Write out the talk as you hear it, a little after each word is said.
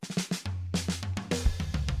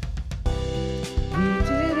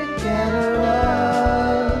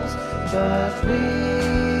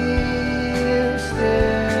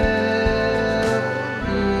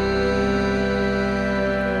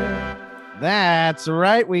That's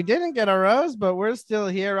right. We didn't get a rose, but we're still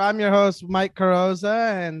here. I'm your host, Mike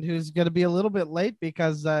Carosa, and who's going to be a little bit late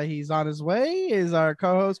because he's on his way is our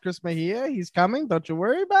co-host, Chris Mejia. He's coming. Don't you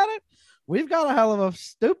worry about it. We've got a hell of a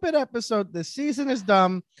stupid episode. This season is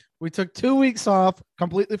dumb. We took 2 weeks off,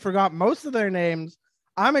 completely forgot most of their names.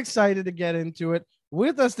 I'm excited to get into it.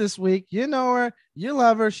 With us this week, you know her, you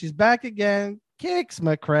love her. She's back again. Kix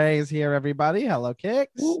McCrae is here, everybody. Hello, Kix.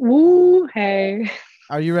 Woo, hey.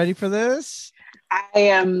 Are you ready for this? I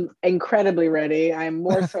am incredibly ready. I'm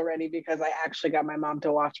more so ready because I actually got my mom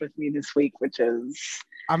to watch with me this week, which is...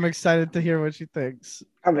 I'm excited to hear what she thinks.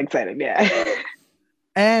 I'm excited, yeah.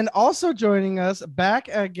 And also joining us back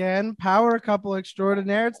again, power couple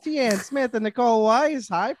extraordinaire. It's Deanne Smith and Nicole Weiss.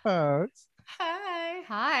 Hi, folks. Hi.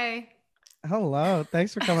 Hi. Hello.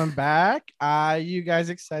 Thanks for coming back. You guys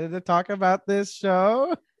excited to talk about this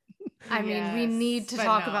show? I mean, yes, we need to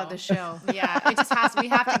talk about the show. Yeah, it just has. We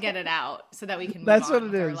have to get it out so that we can move That's on what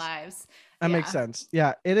it with our is. lives. That makes sense.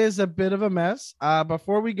 Yeah, it is a bit of a mess.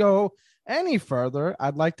 Before we go any further,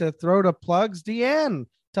 I'd like to throw to plugs. Deanne,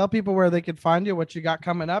 tell people where they can find you, what you got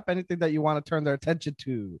coming up, anything that you want to turn their attention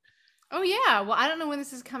to. Oh, yeah. Well, I don't know when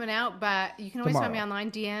this is coming out, but you can always Tomorrow. find me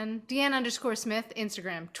online, Deanne_Smith,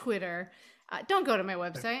 Instagram, Twitter. Don't go to my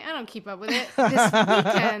website. I don't keep up with it. This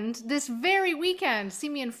weekend, this very weekend, see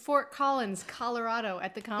me in Fort Collins, Colorado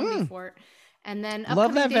at the Comedy Fort. And then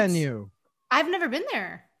Love that dates. venue. I've never been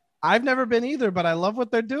there. I've never been either, but I love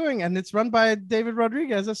what they're doing. And it's run by David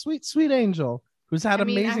Rodriguez, a sweet, sweet angel who's had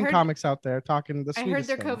amazing comics out there talking the I heard sweetest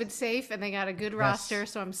they're things. COVID safe and they got a good roster,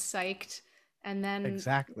 so I'm psyched. And then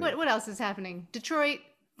what else is happening? Detroit,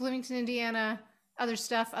 Bloomington, Indiana, other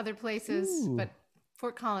stuff, other places. Ooh. But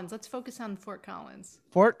Fort Collins, let's focus on Fort Collins.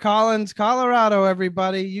 Fort Collins, Colorado,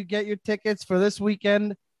 everybody. You get your tickets for this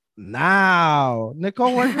weekend now.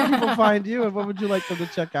 Nicole, where can people find you and what would you like them to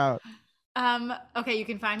check out? Okay, you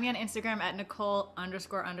can find me on Instagram at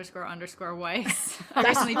Nicole___Weiss. I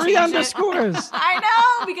That's recently 3 changed underscores. it. I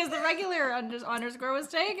know, because the regular underscore was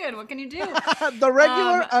taken. What can you do? The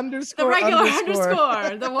regular underscore. The regular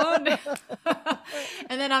underscore. The one.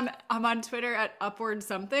 And then I'm on Twitter at Upward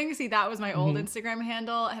Something. See, that was my old Instagram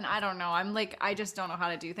handle, and I don't know. I just don't know how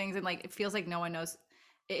to do things, and like it feels like no one knows.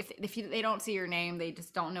 If they don't see your name, they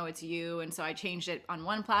just don't know it's you. And so I changed it on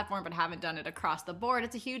one platform, but haven't done it across the board.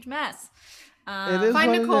 It's a huge mess.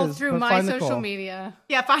 Find Nicole through my social media.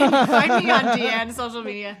 Yeah, find me on DN social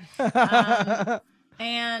media.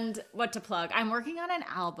 And what to plug? I'm working on an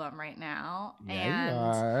album right now. Yeah, you and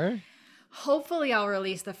are. hopefully I'll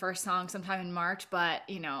release the first song sometime in March. But,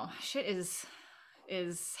 shit is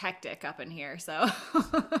hectic up in here, so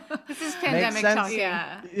this is pandemic talking.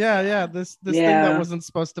 Yeah. This thing that wasn't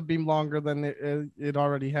supposed to be longer than it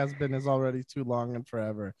already has been is already too long and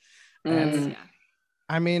forever. And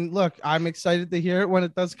I mean, look, I'm excited to hear it when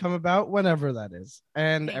it does come about, whenever that is.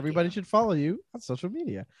 And everybody should follow you on social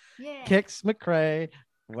media. Yeah. Kix McCrae,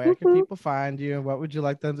 where can people find you and what would you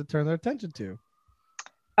like them to turn their attention to?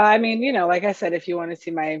 I mean, like I said, if you want to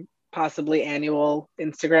see my possibly annual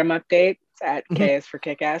Instagram update, at K is for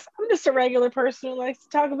Kick-Ass. I'm just a regular person who likes to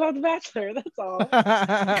talk about The Bachelor. That's all.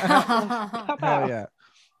 Hell yeah.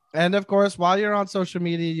 And of course, while you're on social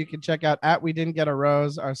media, you can check out at We Didn't Get a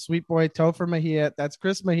Rose, our sweet boy Topher Mejia. That's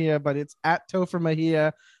Chris Mejia, but it's at Topher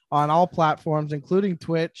Mejia on all platforms, including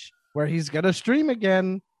Twitch, where he's going to stream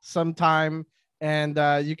again sometime. And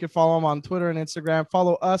you can follow him on Twitter and Instagram.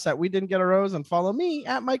 Follow us at We Didn't Get a Rose and follow me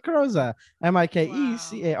at Mike Carosa,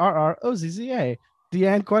 MikeCarrozza.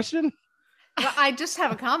 Deanne, question? Well, I just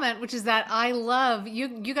have a comment, which is that I love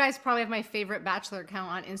you guys probably have my favorite Bachelor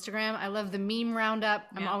account on Instagram. I love the meme roundup.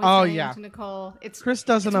 I'm always saying to Nicole, Chris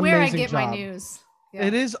does an where amazing I get job. my news. Yeah.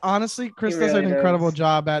 It is honestly, Chris does an incredible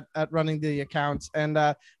job at running the accounts, and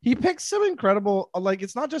he picks some incredible, like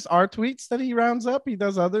it's not just our tweets that he rounds up, he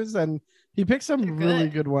does others, and he picks some really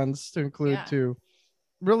good ones to include too.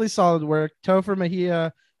 Really solid work. Topher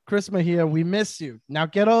Mejia, Chris Mejia, we miss you. Now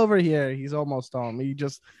get over here. He's almost home. He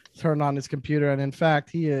just turned on his computer, and in fact,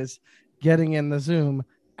 he is getting in the Zoom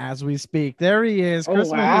as we speak. There he is,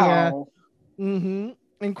 Chris Mejia.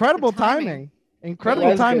 Incredible timing.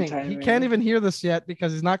 Incredible timing. He can't even hear this yet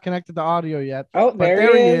because he's not connected to audio yet. Oh, but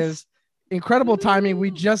there he is. Incredible timing.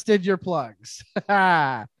 We just did your plugs.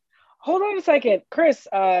 Hold on a second. Chris,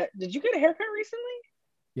 did you get a haircut recently?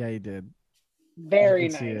 Yeah, he did. Very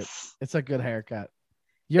nice. It's a good haircut.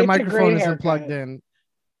 Your microphone isn't plugged in.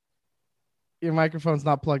 Your microphone's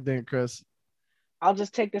not plugged in, Chris. I'll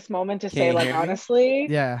just take this moment to say, like, honestly,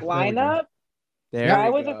 lineup.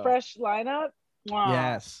 Guy with a fresh lineup. Wow.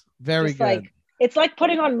 Yes, very just good. Like, it's like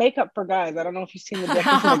putting on makeup for guys. I don't know if you've seen the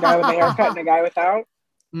difference in a guy with a haircut and a guy without.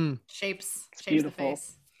 Shapes the beautiful.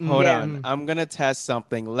 face. Hold on. I'm going to test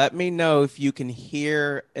something. Let me know if you can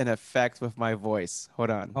hear an effect with my voice. Hold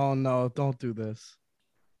on. Oh, no. Don't do this.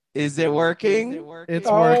 Is it working? It's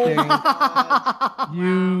working.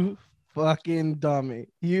 You fucking dummy.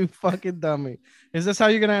 You fucking dummy. Is this how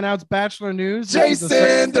you're going to announce Bachelor News?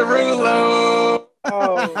 Jason Derulo.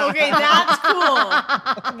 Oh, Okay, that's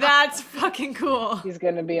cool. That's fucking cool. he's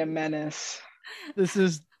gonna be a menace. This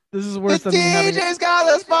is worse The than me having. DJ's got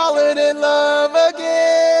us falling in love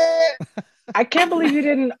again. I can't believe you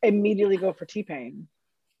didn't immediately go for T-Pain.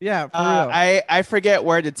 Yeah, for real. I forget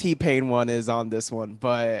where the T-Pain one is on this one,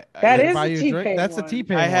 but That is Buy a you a drink? T-Pain. That's a one.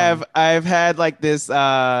 T-Pain. I've had like this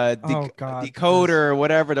God. decoder or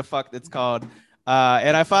whatever the fuck it's called.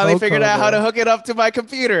 And I finally figured out how to hook it up to my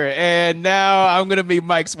computer, and now I'm gonna be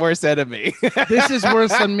Mike's worst enemy. This is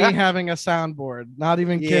worse than me having a soundboard. Not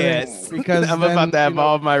even kidding. Yes, Because I'm then, about to have you know,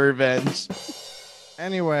 all my revenge.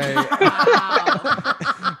 Anyway. Wow.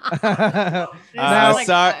 This Now- is like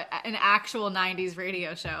sorry. an actual 90s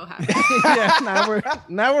radio show. Yeah,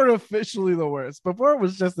 now we're officially the worst. Before it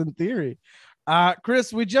was just in theory.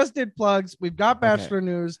 Chris, we just did plugs. We've got Bachelor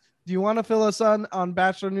News. Do you want to fill us on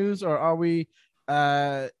Bachelor News, or are we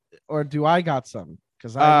or do I got some?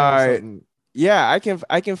 Because I know something. Yeah,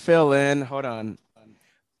 I can fill in. Hold on.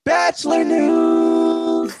 Bachelor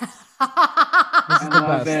news. This is the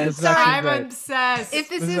love best. it. This is Sorry, actually I'm great. obsessed. If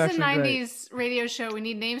this This is is a actually great. 90s radio show, we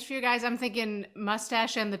need names for you guys. I'm thinking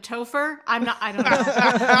Mustache and the Topher. I don't know.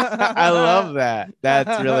 I love that.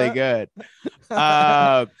 That's really good.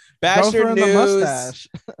 Gopher Bachelor and the news mustache.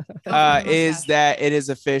 is that it is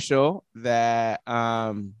official that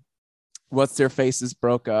what's their faces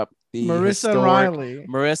broke up. The Marissa and historic- Riley.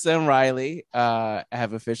 Marissa and Riley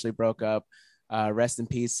have officially broke up. Rest in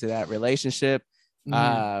peace to that relationship.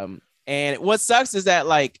 And what sucks is that,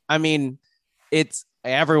 like, I mean, it's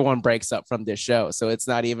everyone breaks up from this show, so it's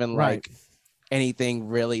not even like anything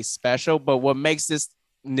really special. But what makes this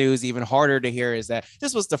news even harder to hear is that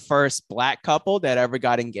this was the first Black couple that ever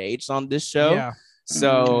got engaged on this show. Yeah.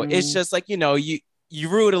 So it's just like, you know, you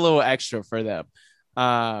root a little extra for them.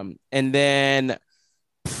 And then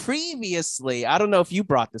previously, I don't know if you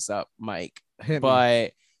brought this up, Mike, Hit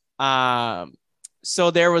me. but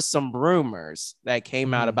so there was some rumors that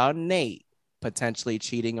came out about Nate potentially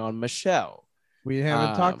cheating on Michelle. We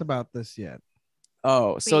haven't talked about this yet.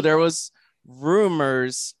 Oh, so Wait. there was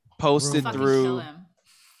rumors posted Fucking through. kill him.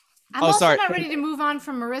 I'm Oh, also sorry. not ready to move on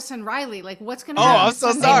from Marissa and Riley. Like, what's going to Oh, happen I'm so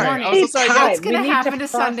Sunday sorry. morning? I'm so sorry. It's time. What's going We to need happen to to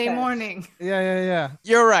Sunday process. morning? Yeah.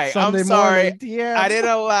 You're right. Sunday I'm sorry. morning. Yeah. I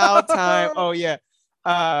didn't allow time. Oh yeah.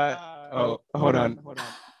 Hold on.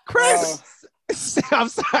 Chris. I'm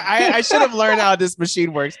sorry. I should have learned how this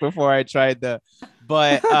machine works before I tried the.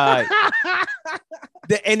 But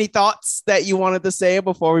any thoughts that you wanted to say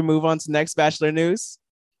before we move on to next Bachelor news?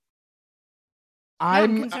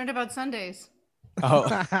 I'm I'm concerned about Sundays. Oh,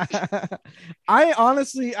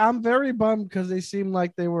 I'm very bummed because they seem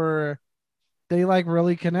like they like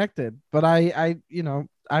really connected, but it's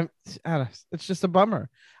just a bummer.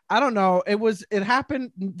 I don't know. It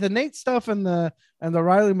happened. The Nate stuff and the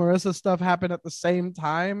Riley Marissa stuff happened at the same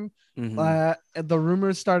time. mhm. The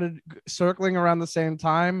rumors started circling around the same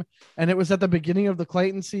time, and it was at the beginning of the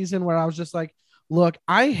Clayton season where I was just like, look,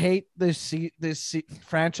 I hate this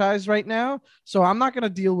franchise right now, so I'm not going to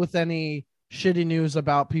deal with any shitty news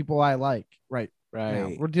about people I like right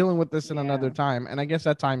now. We're dealing with this in another time, and I guess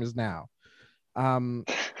that time is now.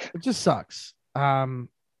 It just sucks.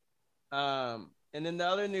 And then the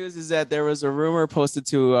other news is that there was a rumor posted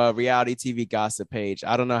to a reality TV gossip page.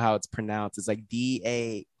 I don't know how it's pronounced. It's like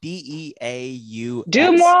Deaus. Dumois.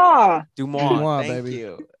 Dumois, Thank baby.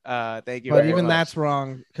 you. Thank you. But very even much. that's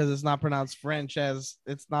wrong because it's not pronounced French as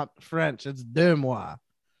it's not French. It's Dumois.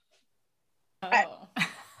 Oh.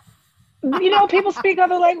 You know, people speak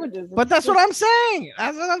other languages. But that's what I'm saying.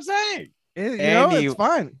 That's what I'm saying. It's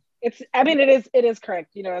fine. It is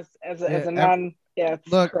correct. You know, as a non. Yeah, it's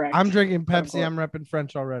Look, correct. I'm drinking Pepsi. I'm repping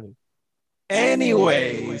French already.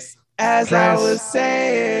 Anyways, as I was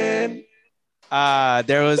saying,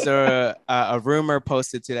 there was a rumor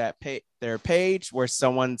posted to their page where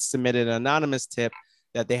someone submitted an anonymous tip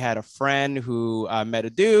that they had a friend who met a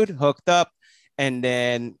dude, hooked up, and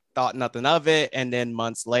then thought nothing of it, and then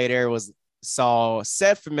months later saw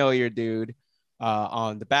said familiar dude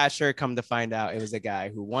on The Bachelor. Come to find out, it was a guy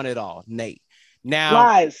who won it all, Nate. Now,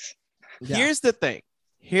 Lies. Here's the thing.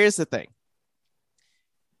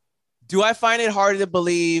 Do I find it hard to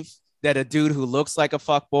believe that a dude who looks like a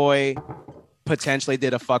fuckboy potentially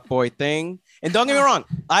did a fuckboy thing? And don't get me wrong,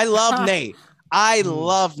 I love Nate.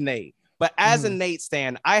 But as a Nate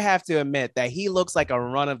stan, I have to admit that he looks like a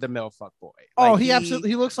run-of-the-mill fuckboy. Oh, he absolutely,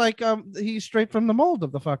 he looks like he's straight from the mold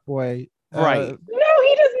of the fuckboy. Right. No,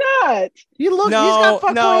 he does not. He looks. He's got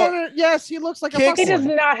fuckboy energy. Yes, he looks like a fuckboy. He does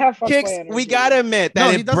not have fuckboy energy. We gotta admit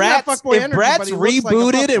that if Bratz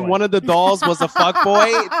rebooted and one of the dolls was a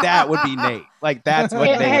fuckboy, that would be Nate. Like that's what.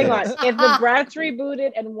 Hang on. If the Bratz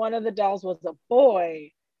rebooted and one of the dolls was a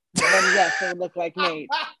boy, then yes, it would look like Nate.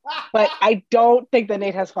 But I don't think that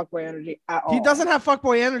Nate has fuckboy energy at all. He doesn't have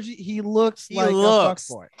fuckboy energy. He looks like a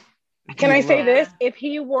fuckboy. Can I say this? If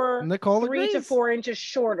he were Nicole 3 to 4 inches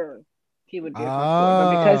shorter, he would be a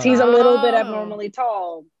fuckboy. But because he's a little bit abnormally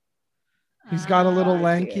tall, he's got a little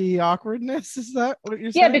lanky awkwardness. Is that what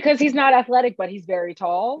you're saying? Yeah, because he's not athletic, but he's very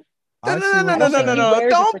tall. No.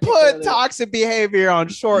 Don't put toxic behavior on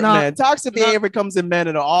short men. Toxic behavior comes in men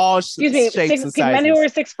in all shapes and sizes. Men who are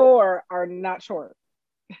 6'4" are not short.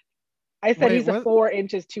 I said he's 4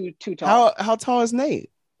 inches too tall. How tall is Nate?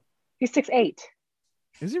 He's 6'8".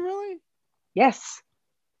 Is he really? Yes.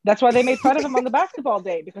 That's why they made fun of him on the basketball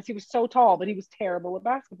day, because he was so tall, but he was terrible at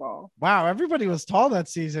basketball. Wow, everybody was tall that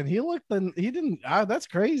season. He didn't. That's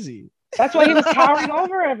crazy. That's why he was towering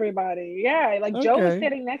over everybody. Yeah, like Joe was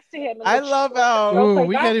sitting next to him. I love how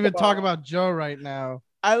we can't even talk about Joe right now.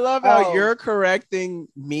 I love how you're correcting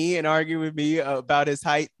me and arguing with me about his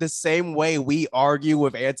height the same way we argue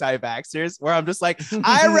with anti-vaxxers, where I'm just like,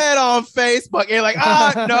 I read on Facebook, and you're like,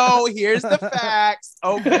 no, here's the facts.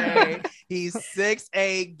 Okay, he's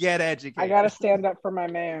 6'8", get educated. I gotta stand up for my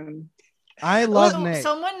man. I love Nate.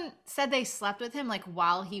 Someone said they slept with him like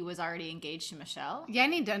while he was already engaged to Michelle. Yeah, I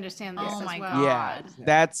need to understand this. Oh my God. Yeah,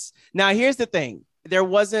 that's now. Here's the thing. There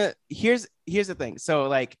wasn't. Here's the thing.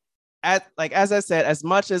 So as I said, as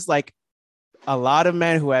much as like a lot of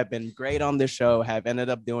men who have been great on this show have ended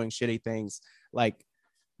up doing shitty things, like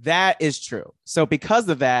that is true. So because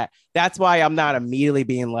of that, that's why I'm not immediately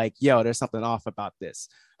being like, yo, there's something off about this.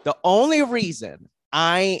 The only reason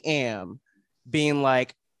I am being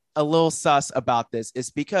like a little sus about this is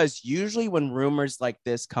because usually when rumors like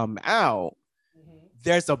this come out,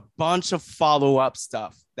 there's a bunch of follow-up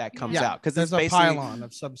stuff that comes out, because there's a pylon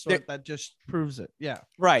of some sort that just proves it.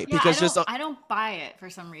 Right. Yeah, because I don't buy it for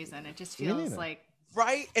some reason. It just feels like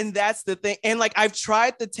right. And that's the thing. And like I've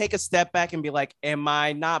tried to take a step back and be like, am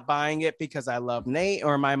I not buying it because I love Nate,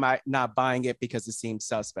 or am I not buying it because it seems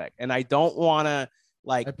suspect? And I don't want to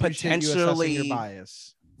like potentially your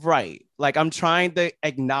bias. Right. Like I'm trying to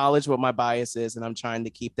acknowledge what my bias is, and I'm trying to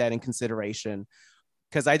keep that in consideration.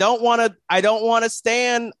 Because I don't want to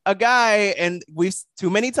stand a guy, and we've too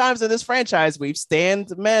many times in this franchise, we've stand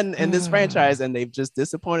men in this franchise, and they've just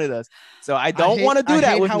disappointed us. So I don't want to do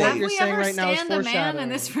that with Nate. Have we ever stand a man in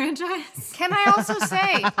this franchise? Can I also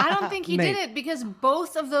say, I don't think he did it, because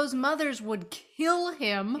both of those mothers would kill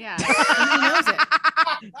him. Yeah, and he knows it.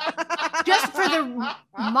 Just for the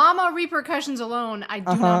mama repercussions alone, I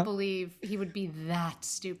do not believe he would be that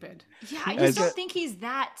stupid. Yeah, I just don't think he's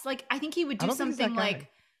that. Like, I think he would do something like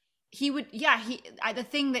he would. Yeah, the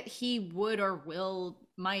thing that he would or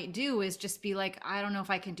might do is just be like, I don't know if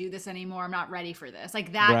I can do this anymore. I'm not ready for this.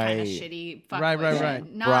 Like that kind of shitty. Right.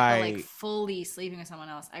 Not the, like fully sleeping with someone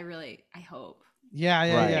else. I hope.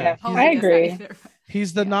 Yeah. I agree.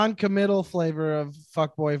 He's the non-committal flavor of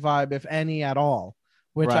fuckboy vibe, if any at all,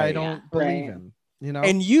 which I don't believe in. You know,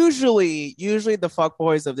 and usually the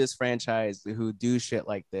fuckboys of this franchise who do shit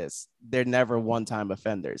like this, they're never one-time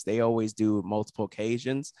offenders. They always do multiple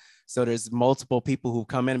occasions. So there's multiple people who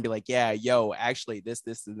come in and be like, yeah, yo, actually this,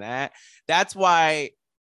 and that. That's why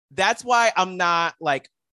I'm not like,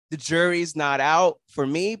 the jury's not out for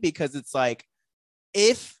me, because it's like,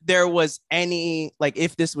 if there was any, like,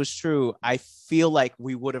 if this was true, I feel like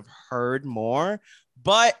we would have heard more.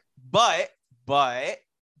 But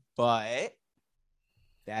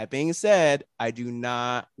that being said, I don't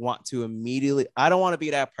want to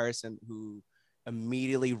be that person who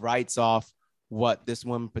immediately writes off what this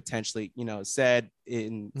woman potentially, said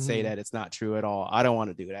and say that it's not true at all. I don't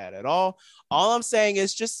want to do that at all. All I'm saying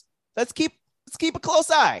is just, let's keep a close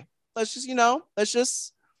eye. Let's just keep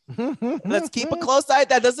a close eye.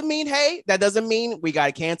 That doesn't mean we got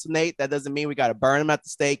to cancel Nate. That doesn't mean we got to burn him at the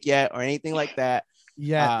stake yet or anything like that.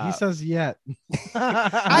 He says yet.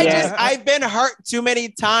 I've been hurt too many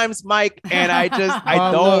times, Mike, and I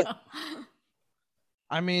don't. Look,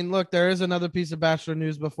 I mean, look, there is another piece of Bachelor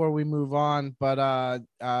news before we move on, but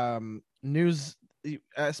news.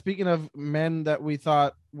 Speaking of men that we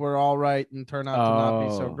thought were all right and turn out to not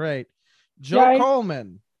be so great, Joe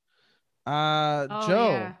Coleman,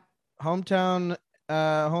 hometown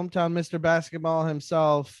Mr. Basketball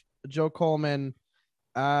himself, Joe Coleman,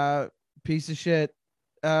 piece of shit.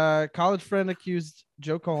 college friend accused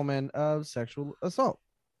Joe Coleman of sexual assault,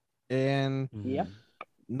 and Yep.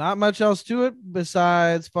 not much else to it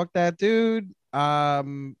besides fuck that dude.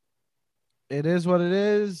 It is what it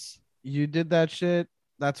is. You did that shit.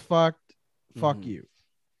 That's fucked. Fuck you.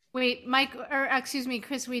 Wait, Mike, or excuse me,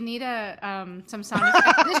 Chris, we need some sound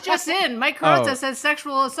effects. This just in. Mike Carranza says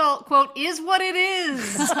sexual assault, quote, is what it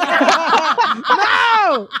is. No,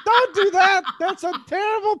 don't do that. That's a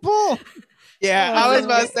terrible pull. Yeah, I was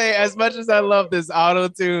about to say, as much as I love this auto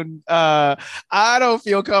tune, I don't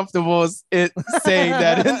feel comfortable saying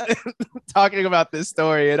that, talking about this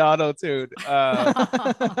story in auto tune.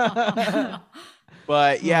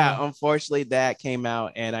 But yeah, unfortunately, that came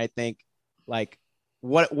out, and I think like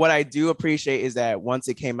what I do appreciate is that once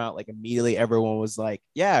it came out, like immediately everyone was like,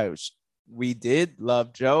 "Yeah, we did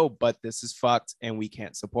love Joe, but this is fucked, and we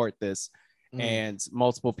can't support this." And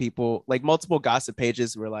multiple people, like multiple gossip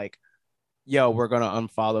pages, were like, yo, we're gonna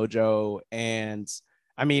unfollow Joe. And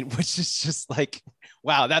I mean, which is just like,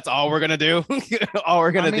 wow, that's all we're gonna do. All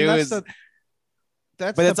we're gonna do is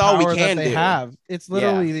that's all we can do. Have. It's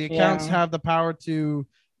literally the accounts have the power to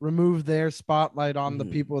remove their spotlight on the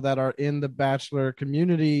people that are in the Bachelor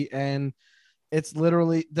community, and it's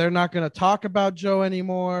literally they're not gonna talk about Joe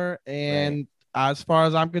anymore. And as far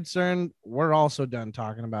as I'm concerned, we're also done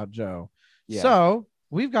talking about Joe. So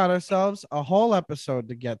we've got ourselves a whole episode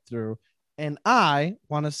to get through. And I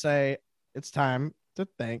want to say it's time to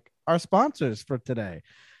thank our sponsors for today.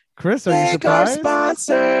 Chris, are you surprised? Our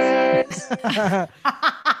sponsors.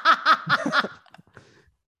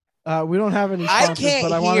 We don't have any sponsors, I can't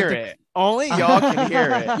but I hear it. Only y'all can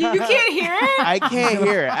hear it. You can't hear it? I can't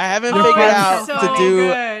hear it. I haven't figured out to do.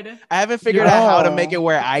 Good. I haven't figured out how to make it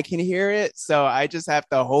where I can hear it. So I just have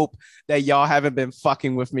to hope that y'all haven't been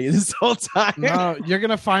fucking with me this whole time. No, you're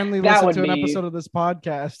gonna finally listen to an episode of this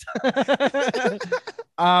podcast.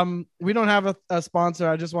 We don't have a sponsor.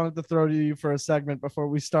 I just wanted to throw to you for a segment before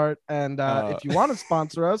we start. And if you want to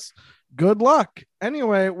sponsor us, good luck.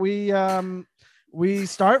 Anyway, we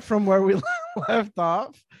start from where we left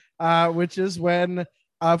off. Which is when,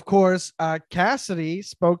 of course, Cassidy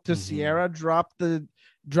spoke to Sierra, dropped the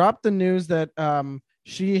news that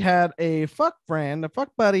she had a fuck friend, a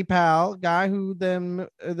fuck buddy pal, guy who them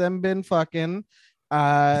been fucking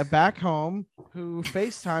back home, who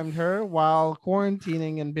FaceTimed her while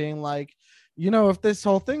quarantining and being like, you know, if this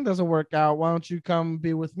whole thing doesn't work out, why don't you come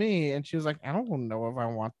be with me? And she was like, I don't know if I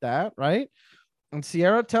want that, right? And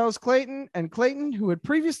Sierra tells Clayton, and Clayton, who had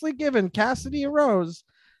previously given Cassidy a rose,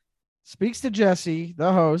 speaks to Jesse,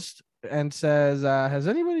 the host, and says, has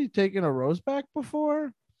anybody taken a rose back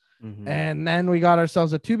before? And then we got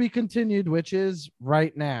ourselves a to be continued, which is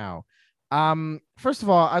right now. First of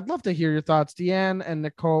all, I'd love to hear your thoughts, Deanne and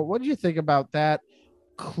Nicole. What do you think about that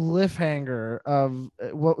cliffhanger of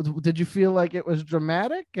what did you feel like it was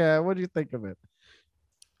dramatic? What do you think of it?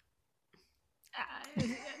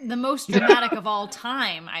 The most dramatic of all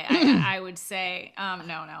time, I would say.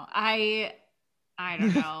 No. I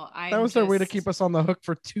don't know. That was their way to keep us on the hook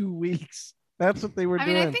for 2 weeks. That's what they were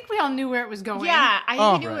doing. I mean, I think we all knew where it was going. Yeah, I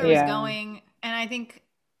think we knew where it was going. And I think,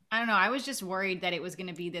 I don't know, I was just worried that it was going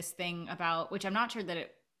to be this thing about, which I'm not sure that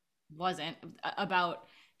it wasn't, about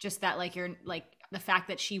just that, like, you're like the fact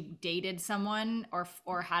that she dated someone or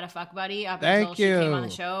had a fuck buddy up until she came on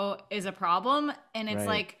the show is a problem. And it's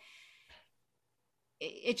like,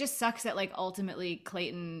 it just sucks that like ultimately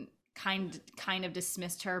Clayton kind of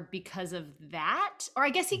dismissed her because of that, or I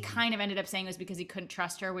guess he kind of ended up saying it was because he couldn't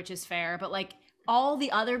trust her, which is fair, but like all the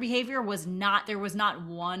other behavior was not, there was not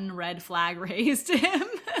one red flag raised to him.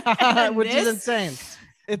 Which is insane.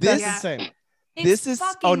 That's insane. This is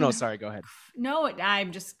fucking, oh no, sorry, go ahead. No,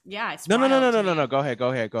 I'm just it's no. Go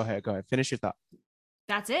ahead. Finish your thought.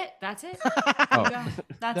 That's it. Oh.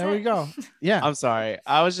 There we go. Yeah. I'm sorry.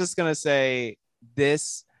 I was just gonna say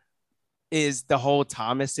this is the whole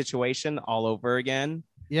Thomas situation all over again.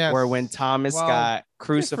 Yes. Where when Thomas got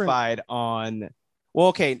crucified on, well,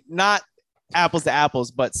 okay, not apples to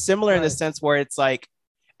apples, but similar in the sense where it's like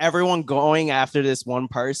everyone going after this one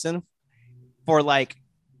person for like,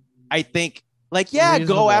 I think like,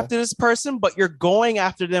 go after this person, but you're going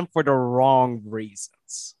after them for the wrong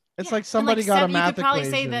reasons. It's like somebody got a math equation. You could probably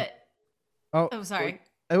say that. Oh, sorry.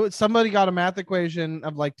 Somebody got a math equation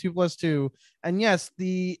of like 2 + 2, and yes,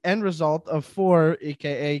 the end result of 4,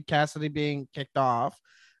 aka Cassidy being kicked off,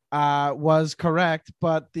 was correct,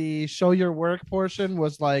 but the show your work portion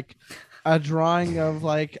was like a drawing of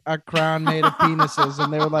like a crown made of penises,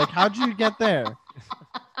 and they were like, how'd you get there?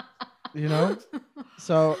 You know,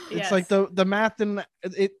 so it's like the math and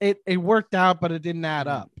it worked out, but it didn't add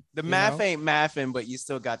up. The math ain't mathing, but you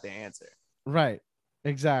still got the answer. Right.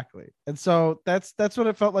 Exactly. And so that's what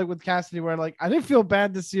it felt like with Cassidy, where like I didn't feel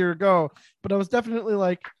bad to see her go, but I was definitely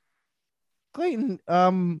like, Clayton,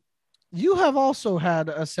 you have also had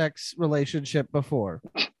a sex relationship before.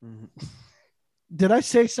 Did I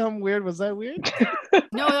say something weird? Was that weird?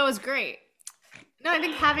 No, that was great. No, I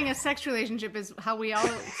think having a sex relationship is how we all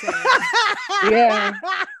say it. Yeah.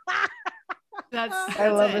 That's I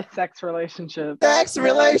love it. a sex relationship. Sex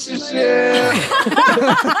relationship.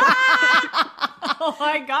 Oh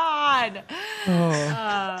my god.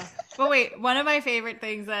 Oh. But wait, one of my favorite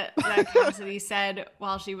things that Cassidy said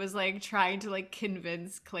while she was like trying to like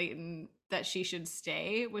convince Clayton that she should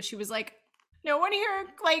stay was she was like, no one here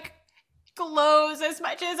like glows as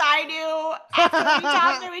much as I do after we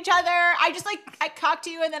talk to each other. I talk to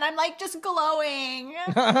you and then I'm like just glowing.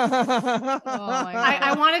 Oh my God.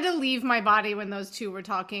 I wanted to leave my body when those two were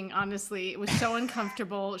talking. Honestly, it was so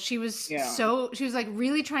uncomfortable. She was she was like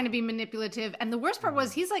really trying to be manipulative, and the worst part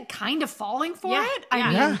was he's like kind of falling for it.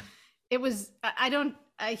 I mean, it was. I don't.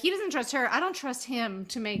 He doesn't trust her. I don't trust him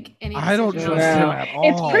to make any decisions. I don't trust him at all.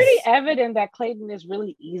 It's pretty evident that Clayton is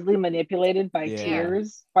really easily manipulated by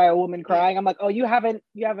tears, by a woman crying. I'm like, oh, you haven't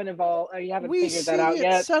evolved, or you haven't figured that out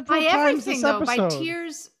yet. By everything, though, by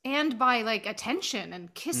tears and by like attention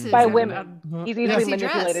and kisses. By and, women. He's easily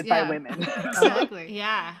manipulated by women. Exactly.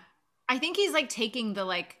 Yeah. I think he's like taking the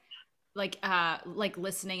like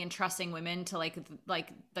listening and trusting women to like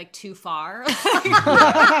too far.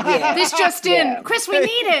 This just in, Chris, we need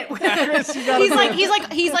it. Chris,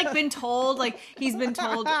 he's been told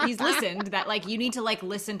he's listened that like you need to like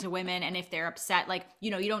listen to women, and if they're upset, like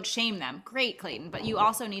you don't shame them. Great, Clayton, but you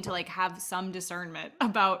also need to like have some discernment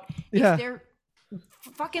about if they're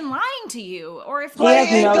fucking lying to you or if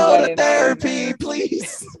Clayton, go to therapy,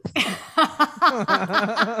 please.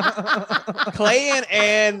 Clayton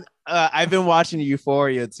and I've been watching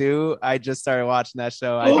Euphoria too. I just started watching that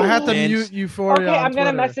show. I had to mute Euphoria. Okay, I'm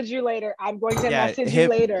gonna message you later. I'm going to message you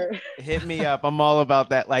later. Hit me up. I'm all about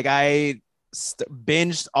that. Like I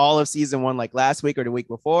binged all of season 1 like last week or the week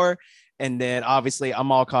before, and then obviously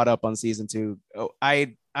I'm all caught up on season 2.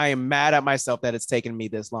 I am mad at myself that it's taken me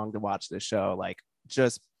this long to watch this show. Like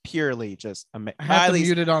just purely just I have to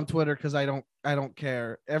mute it on Twitter because I don't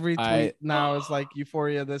care. Every tweet now is like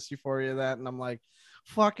Euphoria this, Euphoria that, and I'm like,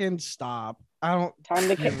 fucking stop. I don't time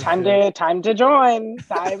to join. Time to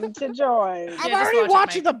join. I'm already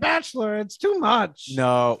watching The Bachelor. It's too much.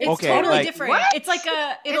 No, it's okay, totally like, different. What? It's like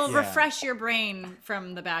it'll refresh your brain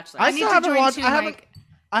from The Bachelor. I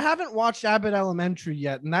haven't watched Abbott Elementary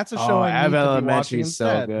yet, and that's a show I need to be watching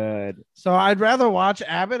instead. So good. So I'd rather watch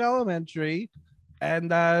Abbott Elementary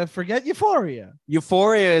and forget Euphoria.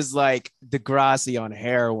 Euphoria is like Degrassi on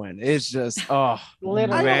heroin. It's just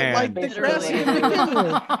literally, man. I don't like Degrassi.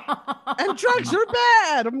 And drugs are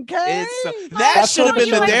bad. Okay, that should have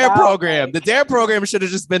been the Dare program. The Dare program should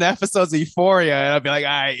have just been episodes of Euphoria, and I'd be like,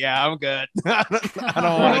 all right, yeah, I'm good. I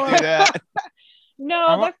don't want to do that.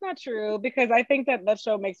 No, that's not true, because I think that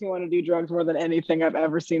show makes me want to do drugs more than anything I've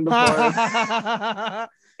ever seen before.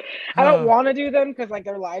 I don't want to do them because like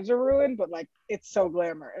their lives are ruined, but like it's so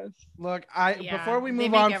glamorous. Look, before we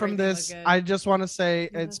move on from this, I just want to say,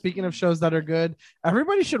 and speaking of shows that are good,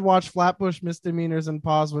 everybody should watch Flatbush Misdemeanors and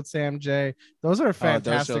Pause with Sam J. Those are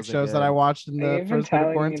fantastic shows that I watched in the first week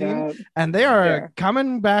of quarantine, and they are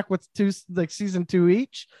coming back with season 2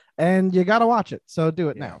 each, and you gotta watch it. So do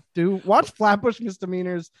it now. Watch Flatbush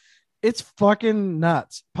Misdemeanors. It's fucking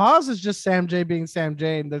nuts. Pause is just Sam J being Sam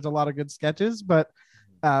J, and there's a lot of good sketches, but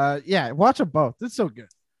watch them both. It's so good.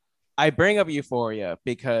 I bring up Euphoria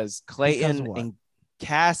because Clayton and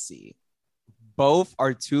Cassie both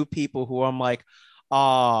are two people who I'm like,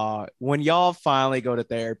 when y'all finally go to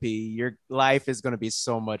therapy, your life is going to be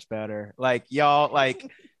so much better. Like y'all,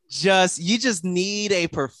 like you just need a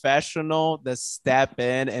professional to step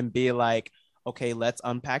in and be like, okay, let's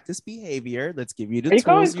unpack this behavior. Let's give you the tools. Are you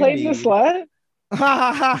calling Clayton a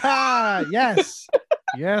slut? Yes.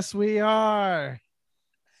 Yes, we are.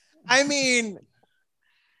 I mean,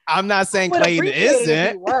 I'm not saying Clayton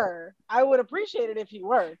isn't. I would appreciate it if you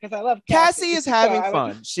were, because I love Cassie is having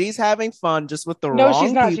fun. She's having fun just with the wrong. No,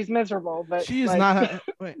 she's not. She's miserable. But she is not.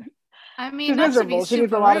 Wait. I mean, not to be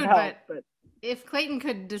super rude, but if Clayton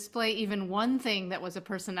could display even one thing that was a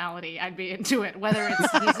personality, I'd be into it. Whether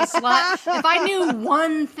it's he's a slut. If I knew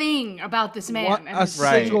one thing about this man, a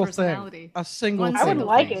single thing. I would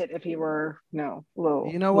like it if he were low.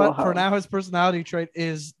 You know what? For now, his personality trait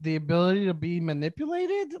is the ability to be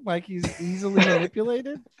manipulated. Like he's easily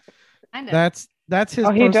manipulated. That's his.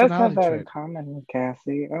 Oh, he does have that in common with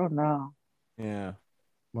Cassie. Oh no. Yeah.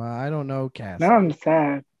 Well, I don't know Cassie. No, I'm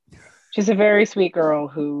sad. She's a very sweet girl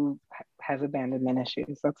who has abandonment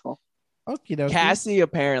issues. That's all. Okie dokie. Cassie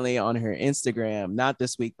apparently on her Instagram, not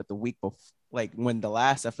this week, but the week before, like when the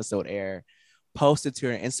last episode aired, posted to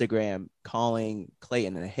her Instagram calling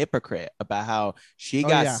Clayton a hypocrite about how she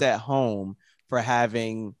got sent home for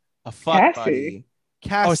having a fuck buddy.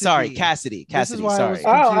 Cassidy. Oh, sorry, Cassidy. This is why sorry.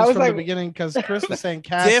 I was confused from the beginning because Chris was saying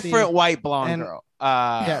Cassidy. Different white blonde girl.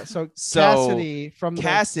 So Cassidy from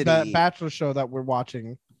the Bachelor show that we're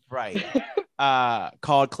watching. Right.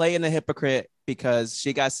 Called Clayton a hypocrite because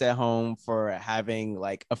she got sent home for having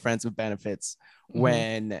like a friends with benefits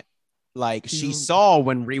when like she saw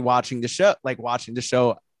when rewatching the show, like watching the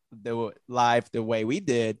show live the way we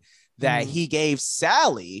did, that he gave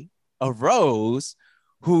Sally a rose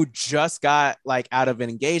who just got like out of an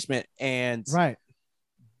engagement. And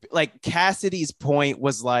like Cassidy's point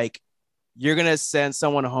was like, you're gonna send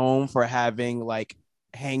someone home for having like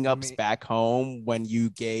hang-ups back home when you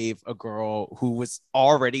gave a girl who was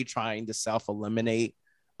already trying to self-eliminate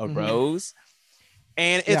a rose.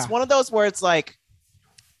 And it's one of those where it's like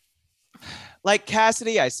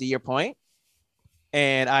Cassidy, I see your point.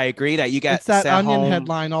 And I agree that you got it's that Onion home.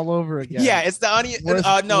 Headline all over again. Yeah, it's the Onion.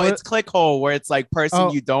 It's Clickhole where it's like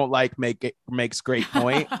person you don't like makes great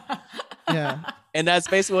point. Yeah, and that's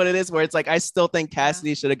basically what it is. Where it's like I still think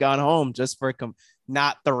Cassidy should have gone home just for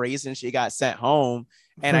not the reason she got sent home.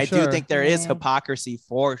 And I do think there is hypocrisy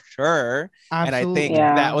for sure. Absolutely. And I think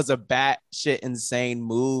that was a batshit insane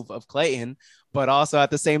move of Clayton. But also at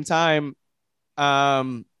the same time,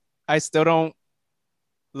 I still don't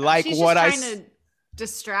like She's what just trying to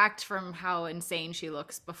distract from how insane she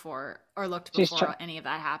looked before any of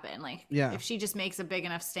that happened. Like, if she just makes a big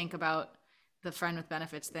enough stink about the friend with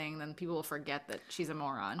benefits thing, then people will forget that she's a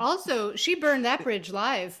moron. Also, she burned that bridge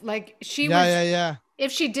live. Like she was.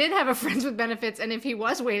 If she did have a friends with benefits, and if he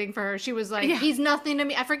was waiting for her, she was like, "He's nothing to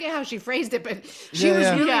me." I forget how she phrased it, but she was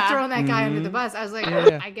really throwing that guy under the bus. I was like,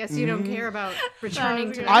 I guess you don't care about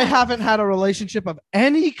returning to. I haven't had a relationship of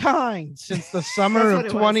any kind since the summer of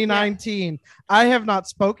 2019. I have not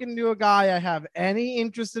spoken to a guy I have any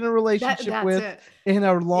interest in a relationship with in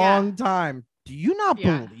a long time. Do you not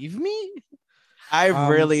believe me? I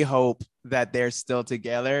really hope that they're still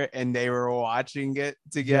together and they were watching it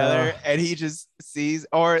together and he just sees,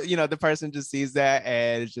 or the person just sees that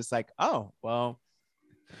and it's just like, oh well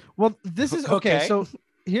this is okay. So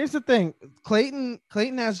here's the thing. Clayton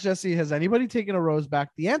asked Jesse, has anybody taken a rose back?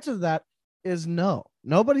 The answer to that is no.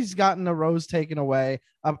 Nobody's gotten a rose taken away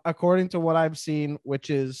according to what I've seen, which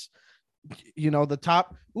is the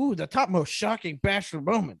top most shocking Bachelor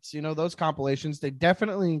moments, those compilations, they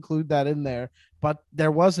definitely include that in there, but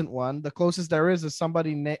there wasn't one. The closest there is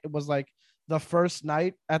somebody was like the first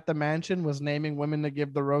night at the mansion was naming women to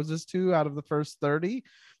give the roses to out of the first 30,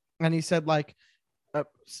 and he said like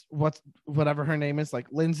whatever her name is, like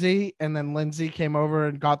Lindsay, and then Lindsay came over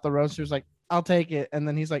and got the rose. She was like, I'll take it. And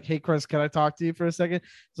then he's like, hey Chris, can I talk to you for a second?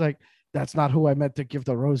 It's like, that's not who I meant to give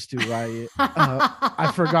the rose to.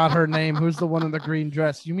 I forgot her name. Who's the one in the green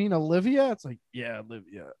dress? You mean Olivia? It's like, yeah,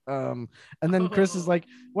 Olivia. And then Chris is like,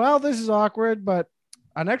 well, this is awkward, but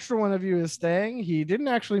an extra one of you is staying. He didn't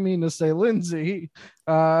actually mean to say Lindsay.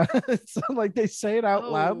 So like they say it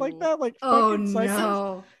out loud like that. Like,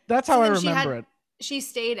 no. That's how I remember it. She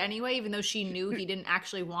stayed anyway, even though she knew he didn't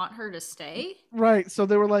actually want her to stay. Right. So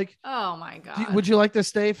they were like, oh my God. Would you like to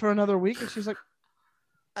stay for another week? And she's like,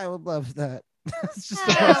 I would love that. It's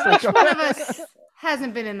just which one of us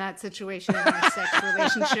hasn't been in that situation in our sex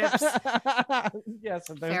relationships? Yes,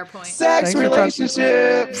 fair point. Sex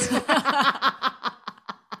relationships.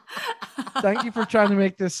 Thank you for trying to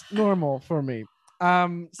make this normal for me.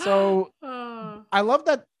 So I love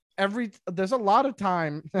that there's a lot of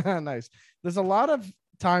time. Nice. There's a lot of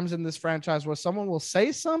times in this franchise where someone will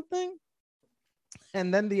say something,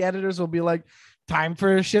 and then the editors will be like, time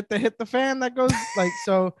for shit to hit the fan. That goes like,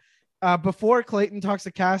 so before Clayton talks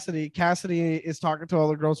to Cassidy is talking to all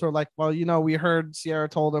the girls who are like, well, we heard Sierra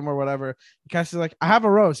told him or whatever. Cassidy's like, I have a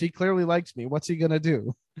rose. He clearly likes me. What's he going to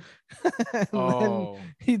do? Then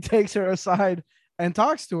he takes her aside and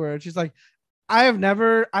talks to her. And she's like, I have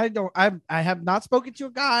not spoken to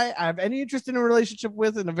a guy I have any interest in a relationship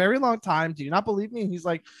with in a very long time. Do you not believe me? And he's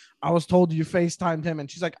like, I was told you FaceTimed him. And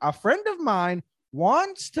she's like, a friend of mine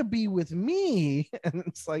wants to be with me. And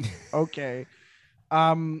it's like, okay.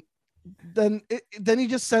 Then he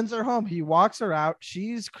just sends her home. He walks her out.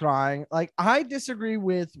 She's crying. Like, I disagree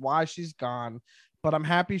with why she's gone, but I'm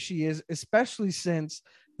happy she is, especially since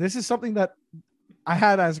this is something that I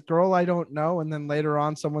had as girl I don't know, and then later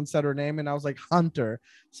on someone said her name and I was like, Hunter.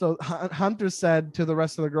 So Hunter said to the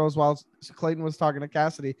rest of the girls while Clayton was talking to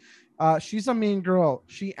Cassidy, she's a mean girl.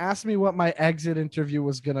 She asked me what my exit interview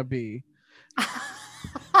was gonna be.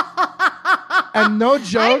 And no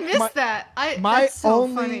joke, I missed that. That's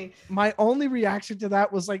funny. My only reaction to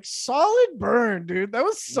that was like solid burn, dude. That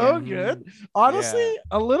was so good. Honestly,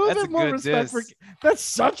 a little bit more respect for. That's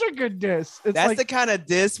such a good diss. That's like the kind of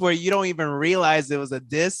diss where you don't even realize it was a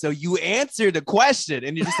diss, so you answer the question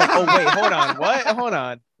and you're just like, oh wait, hold on, what? Hold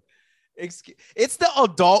on. It's the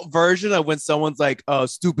adult version of when someone's like, "Oh,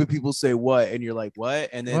 stupid people say what," and you're like, "What?"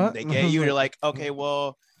 And then they get you. You're like, "Okay,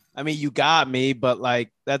 well." I mean, you got me, but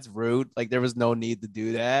like that's rude. Like there was no need to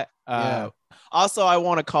do that. Also, I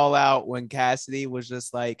want to call out when Cassidy was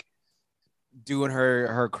just like doing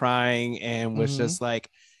her crying and was just like,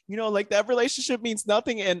 like that relationship means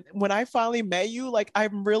nothing. And when I finally met you, like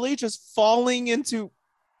I'm really just falling into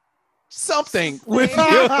something with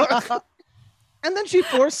you. And then she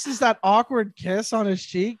forces that awkward kiss on his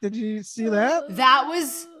cheek. Did you see that? That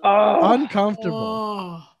was uncomfortable.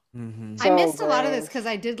 Oh. Mm-hmm. I missed a lot of this because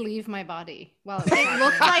I did leave my body. Well,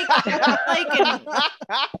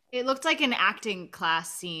 it looked like an acting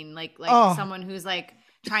class scene, like someone who's like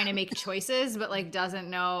trying to make choices but like doesn't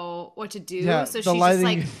know what to do. Yeah, so she's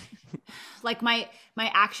lighting... just like my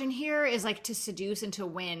action here is like to seduce and to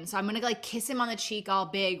win. So I'm gonna like kiss him on the cheek all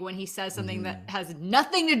big when he says something that has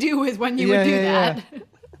nothing to do with when you would do that. Yeah.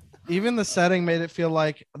 Even the setting made it feel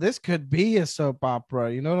like this could be a soap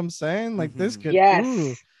opera. You know what I'm saying? Like this could.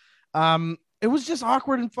 Yes. It was just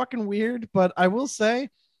awkward and fucking weird, but I will say,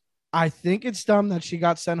 I think it's dumb that she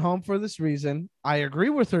got sent home for this reason. I agree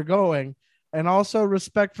with her going, and also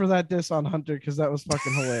respect for that diss on Hunter because that was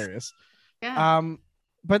fucking hilarious. Yeah.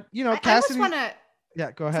 But Cassidy.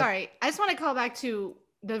 Yeah, go ahead. Sorry, I just want to call back to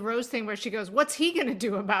the Rose thing where she goes, "What's he gonna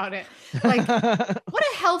do about it?" Like, what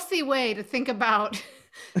a healthy way to think about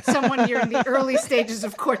someone you're in the early stages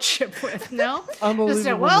of courtship with. No, just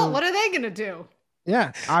say, well, what are they gonna do?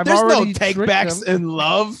 Yeah, there's no takebacks in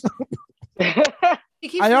love. He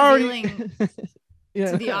keeps revealing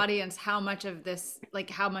to the audience how much of this,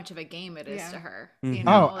 like how much of a game it is to her. You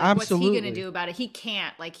know, like, absolutely. What's he gonna do about it? He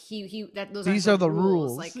can't. Like these are the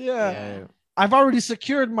rules. Like, yeah. I've already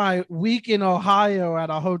secured my week in Ohio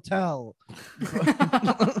at a hotel.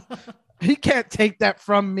 He can't take that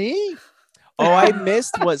from me. Oh, I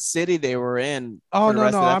missed what city they were in for the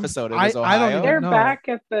rest of the episode. It was Ohio. I don't even They're know. back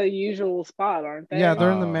at the usual spot, aren't they? Yeah,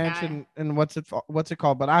 they're in the mansion. And what's it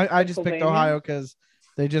called? But I just picked Ohio because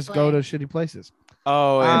they just go to shitty places.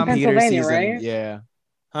 Oh, and Peter season, right? Yeah.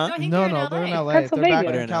 Huh? No, they're in LA. They're back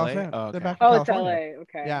in California. Oh, okay. They're back in California.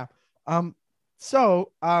 It's LA. Okay. Yeah.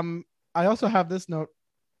 So I also have this note.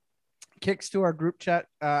 Kicks to our group chat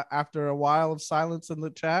after a while of silence in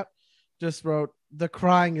the chat. Just wrote, "The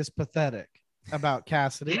crying is pathetic" about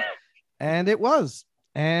Cassidy. And it was.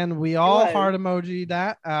 And we all heart emoji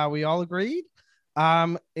that. We all agreed.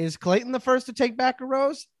 Is Clayton the first to take back a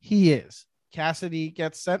rose? He is. Cassidy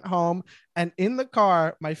gets sent home. And in the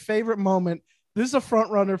car, my favorite moment, this is a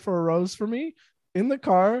front runner for a rose for me. In the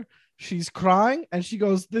car, she's crying and she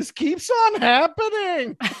goes, "This keeps on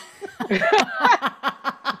happening."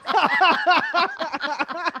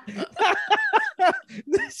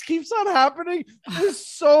 This keeps on happening. It's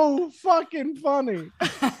so fucking funny.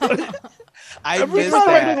 I miss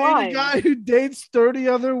that. A guy who dates 30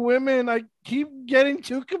 other women. I keep getting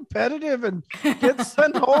too competitive and get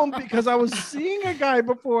sent home because I was seeing a guy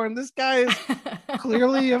before, and this guy is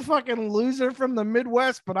clearly a fucking loser from the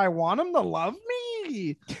Midwest, but I want him to love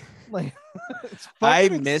me. Like, I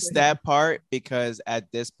missed that part because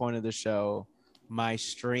at this point of the show, my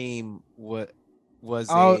stream was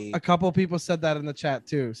a couple people said that in the chat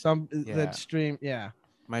too. That stream,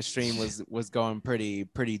 my stream was going pretty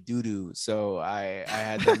doo-doo, so I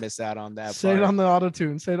had to miss out on that. Say it on the auto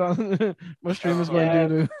tune. Say it on. My stream was going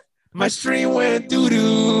doo-doo. My stream went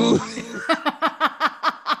doo-doo.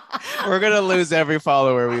 We're gonna lose every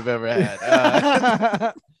follower we've ever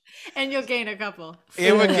had. And you'll gain a couple.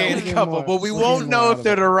 It would gain a couple, but we won't know if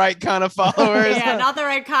they're the right kind of followers. Yeah, not the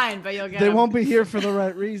right kind, but you'll get They them. won't be here for the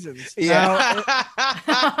right reasons. Yeah.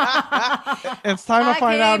 It's time to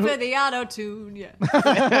find out. For the auto tune, yeah.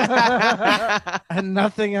 And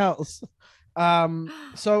nothing else.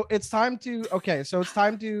 So it's time to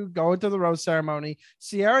go into the rose ceremony.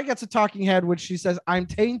 Sierra gets a talking head, which she says, "I'm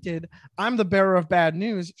tainted. I'm the bearer of bad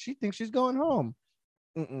news." She thinks she's going home.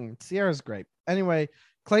 Sierra's great. Anyway,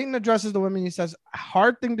 Clayton addresses the women. He says,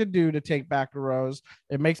 "Hard thing to do to take back a rose.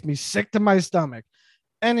 It makes me sick to my stomach.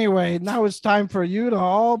 Anyway, now it's time for you to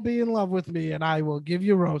all be in love with me, and I will give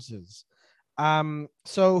you roses."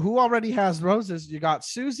 So who already has roses? You got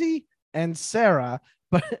Susie and Sarah,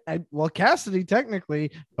 but Cassidy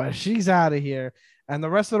technically, but she's out of here. And the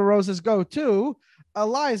rest of the roses go to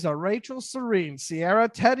Eliza, Rachel, Serene, Sierra,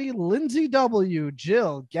 Teddy, Lindsay W,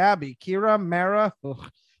 Jill, Gabby, Kira, Mara,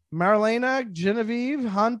 Marlena, Genevieve,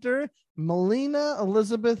 Hunter, Melina,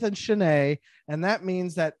 Elizabeth, and Shanae. And that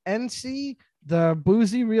means that NC, the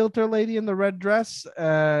boozy realtor lady in the red dress,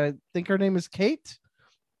 I think her name is Kate,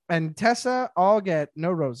 and Tessa all get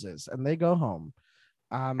no roses, and they go home.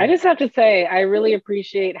 I just have to say, I really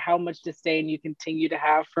appreciate how much disdain you continue to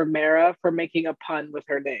have for Mara for making a pun with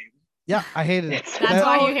her name. Yeah, I hated it. That's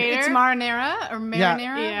why you hate her? It's marinara or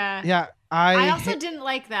marinara? Yeah. Yeah. I also didn't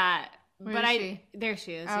like that. Where but is she? There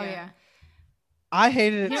she is. Oh, yeah. I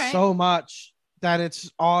hated it Right. so much that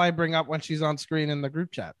it's all I bring up when she's on screen in the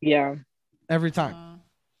group chat. Yeah. Every time.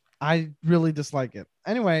 I really dislike it.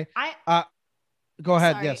 Anyway, go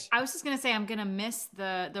ahead. Sorry. Yes. I was just gonna say I'm gonna miss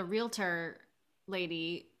the realtor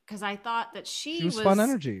lady because I thought that she was fun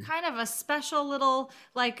energy. Kind of a special little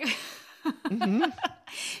like.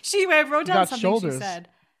 Mm-hmm. I wrote down something shoulders. she said.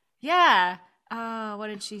 Yeah. What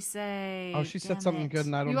did she say? Oh, she said something good,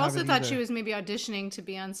 and I don't. You have also it thought either. she was maybe auditioning to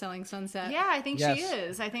be on Selling Sunset. Yeah, I think she Yes.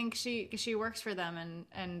 is. I think she works for them,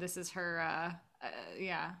 and this is her.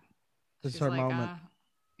 Yeah. This is She's her like, moment.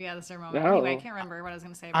 Yeah, this is her moment. Oh. Anyway, I can't remember what I was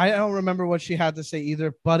gonna say. About I her. don't remember what she had to say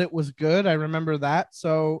either, but it was good. I remember that.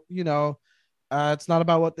 So, it's not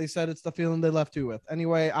about what they said. It's the feeling they left you with.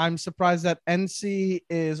 Anyway, I'm surprised that NC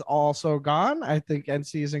is also gone. I think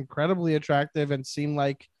NC is incredibly attractive and seemed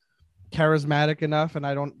like charismatic enough. And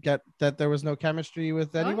I don't get that there was no chemistry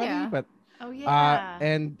with anybody, yeah. but Oh yeah.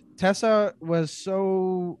 and Tessa was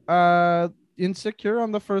so insecure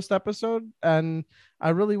on the first episode, and I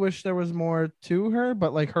really wish there was more to her,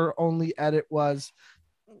 but like her only edit was,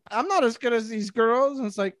 I'm not as good as these girls, and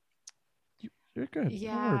it's like, you're good. Don't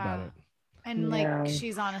worry about it. And Yeah. like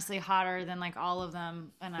she's honestly hotter than like all of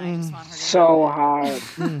them, and I just want her to So hot.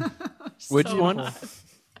 Which So one? hot.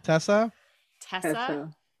 Tessa,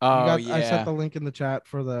 Tessa. Oh, I yeah. sent the link in the chat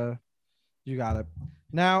for you got it.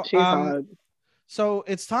 Now, She's hot. so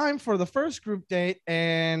it's time for the first group date,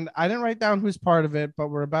 and I didn't write down who's part of it, but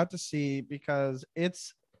we're about to see because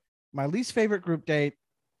it's my least favorite group date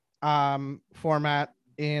format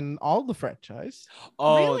in all the franchise.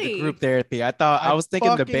 Oh, Really? the group therapy. I was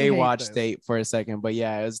thinking the fucking hate Baywatch this. date for a second, but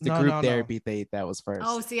yeah, it was the No, group no. therapy date that was first.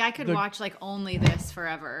 Oh, see, I could The- watch like only this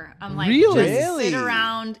forever. I'm like, Really? just sit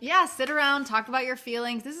around. Yeah, sit around, talk about your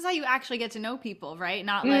feelings. This is how you actually get to know people, right?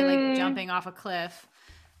 Not like jumping off a cliff.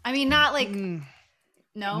 I mean, not like no.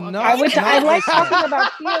 No. Okay. I like Listen. talking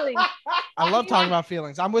about feelings. I love talking about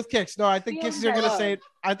feelings. I'm with Kix. No, I think Feelings Kix, you're I gonna love. say it.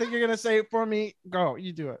 I think you're gonna say it for me. Go,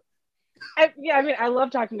 you do it. I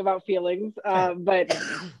love talking about feelings, but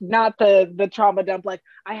not the trauma dump. Like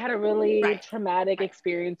I had a really Right. traumatic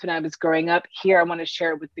experience when I was growing up. Here, I want to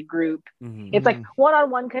share it with the group. Mhm. It's like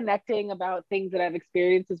one-on-one connecting about things that I've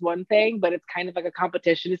experienced is one thing, but it's kind of like a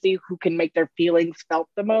competition to see who can make their feelings felt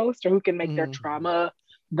the most or who can make their trauma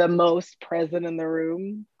the most present in the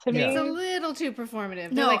room to Yeah. me. It's a little too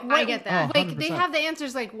performative. No, They're like, I get that. Oh, like they 100%. have the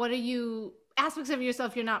answers like, what are you aspects of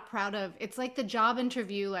yourself you're not proud of? It's like the job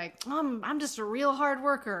interview, like, I'm just a real hard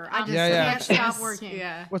worker. I just Yeah. can't stop working.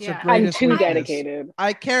 Yeah. What's Yeah. your I'm greatest too weakness? dedicated.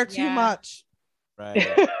 I care too Yeah. much. Right.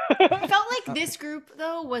 I felt like this group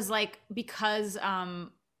though was like because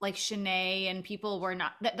like Shanae and people were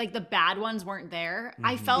not like the bad ones weren't there.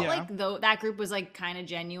 I felt Yeah. like though that group was like kind of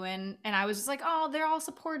genuine, and I was just like, oh, they're all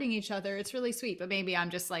supporting each other. It's really sweet. But maybe I'm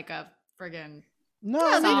just like a friggin' No, No,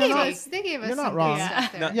 you're they gave not. us You're not some wrong. good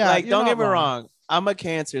stuff No, there. Yeah, like you're don't not get me wrong. wrong. I'm a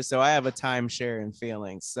Cancer, so I have a timeshare in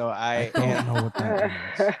feelings. So I don't know what that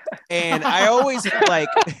means. and I always like.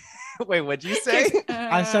 Wait, what'd you say?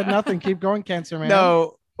 I said nothing. Keep going, Cancer Man.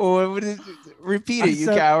 No. Repeat it, you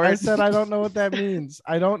coward. I said I don't know what that means.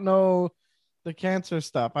 I don't know the cancer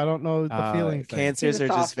stuff. I don't know the feeling thing. Cancers He's are a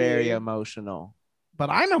just very softie. emotional. But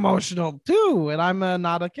I'm emotional too, and I'm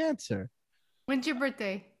not a Cancer. When's your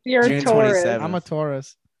birthday? You're a June Taurus. 27th. I'm a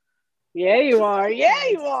Taurus. Yeah, you are. Yeah,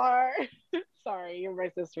 you are. Sorry, you're my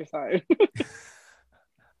sister's sign.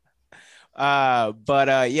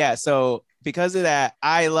 Yeah, so because of that,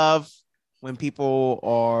 I love when people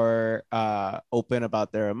are open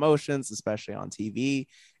about their emotions, especially on TV.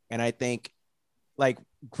 And I think like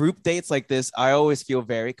group dates like this, I always feel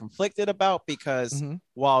very conflicted about because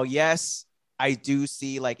while yes, I do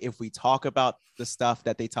see like if we talk about the stuff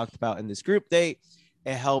that they talked about in this group date,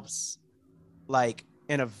 it helps like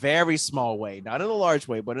in a very small way, not in a large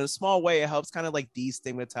way, but in a small way, it helps kind of like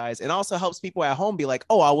destigmatize and also helps people at home be like,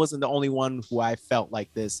 oh, I wasn't the only one who I felt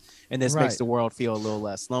like this. And this makes Right. the world feel a little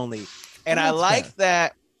less lonely. And Well, I that's like fair.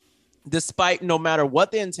 that despite no matter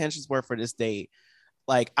what the intentions were for this date,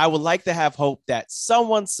 like I would like to have hope that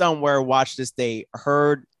someone somewhere watched this date,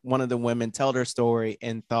 heard one of the women tell their story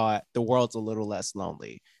and thought the world's a little less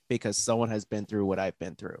lonely because someone has been through what I've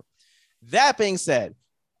been through. That being said,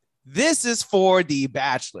 this is for The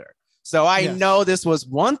Bachelor. So I know this was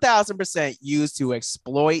 1000% used to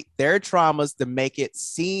exploit their traumas to make it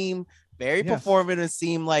seem very performative and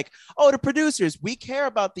seem like, oh, the producers, we care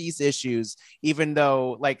about these issues, even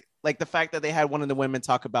though like the fact that they had one of the women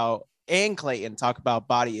talk about, and Clayton talk about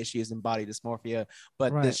body issues and body dysmorphia,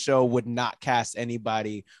 but this show would not cast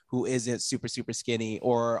anybody who isn't super, super skinny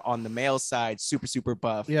or on the male side, super, super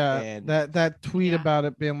buff. Yeah. And that tweet about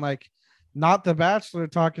it being like, not The Bachelor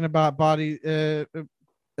talking about body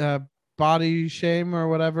shame or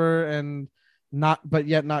whatever, and but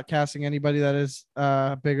yet not casting anybody that is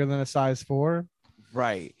bigger than a size 4.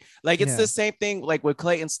 Right. Like it's the same thing like with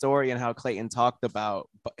Clayton's story and how Clayton talked about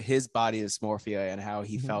his body dysmorphia and how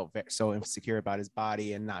he felt so insecure about his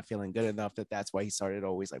body and not feeling good enough that's why he started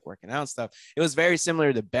always like working out and stuff. It was very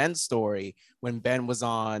similar to Ben's story when Ben was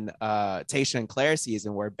on Tayshia and Claire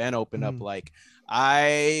season, where Ben opened up like,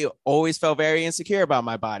 I always felt very insecure about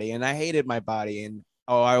my body and I hated my body, and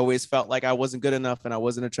I always felt like I wasn't good enough and I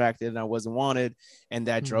wasn't attracted and I wasn't wanted, and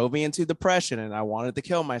that drove me into depression and I wanted to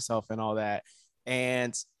kill myself and all that.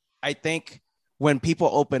 And I think when people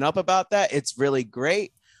open up about that, it's really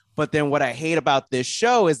great. But then what I hate about this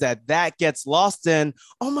show is that gets lost in,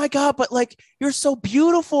 oh my God, but like, you're so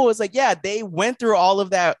beautiful. It's like, yeah, they went through all of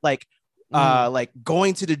that, like, like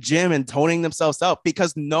going to the gym and toning themselves up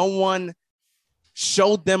because no one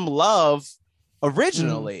showed them love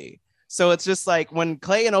originally. So it's just like when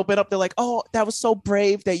Clayton opened up, they're like, oh, that was so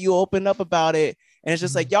brave that you opened up about it. And it's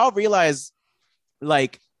just like, y'all realize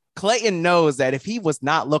like, Clayton knows that if he was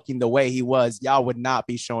not looking the way he was, y'all would not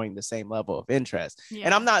be showing the same level of interest. Yeah.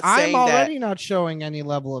 And I'm not saying I'm already not showing any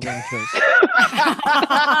level of interest.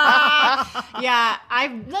 Yeah,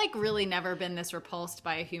 I've like really never been this repulsed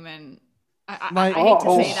by a human. I hate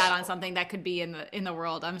to say that on something that could be in the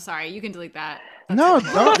world. I'm sorry. You can delete that. No.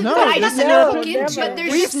 I just look into, but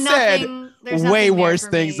there's just nothing. There's way worse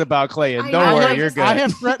things about Clayton. Don't worry, you're good. I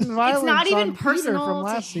have threatened violence. It's not even personal Peter from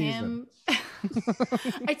last to him.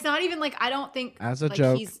 It's not even like, I don't think as a like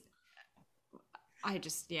joke.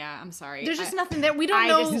 I'm sorry. There's just nothing there. We don't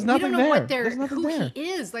know. We don't know what who he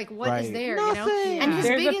is. Like what is there? Nothing. You know. And his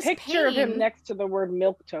there's a picture of him next to the word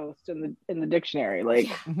milk toast in the dictionary. Like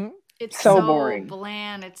it's so boring,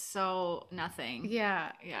 bland. It's so nothing.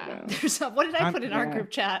 Yeah. There's what did I put in our group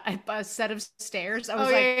chat? A set of stairs. I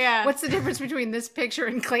was what's the difference between this picture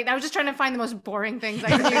and Clayton? I was just trying to find the most boring things.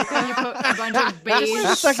 Like you put a bunch of beige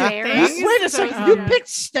stairs. Wait a second. You picked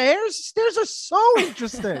stairs? Stairs are so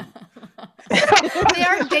interesting. They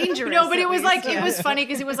are dangerous. No, but it was like, it was funny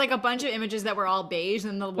because it was like a bunch of images that were all beige,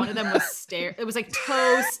 and one of them was stairs. It was like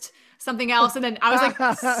toast, something else, and then I was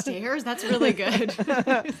like, stairs? That's really good.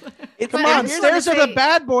 Come on, stairs are the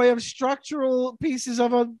bad boy of structural pieces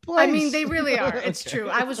of a place. I mean, they really are. It's true.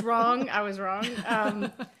 I was wrong.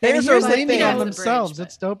 Stairs are leaning on themselves.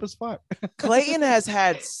 It's dope as fuck. Clayton has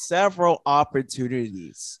had several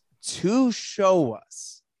opportunities to show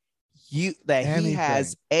us that he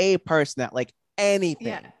has a person that like anything.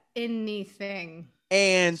 Yeah, anything.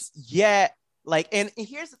 And yet, like, and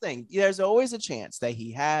here's the thing, there's always a chance that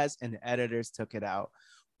he has and the editors took it out.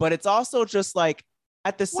 But it's also just like,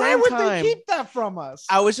 at the same time, why would they keep that from us?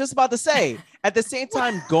 I was just about to say, at the same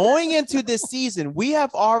time, going into this season, we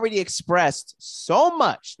have already expressed so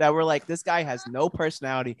much that we're like, this guy has no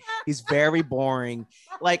personality. He's very boring.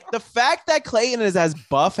 Like the fact that Clayton is as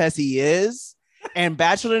buff as he is, and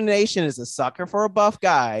Bachelor Nation is a sucker for a buff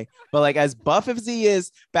guy, but like as buff as he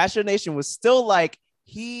is, Bachelor Nation was still like,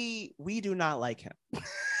 we do not like him.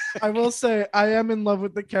 I will say I am in love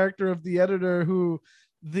with the character of the editor, who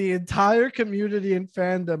the entire community and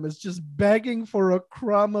fandom is just begging for a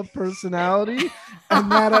crumb of personality,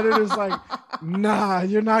 and that editor's like, nah,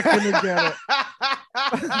 you're not gonna get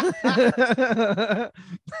it.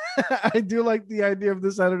 I do like the idea of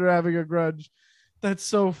this editor having a grudge. That's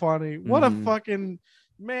so funny. What a fucking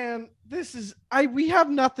man. This is we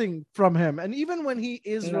have nothing from him. And even when he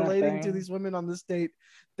is relating to these women on this date,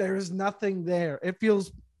 there is nothing there. It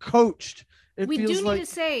feels coached. We do need to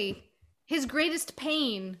say his greatest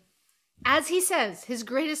pain, as he says, his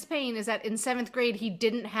greatest pain is that in 7th grade he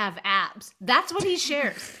didn't have abs. That's what he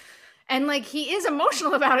shares. And like, he is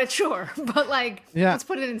emotional about it, sure, but like, let's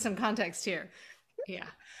put it in some context here. Yeah.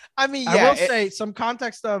 I mean, I will say some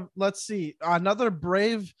context of, let's see, a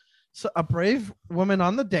brave woman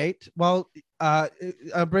on the date. Well,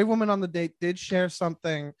 a brave woman on the date did share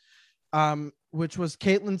something, which was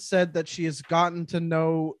Caitlyn said that she has gotten to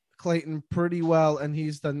know Clayton pretty well, and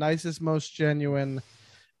he's the nicest, most genuine,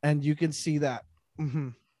 and you can see that.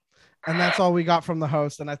 And that's all we got from the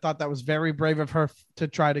host. And I thought that was very brave of her to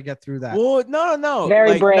try to get through that. Well, no.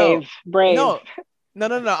 Very brave. Brave. No.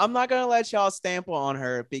 I'm not going to let y'all stamp on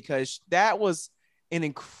her because that was an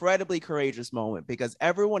incredibly courageous moment because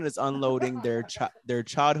everyone is unloading their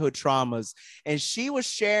childhood traumas. And she was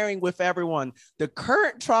sharing with everyone the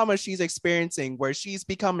current trauma she's experiencing where she's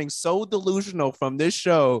becoming so delusional from this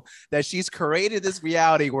show that she's created this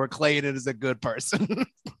reality where Clayton is a good person.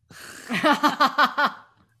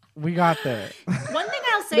 We got there. One thing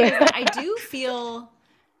I'll say is that I do feel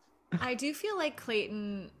like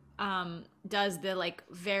Clayton does the like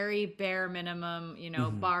very bare minimum,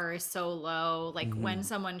 bar is so low. Like when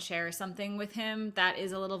someone shares something with him that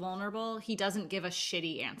is a little vulnerable, he doesn't give a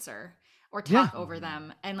shitty answer or talk over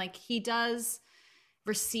them. And like he does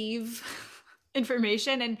receive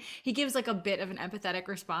information and he gives like a bit of an empathetic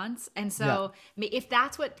response. And so if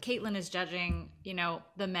that's what Caitlyn is judging,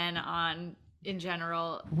 the men on in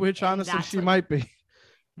general, which honestly she might be.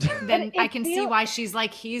 Then I can see why she's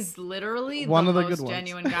like, he's literally one of the most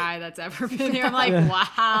genuine guy that's ever been here. I'm like,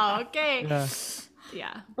 wow, okay.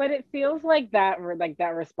 Yeah. But it feels like that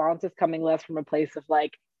response is coming less from a place of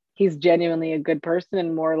like, he's genuinely a good person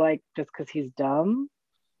and more like just because he's dumb.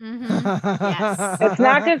 Mm-hmm. Yes. It's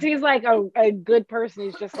not because he's like a good person.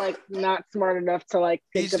 He's just like not smart enough to like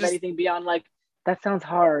think of anything beyond like, that sounds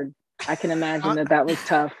hard. I can imagine that was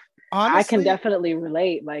tough. Honestly, I can definitely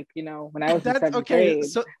relate. Like, when I was in seventh grade.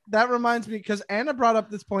 So that reminds me because Anna brought up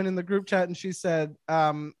this point in the group chat and she said,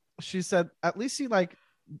 at least he like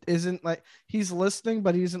isn't like he's listening,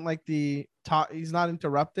 but he isn't like he's not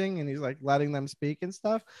interrupting and he's like letting them speak and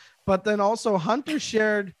stuff. But then also Hunter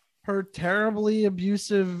shared her terribly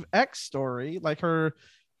abusive ex story, like her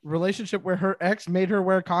relationship where her ex made her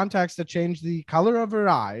wear contacts to change the color of her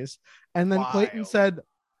eyes. And then Clayton said,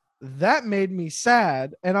 that made me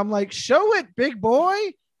sad. And I'm like, show it, big boy.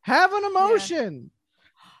 Have an emotion.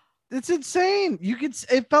 Yeah. It's insane.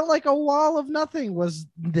 It felt like a wall of nothing was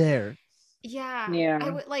there. Yeah.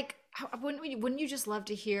 I would like, wouldn't you just love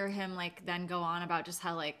to hear him like then go on about just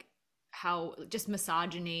how just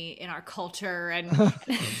misogyny in our culture and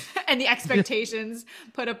and the expectations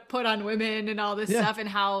put on women and all this stuff and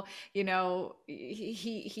how he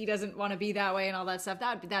doesn't want to be that way and all that stuff.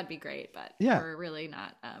 That'd be great, but we're really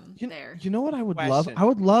not there. You know what I would love? I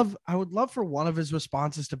would love for one of his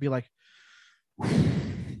responses to be like,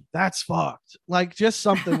 that's fucked. Like just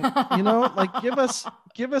something, like give us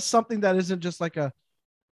something that isn't just like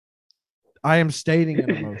I am stating an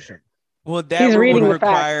emotion. Well, that would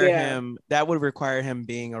require him. That would require him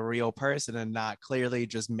being a real person and not clearly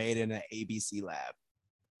just made in an ABC lab.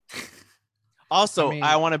 Also,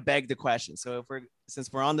 I want to beg the question. So,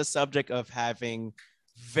 since we're on the subject of having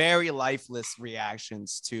very lifeless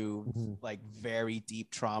reactions to like very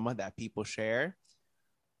deep trauma that people share,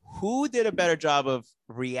 who did a better job of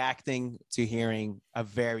reacting to hearing a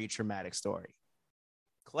very traumatic story?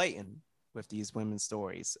 Clayton. With these women's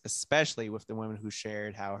stories, especially with the women who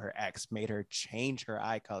shared how her ex made her change her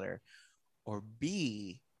eye color, or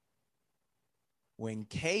B, when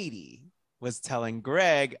Katie was telling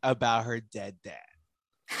Greg about her dead dad.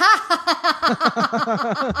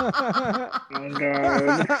 And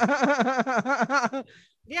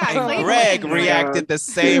Greg reacted the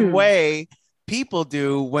same way people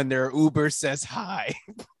do when their Uber says hi.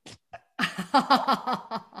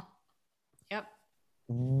 Yep.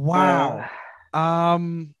 Wow.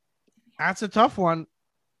 That's a tough one.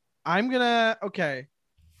 I don't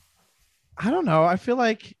know. I feel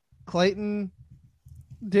like Clayton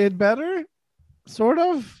did better, sort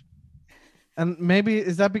of. And maybe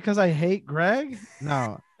is that because I hate Greg?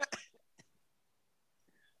 No.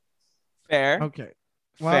 Fair. Okay.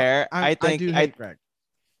 Well, fair. I do hate Greg.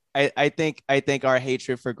 I think our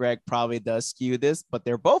hatred for Greg probably does skew this, but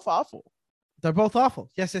they're both awful. They're both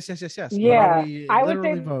awful. Yes. Yeah, I would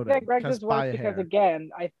say that Greg does worse because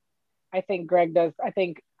again, I think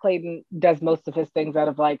Clayton does most of his things out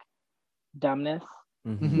of like dumbness,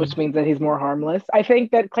 which means that he's more harmless. I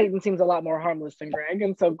think that Clayton seems a lot more harmless than Greg,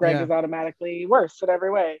 and so Greg is automatically worse in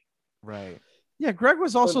every way. Right. Yeah, Greg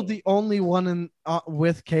was also the only one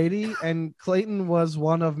with Katie, and Clayton was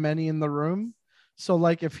one of many in the room. So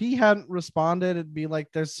like if he hadn't responded, it'd be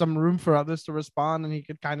like there's some room for others to respond and he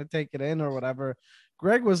could kind of take it in or whatever.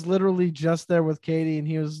 Greg was literally just there with Katie and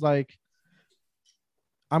he was like,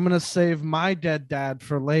 I'm going to save my dead dad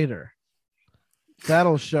for later.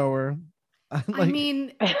 That'll show her. I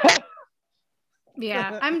mean,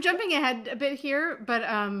 yeah, I'm jumping ahead a bit here, but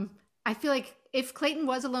I feel like if Clayton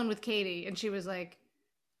was alone with Katie and she was like,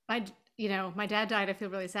 you know, my dad died. I feel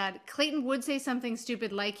really sad. Clayton would say something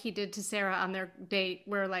stupid like he did to Sarah on their date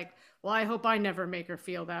where like, well, I hope I never make her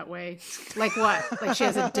feel that way. Like what? Like she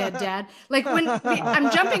has a dead dad? Like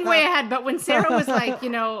I'm jumping way ahead, but when Sarah was like, you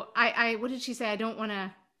know, I what did she say? I don't want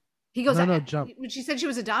to, he goes, no, jump. She said she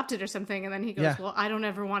was adopted or something. And then he goes, well, I don't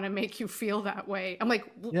ever want to make you feel that way. I'm like,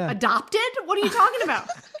 adopted? What are you talking about?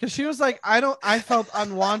 Because she was like, I felt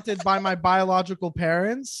unwanted by my biological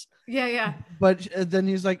parents. Yeah. But then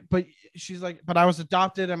he's like, but she's like, but I was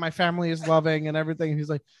adopted and my family is loving and everything. And he's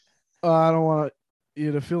like, oh, I don't want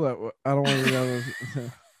you to feel that way. I don't want you to.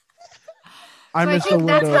 I missed the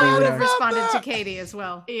window. That's how I would have responded to Katie as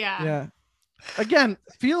well. Yeah. Again,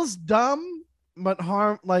 feels dumb, but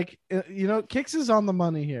like, you know, Kix is on the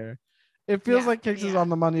money here. It feels like Kix is on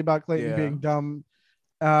the money about Clayton being dumb.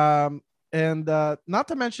 And not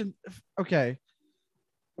to mention, okay,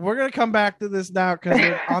 we're going to come back to this now because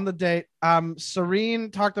on the date, Serene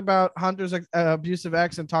talked about Hunter's abusive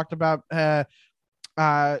ex and talked about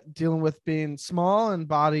dealing with being small and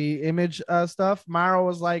body image stuff. Mara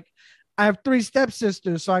was like, I have 3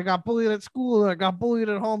 stepsisters, so I got bullied at school and I got bullied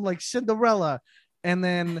at home like Cinderella. And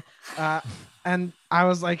then and I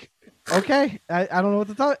was like, okay, I don't know what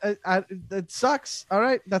to tell you. It sucks. All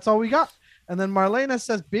right, that's all we got. And then Marlena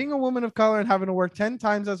says, being a woman of color and having to work 10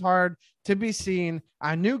 times as hard to be seen.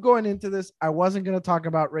 I knew going into this, I wasn't going to talk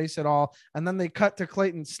about race at all. And then they cut to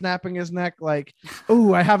Clayton snapping his neck like,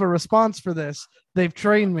 oh, I have a response for this. They've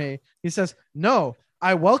trained me. He says, no,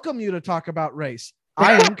 I welcome you to talk about race.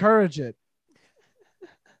 I encourage it.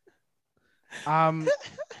 The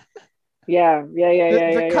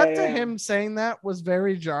cut to him saying that was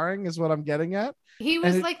very jarring is what I'm getting at. He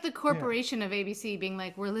was like the corporation of ABC being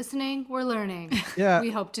like, we're listening, we're learning. Yeah.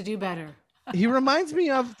 We hope to do better. He reminds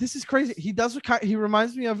me of, this is crazy. He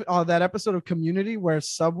reminds me of that episode of Community where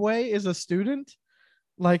Subway is a student,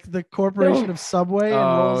 like the corporation of Subway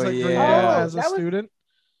enrolls as a student.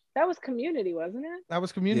 That was Community, wasn't it? That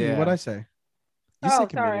was Community. What'd I say?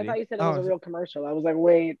 Sorry. I thought you said it was a real commercial. I was like,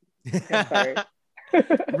 wait. I'm sorry.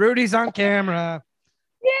 Rudy's on camera.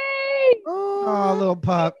 Yay! Oh, little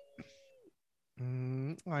pup.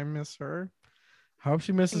 I miss her. Hope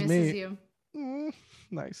she misses me. You.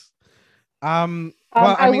 Nice. I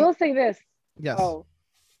will say this. Yes. Oh,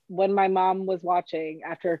 when my mom was watching,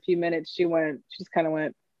 after a few minutes, she just kind of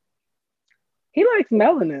went, he likes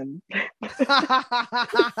melanin. And I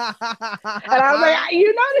was like,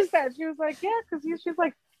 you noticed that? She was like, yeah, because she's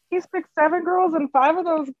like, he's picked 7 girls and 5 of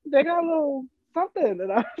those, they got a little something.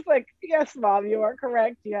 And I was like, yes, Mom, you are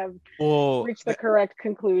correct. You have reached the correct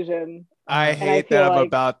conclusion. I hate that I'm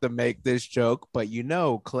about to make this joke, but you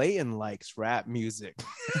know, Clayton likes rap music.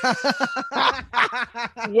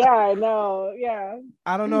 Yeah, I know. Yeah.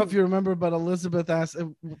 I don't know if you remember, but Elizabeth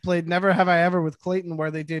played Never Have I Ever with Clayton,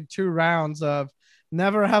 where they did 2 rounds of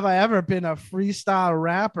Never Have I Ever Been a Freestyle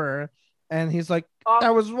Rapper. And he's like,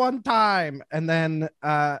 that was one time. And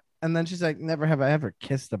then she's like, never have I ever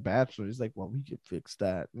kissed a bachelor. He's like, well, we could fix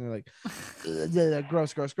that. And they're like,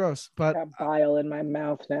 gross. But I got bile in my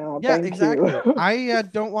mouth now. Yeah, exactly. I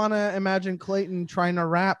don't want to imagine Clayton trying to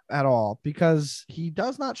rap at all because he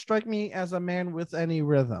does not strike me as a man with any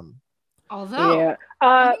rhythm. Although, he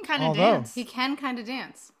can kind of dance. He can kind of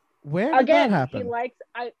dance. Where did that happen? He likes.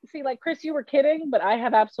 I see. Like Chris, you were kidding, but I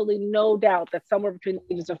have absolutely no doubt that somewhere between the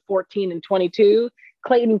ages of 14 and 22,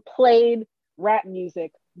 Clayton played rap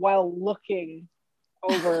music while looking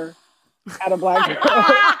over at a black girl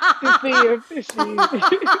to see if she.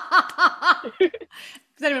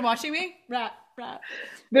 Is anyone watching me? Rap.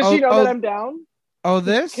 Does she know that I'm down? Oh,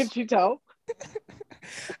 this? Can she tell?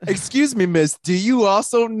 Excuse me, miss. Do you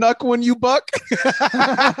also knuck when you buck?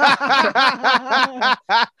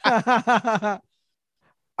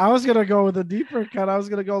 I was going to go with a deeper cut. I was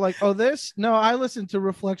going to go like, oh, this? No, I listen to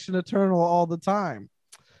Reflection Eternal all the time.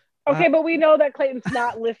 Okay, but we know that Clayton's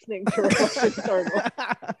not listening to Reflection Eternal.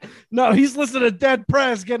 No, he's listening to Dead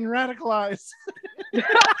Prez getting radicalized.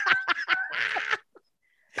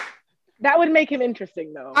 That would make him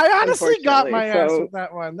interesting, though. I honestly got my ass with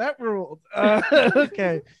that one. That ruled.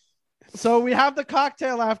 Okay. So we have the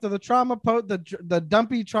cocktail after the the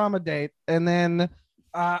dumpy trauma date. And then,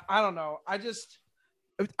 I don't know.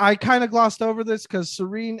 I kind of glossed over this because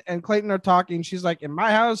Serene and Clayton are talking. She's like, in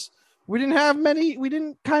my house, we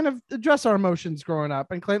didn't kind of address our emotions growing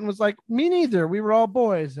up. And Clayton was like, me neither. We were all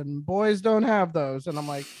boys and boys don't have those. And I'm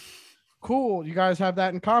like, cool. You guys have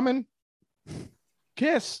that in common?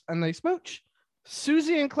 Kiss. And they smooch.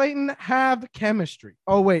 Susie and Clayton have chemistry.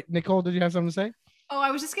 Oh, wait. Nicole, did you have something to say? Oh,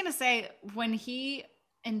 I was just going to say when he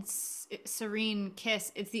and Serene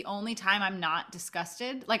kiss, it's the only time I'm not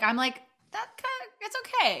disgusted. Like, I'm like, it's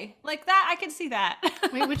okay. Like that, I can see that.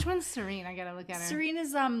 Wait, which one's Serene? I gotta look at her. Serene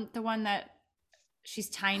is the one that she's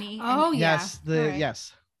tiny. Oh yeah.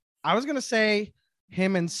 Yes. I was gonna say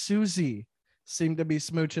him and Susie seem to be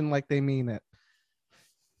smooching like they mean it.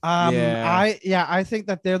 I think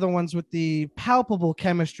that they're the ones with the palpable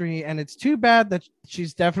chemistry, and it's too bad that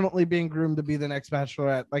she's definitely being groomed to be the next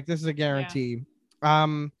Bachelorette. Like this is a guarantee.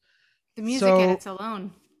 The music edits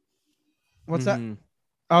alone. What's that?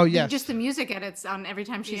 Oh yes, just the music edits on every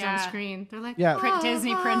time she's on screen. They're like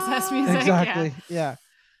Disney princess music. Exactly. Yeah.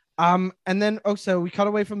 And then so we cut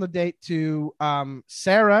away from the date to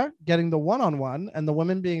Sarah getting the one-on-one, and the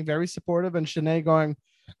women being very supportive, and Shanae going,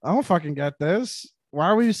 "I don't fucking get this. Why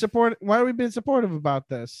are we being supportive about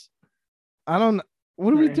this? What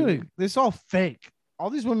are we doing? This is all fake. All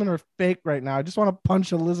these women are fake right now. I just want to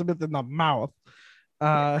punch Elizabeth in the mouth."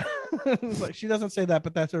 Like she doesn't say that,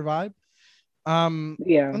 but that's her vibe.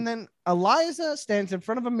 And then Eliza stands in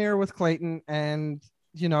front of a mirror with Clayton, and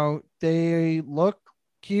they look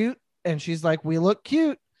cute, and she's like, "We look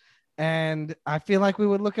cute, and I feel like we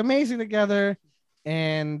would look amazing together."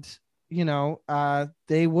 And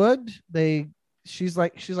she's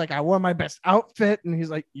like, "I wore my best outfit," and he's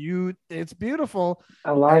like, "It's beautiful."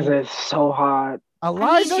 Eliza is so hot.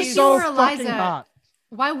 Eliza's so fucking hot.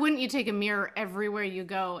 Why wouldn't you take a mirror everywhere you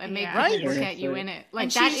go and make people look at you in it? Like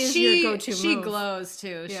and that is your go-to She move. Glows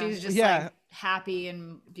too. Yeah. She's just like happy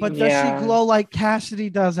and beautiful. But does she glow like Cassidy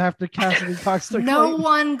does after Cassidy talks to No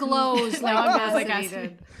one glows like Cassidy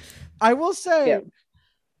did. I will say,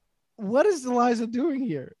 what is Eliza doing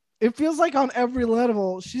here? It feels like on every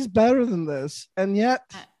level she's better than this, and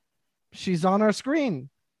yet she's on our screen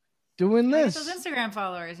doing this. Those Instagram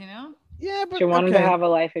followers, Yeah, but she wanted to have a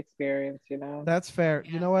life experience, That's fair.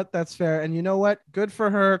 Yeah. You know what? That's fair. And you know what? Good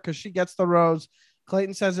for her, because she gets the rose.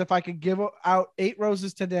 Clayton says, if I could give out 8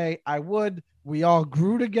 roses today, I would. We all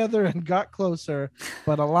grew together and got closer.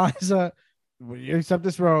 But Eliza, will you accept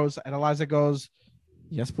this rose? And Eliza goes,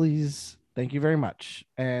 "Yes, please. Thank you very much."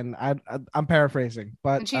 And I'm paraphrasing,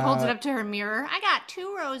 but and she holds it up to her mirror. I got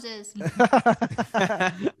 2 roses.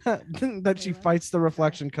 That she fights the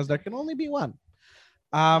reflection because there can only be one.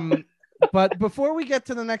 But before we get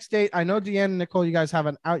to the next date, I know Deanne and Nicole, you guys have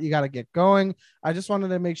an out. You got to get going. I just wanted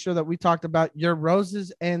to make sure that we talked about your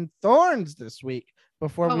roses and thorns this week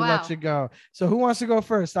before we let you go. So who wants to go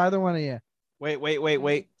first? Either one of you.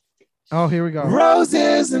 Wait. Oh, here we go.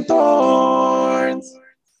 Roses and thorns.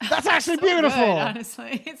 That's actually beautiful. Good,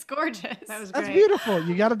 honestly, it's gorgeous. That was great. That's beautiful.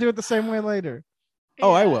 You got to do it the same way later.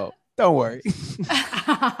 Oh, I will. Don't worry.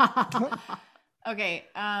 Okay,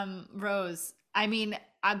 Rose. I mean,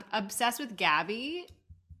 I'm obsessed with Gabby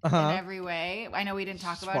in every way. I know we didn't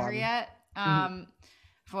talk about her yet.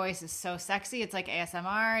 Voice is so sexy. It's like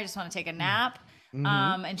ASMR. I just want to take a nap.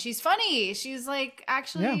 And she's funny. She's like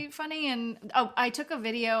actually funny. And I took a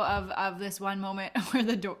video of this one moment where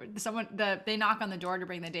they knock on the door to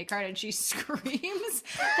bring the date card, and she screams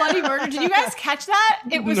bloody murder. Did you guys catch that?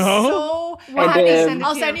 It was so.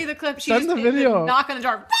 I'll send you the clip. Send the video. Knock on the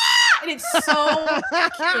door. And it's so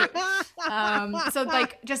cute. So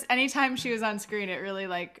like just anytime she was on screen, it really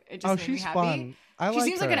it just made me happy. Fun. She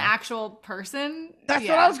seems like an actual person. That's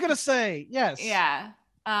what I was gonna say. Yes. Yeah.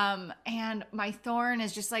 And my thorn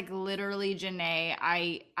is just like literally Janae.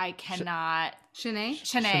 I cannot.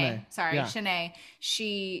 Shanae. Sorry, yeah. Shanae.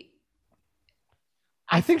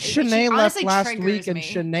 I think Shanae left last week, and me.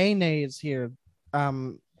 Shanae is here.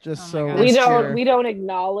 We don't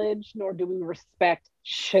acknowledge nor do we respect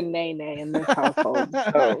Shanae in this household.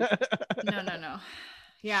 So. No.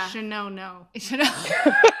 Yeah. No.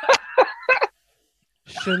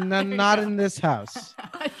 Shana not in this house.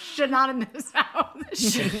 Should not in this house.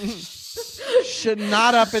 Should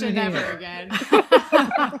not up in here. Never again.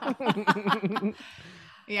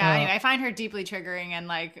 Yeah, anyway, I find her deeply triggering and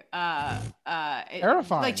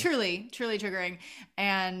terrifying. Like truly triggering.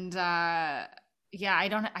 And I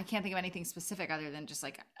can't think of anything specific other than just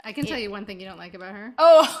I can tell you one thing you don't like about her.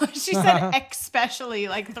 Oh, she said especially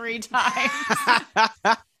 3 times.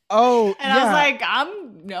 Oh, and I was like,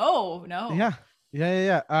 no. Yeah.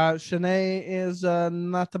 Shanae is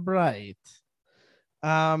not bright.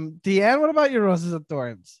 Deanne, what about your roses and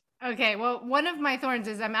thorns? Okay, well, one of my thorns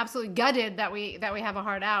is I'm absolutely gutted that we have a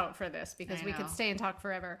hard out for this because we could stay and talk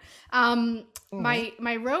forever.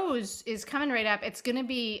 My rose is coming right up. It's gonna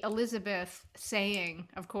be Elizabeth saying,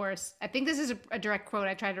 of course. I think this is a direct quote.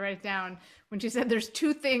 I tried to write it down when she said, "There's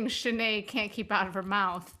 2 things Shanae can't keep out of her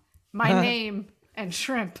mouth: my name and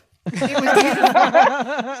shrimp." It was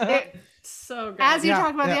beautiful. So good. As you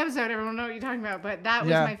talk about the episode, everyone know what you're talking about, but that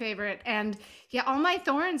was my favorite. And all my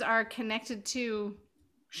thorns are connected to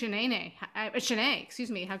Shanae, excuse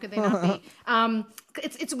me. How could they not be?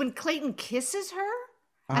 It's when Clayton kisses her,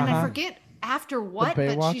 and I forget after what,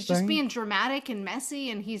 but she's just being dramatic and messy,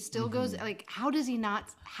 and he still goes like, how does he not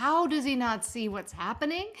see what's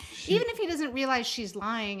happening? Even if he doesn't realize she's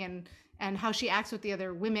lying and how she acts with the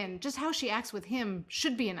other women, just how she acts with him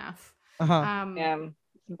should be enough.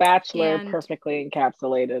 Bachelor perfectly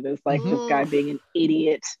encapsulated is like this guy being an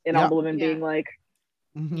idiot and all the women being like,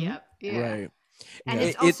 right. And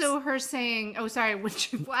it's also her saying,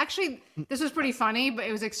 actually, this was pretty funny, but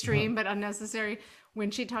it was extreme but unnecessary when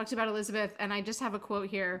she talked about Elizabeth. And I just have a quote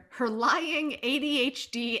here. Her lying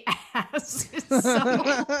ADHD ass is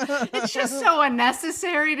it's just so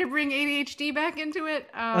unnecessary to bring ADHD back into it.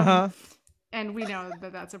 And we know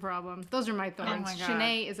that that's a problem. Those are my thorns. Oh my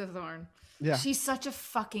Shanae is a thorn. Yeah. She's such a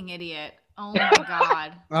fucking idiot. Oh my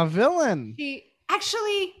God. A villain.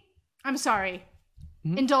 I'm sorry.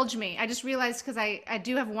 Indulge me. I just realized because I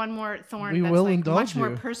do have one more thorn that's like much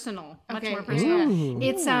more personal. Much more personal. Ooh.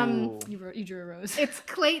 It's you drew a rose. It's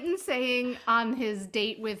Clayton saying on his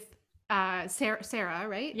date with Sarah,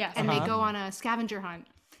 right? Yes. And they go on a scavenger hunt.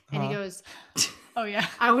 And he goes, oh yeah.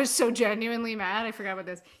 I was so genuinely mad. I forgot about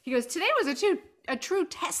this. He goes, today was a true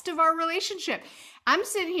test of our relationship. I'm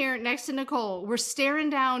sitting here next to Nicole. We're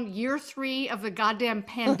staring down year 3 of the goddamn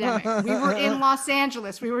pandemic. We were in Los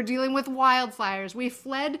Angeles. We were dealing with wildfires. We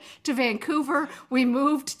fled to Vancouver. We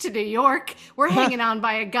moved to New York. We're hanging on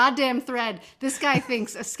by a goddamn thread. This guy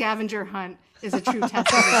thinks a scavenger hunt is a true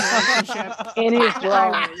test of his relationship. In his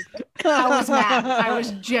drawers. I was mad. I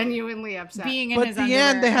was genuinely upset. Being in his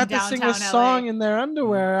underwear. But they had to sing a song LA. in their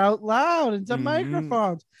underwear out loud into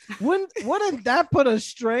microphones. Wouldn't that put a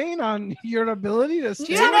strain on your ability to sing?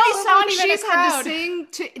 Do you know how many songs she's had to sing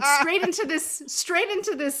straight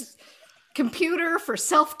into this computer for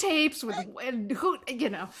self tapes with who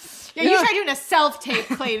you know? Yeah, you tried doing a self tape,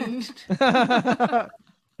 Clayton.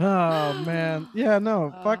 Oh man, yeah,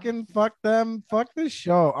 no, fucking fuck them, fuck this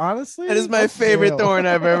show. Honestly, that is my favorite thorn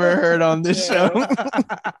I've ever heard on this show.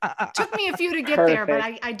 Took me a few to get there, but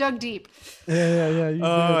I dug deep. Yeah.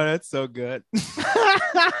 That's so good.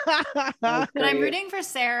 But I'm rooting for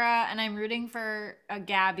Sarah, and I'm rooting for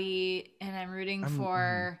Gabby, and I'm rooting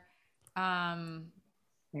for.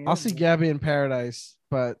 I'll see Gabby in Paradise,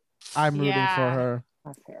 but I'm rooting for her.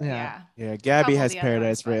 Yeah. Gabby has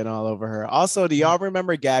Paradise written all over her. Also, do y'all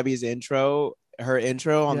remember Gabby's intro? Her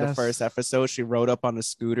intro on the first episode, she rode up on a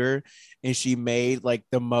scooter and she made like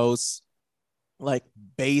the most like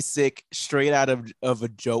basic, straight out of a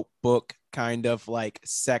joke book kind of like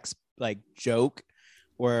sex like joke,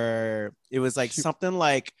 where it was like something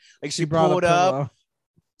like she pulled up.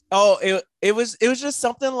 Oh, it was just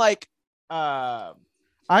something like I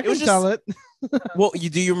can tell it. Well,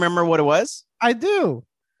 do you remember what it was? I do.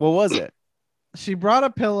 What was it? She brought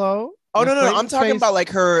a pillow. Oh no! I'm talking about like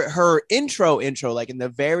her intro, like in the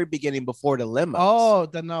very beginning before the limo. Oh,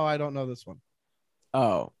 then no, I don't know this one.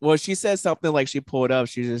 Oh, well, she said something like she pulled up.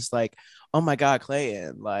 She's just like, "Oh my God,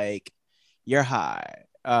 Clayton, like you're high.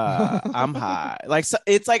 I'm high." Like so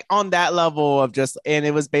it's like on that level of just, and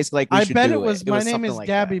it was basically like I bet it was my name is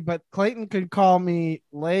Gabby, but Clayton could call me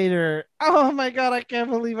later. Oh my God, I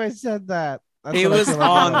can't believe I said that. It was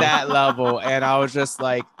on that level, and I was just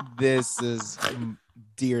like, "This is,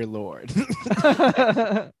 dear Lord."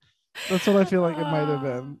 That's what I feel like it might have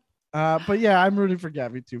been. But yeah, I'm rooting for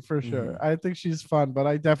Gabby too, for sure. I think she's fun, but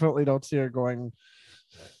I definitely don't see her going.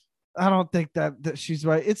 I don't think that she's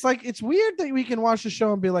right. It's like, it's weird that we can watch the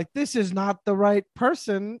show and be like, this is not the right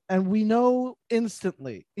person, and we know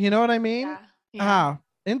instantly. You know what I mean? Yeah.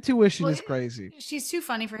 Intuition is crazy. She's too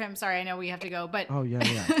funny for him. Sorry, I know we have to go, but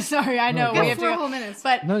yeah. Sorry, I know we have to go. Whole minutes.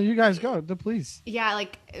 But no, you guys go. Please. Yeah,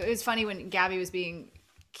 like it was funny when Gabby was being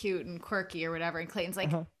cute and quirky or whatever, and Clayton's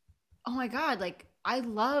like, "Oh my God, like I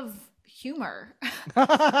love humor."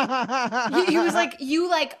 he was like, "You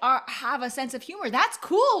like have a sense of humor. That's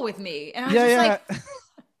cool with me." And I was like,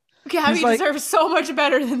 Gabby deserves so much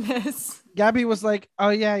better than this. Gabby was like, "Oh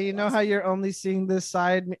yeah, you know how you're only seeing this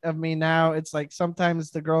side of me now? It's like sometimes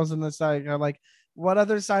the girls on the side are like, what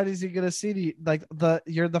other side is he gonna see? To you? Like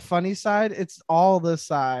you're the funny side. It's all the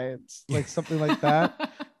sides, like something like that."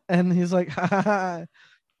 And he's like, like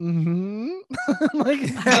barely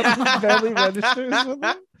registers with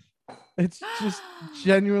him. It's just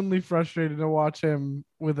genuinely frustrating to watch him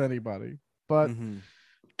with anybody. But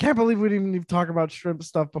can't believe we didn't even talk about shrimp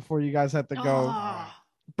stuff before you guys had to go.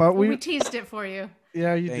 But we teased it for you.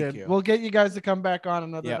 Yeah, you did. We'll get you guys to come back on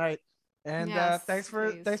another night. And thanks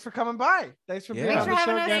for coming by. Thanks for being on the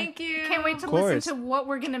show again. Thank you. Can't wait to listen to what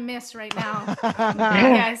we're gonna miss right now.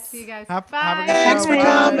 Yes, see you guys. Bye. Thanks for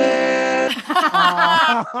coming.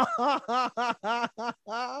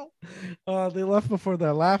 They left before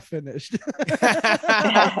their laugh finished.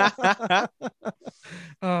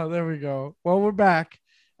 Oh, there we go. Well, we're back.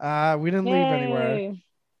 We didn't leave anywhere.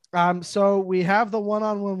 So we have the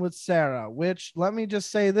one-on-one with Sarah, which, let me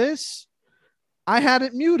just say this. I had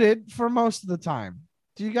it muted for most of the time.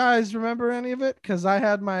 Do you guys remember any of it? Because I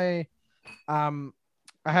had my, I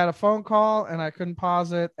had a phone call and I couldn't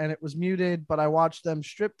pause it and it was muted, but I watched them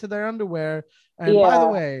strip to their underwear. And by the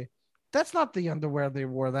way, that's not the underwear they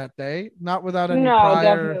wore that day. Not without any prior...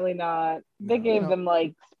 definitely not. They gave them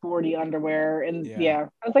like sporty underwear. And I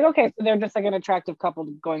was like, okay, so they're just like an attractive couple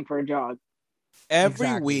going for a jog.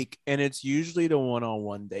 Every week, and it's usually the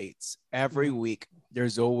one-on-one dates. Every week,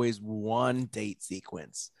 there's always one date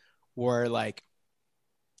sequence where, like,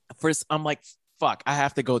 first I'm like, fuck, I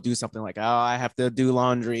have to go do something, like, oh, I have to do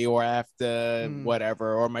laundry, or I have to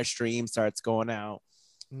whatever, or my stream starts going out.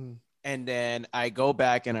 And then I go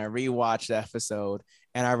back and I rewatch the episode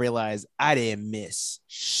and I realize I didn't miss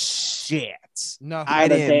shit. I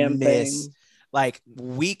didn't miss. Like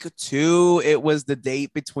week 2, it was the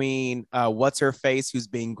date between what's her face, who's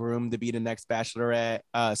being groomed to be the next bachelorette,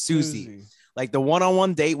 Susie. Like the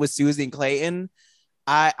one-on-one date with Susie and Clayton,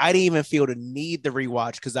 I didn't even feel the need to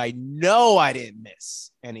rewatch because I know I didn't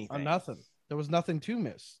miss anything. Nothing. There was nothing to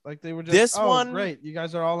miss. Like they were just this one. Great, you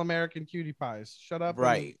guys are all American cutie pies. Shut up.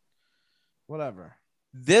 Right. Whatever.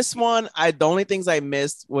 This one, the only things I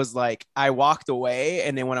missed was like I walked away,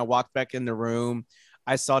 and then when I walked back in the room,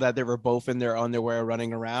 I saw that they were both in their underwear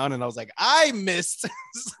running around, and I was like, I missed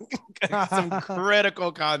some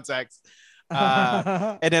critical context.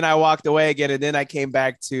 And then I walked away again, and then I came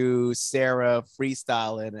back to Sarah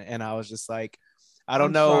freestyling, and I was just like, I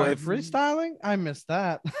don't know if freestyling. I missed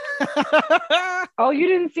that. Oh, you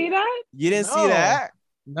didn't see that? You didn't see that?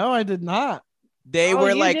 No, I did not. They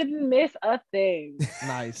were like, didn't miss a thing.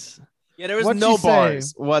 Nice. Yeah, there was no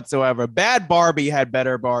bars whatsoever. Bad Barbie had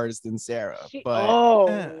better bars than Sarah,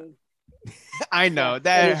 but I know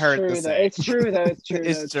that hurt to say. It's true though.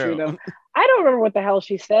 It's true though. I don't remember what the hell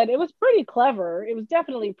she said. It was pretty clever. It was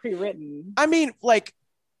definitely pre-written. I mean, like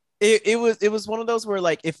it was one of those where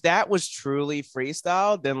like if that was truly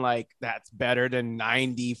freestyle, then like that's better than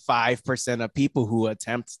 95% of people who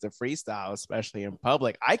attempt to freestyle, especially in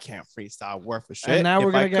public. I can't freestyle worth a shit. And now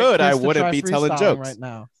if I could, I wouldn't be telling jokes right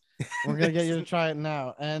now. We're gonna get you to try it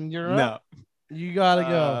now, and you're up. You gotta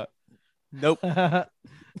go. Nope.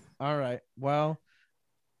 All right. Well,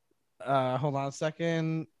 hold on a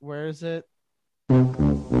second. Where is it? I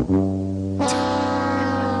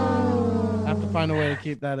have to find a way to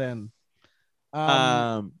keep that in.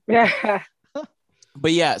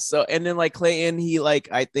 But yeah, so and then like Clayton, he like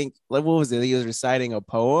I think like what was it? He was reciting a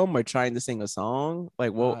poem or trying to sing a song.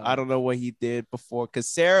 Like, well, I don't know what he did before because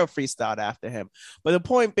Sarah freestyled after him. But the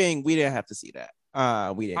point being, we didn't have to see that.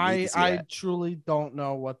 We didn't. Need to see that. Truly don't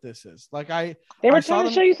know what this is. Like they were trying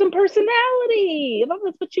to show you some personality. That's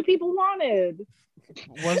what you people wanted.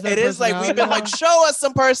 It is like we've been like, show us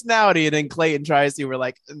some personality, and then Clayton tries to. We're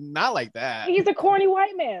like, not like that. He's a corny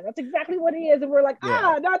white man. That's exactly what he is, and we're like,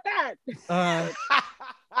 not that.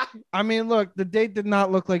 I mean, look, the date did not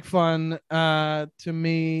look like fun to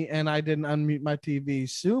me, and I didn't unmute my TV.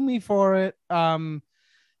 Sue me for it.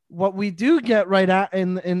 What we do get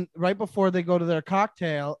right before they go to their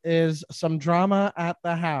cocktail is some drama at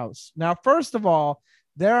the house. Now, first of all,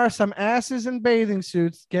 there are some asses in bathing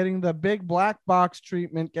suits getting the big black box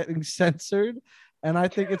treatment, getting censored, and I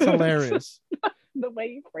think it's hilarious. The way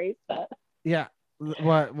you phrase that. Yeah,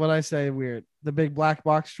 what I say weird. The big black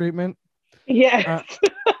box treatment. Yeah.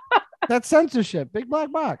 That's censorship. Big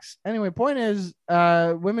black box. Anyway, point is,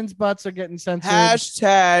 women's butts are getting censored.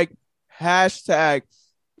 Hashtag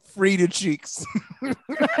free the cheeks.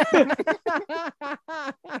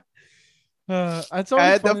 I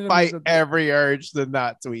had to fight every urge to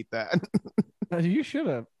not tweet that. You should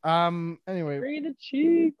have. Anyway, free the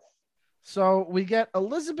cheeks. So we get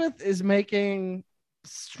Elizabeth is making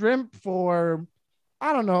shrimp for,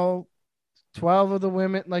 I don't know, 12 of the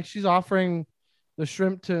women. Like she's offering the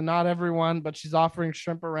shrimp to not everyone, but she's offering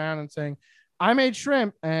shrimp around and saying, I made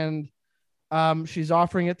shrimp. And she's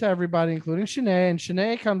offering it to everybody, including Shanae. And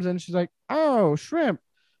Shanae comes in. She's like, oh, shrimp.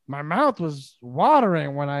 My mouth was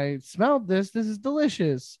watering when I smelled this. This is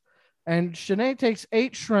delicious. And Shanae takes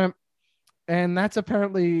 8 shrimp, and that's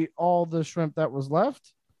apparently all the shrimp that was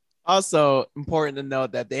left. Also, important to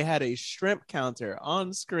note that they had a shrimp counter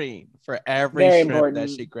on screen for every shrimp that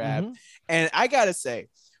she grabbed. Mm-hmm. And I got to say,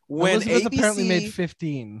 when Elizabeth ABC apparently made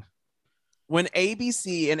 15. When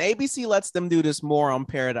ABC lets them do this more on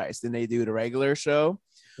Paradise than they do the regular show.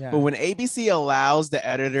 Yeah. But when ABC allows the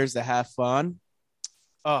editors to have fun,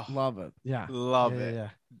 oh, love it. Yeah. Love it. Yeah.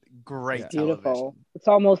 Great Beautiful. television. It's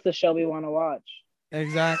almost the show we want to watch.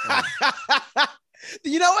 Exactly.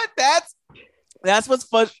 You know what? That's what's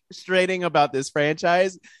frustrating about this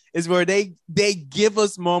franchise is where they give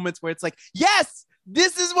us moments where it's like, yes,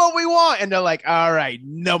 this is what we want. And they're like, all right,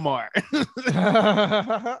 no more.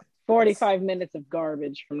 45 minutes of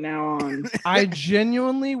garbage from now on. I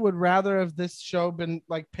genuinely would rather have this show been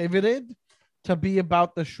like pivoted to be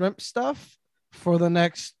about the shrimp stuff for the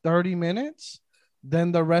next 30 minutes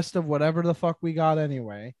than the rest of whatever the fuck we got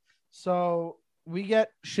anyway. So we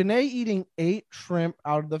get Shanae eating 8 shrimp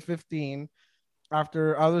out of the 15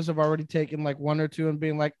 after others have already taken like 1 or 2 and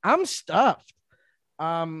being like, I'm stuffed.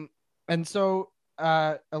 And so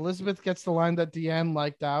Elizabeth gets the line that Deanne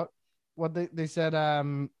liked out. What they said,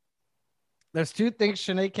 there's 2 things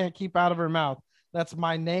Shanae can't keep out of her mouth. That's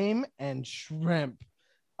my name and shrimp.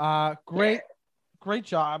 Great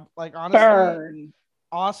job. Like, honestly, Burn.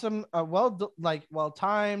 Awesome. Well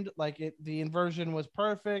timed. Like the inversion was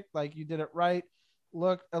perfect. Like you did it right.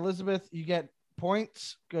 Look, Elizabeth, you get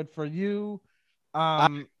points. Good for you.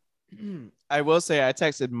 I will say I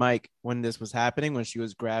texted Mike when this was happening, when she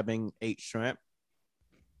was grabbing 8 shrimp.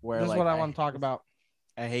 Where this is what I want to talk about.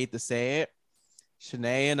 I hate to say it.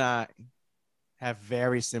 Shanae and I have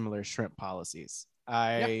very similar shrimp policies.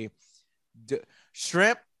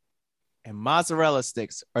 Shrimp and mozzarella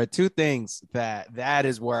sticks are 2 things that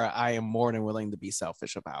is where I am more than willing to be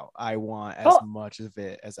selfish about. I want as much of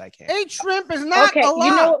it as I can. 8 shrimp is not a lot.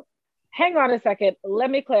 You know, hang on a second. Let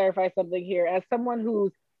me clarify something here. As someone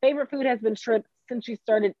whose favorite food has been shrimp since she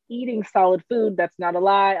started eating solid food, that's not a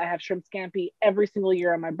lie. I have shrimp scampi every single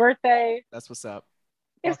year on my birthday. That's what's up.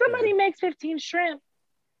 If somebody makes 15 shrimp,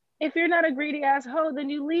 if you're not a greedy asshole,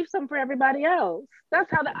 then you leave some for everybody else.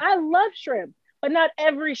 That's how I love shrimp. But not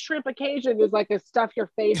every shrimp occasion is like a stuff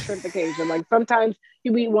your face shrimp occasion. Like sometimes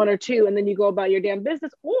you eat 1 or 2 and then you go about your damn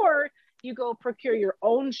business, or you go procure your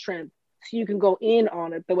own shrimp so you can go in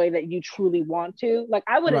on it the way that you truly want to. Like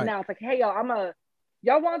I would announce like, hey y'all,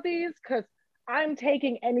 y'all want these? Cause I'm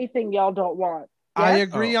taking anything y'all don't want. Yes? I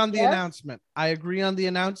agree on the announcement.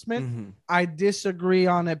 Mm-hmm. I disagree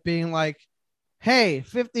on it being like, hey,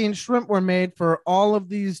 15 shrimp were made for all of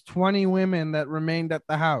these 20 women that remained at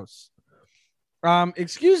the house.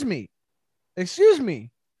 Excuse me.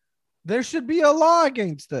 There should be a law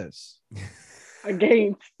against this.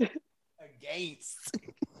 Against.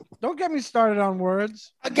 Don't get me started on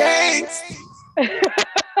words. Against.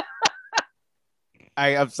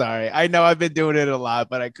 I'm sorry. I know I've been doing it a lot,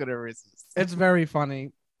 but I couldn't resist. It's very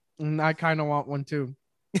funny. And I kind of want one too.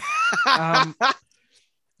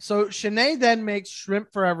 So Shanae then makes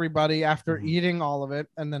shrimp for everybody after eating all of it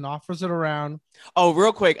and then offers it around. Oh,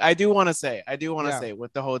 real quick. I do want to say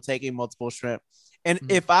with the whole taking multiple shrimp. And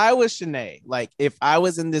if I was Shanae, like if I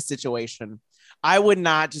was in this situation, I would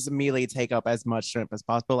not just immediately take up as much shrimp as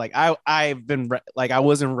possible. Like I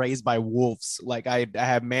wasn't raised by wolves. Like I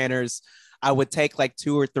have manners. I would take like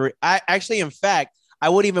 2 or 3. In fact, I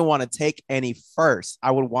wouldn't even want to take any first. I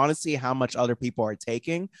would want to see how much other people are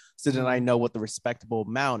taking so that I know what the respectable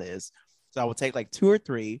amount is. So I would take like 2 or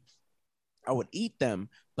 3. I would eat them,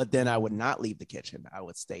 but then I would not leave the kitchen. I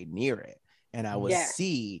would stay near it and I would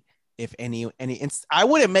see if any I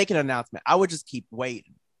wouldn't make an announcement. I would just keep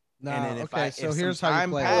waiting. No, and then here's how you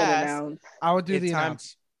play it. I would do the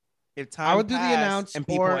announcement. If time would do the announce and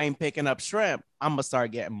people ain't picking up shrimp, I'm gonna start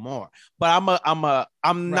getting more. But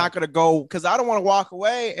I'm not gonna go because I don't want to walk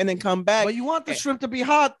away and then come back. But you want the shrimp to be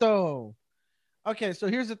hot though. Okay, so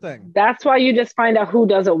here's the thing. That's why you just find out who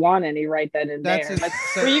doesn't want any right then and there. Like,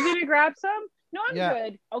 were you gonna grab some? No, I'm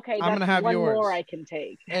good. Okay, I'm gonna have one more I can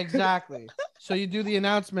take. Exactly. So you do the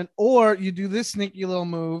announcement, or you do this sneaky little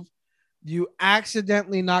move. You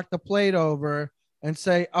accidentally knock the plate over and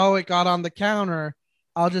say, "Oh, it got on the counter.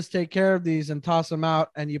 I'll just take care of these and toss them out,"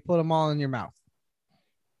 and you put them all in your mouth.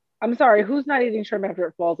 I'm sorry, who's not eating shrimp after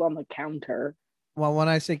it falls on the counter? Well, when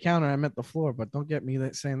I say counter, I meant the floor, but don't get me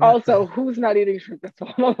saying that. Also, who's not eating shrimp that's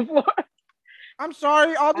falling on the floor? I'm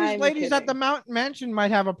sorry, all these ladies at the mansion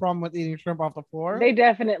might have a problem with eating shrimp off the floor. They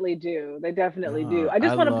definitely do. I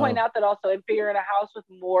just want to point out that also, if you're in a house with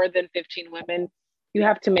more than 15 women, you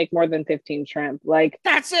have to make more than 15 shrimp. Like,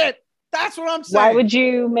 that's it. That's what I'm saying. Why would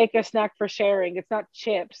you make a snack for sharing? It's not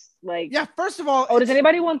chips. Like, yeah, first of all, does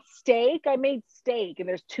anybody want steak? I made steak and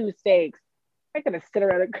there's 2 steaks. I'm gonna sit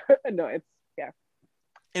around and no, it's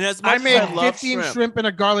And as much I made 15 shrimp in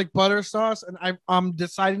a garlic butter sauce, and I'm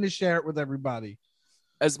deciding to share it with everybody.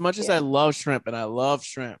 as much as I love shrimp and I love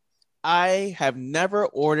shrimp, I have never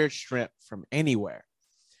ordered shrimp from anywhere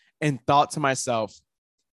and thought to myself,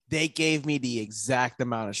 they gave me the exact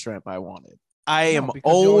amount of shrimp I wanted. I am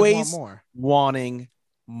always wanting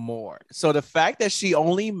more. So the fact that she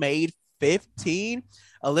only made 15,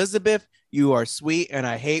 Elizabeth, you are sweet, and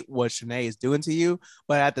I hate what Shanae is doing to you.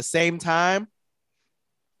 But at the same time,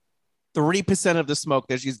 3% of the smoke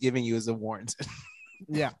that she's giving you is a warranted.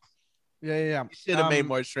 Yeah. You should have made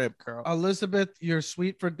more shrimp, girl. Elizabeth, you're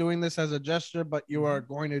sweet for doing this as a gesture, but you are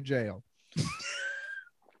going to jail.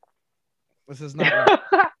 This is not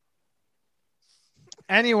right.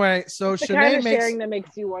 Anyway, so it's the Shanae kind of sharing that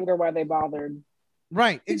makes you wonder why they bothered.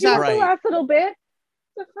 Right, exactly. The last little bit.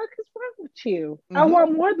 What the fuck is wrong with you? I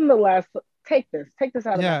want more than the last. Take this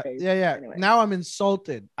out of my face. Yeah. Anyway. Now I'm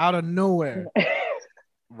insulted out of nowhere.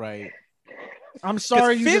 Right. I'm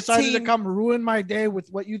sorry you decided to come ruin my day with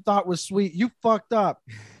what you thought was sweet. You fucked up.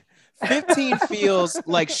 15 feels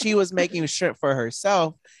like she was making shrimp for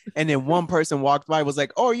herself, and then one person walked by, was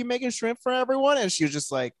like, "Oh, are you making shrimp for everyone?" And she was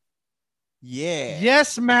just like, "Yeah,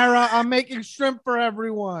 yes, Mara, I'm making shrimp for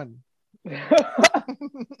everyone." But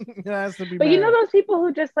you know those people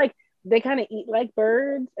who just like they kind of eat like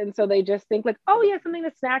birds, and so they just think like, "Oh yeah, something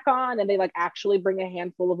to snack on," and they like actually bring a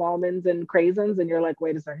handful of almonds and craisins, and you're like,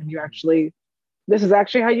 "Wait a second, this is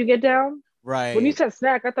actually how you get down?" Right. When you said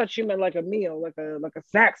snack, I thought you meant like a meal, like a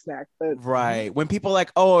snack. But right. When people are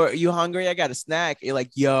like, "Oh, are you hungry? I got a snack." You're like,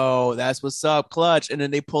 "Yo, that's what's up, clutch." And then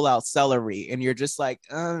they pull out celery, and you're just like,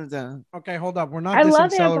 "Okay, hold up. We're not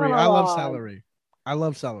dissing celery. I love celery. I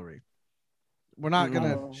love celery. We're not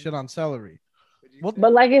gonna shit on celery."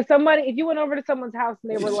 But like if you went over to someone's house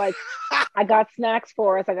and they were like, "I got snacks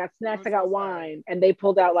for us. I got snacks. I got wine," and they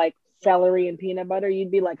pulled out like celery and peanut butter, you'd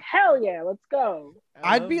be like, "Hell yeah, let's go."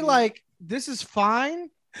 I'd be like, "This is fine,"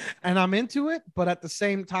 and I'm into it, but at the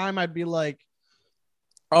same time, I'd be like,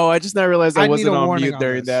 "Oh, I just now realized I wasn't on mute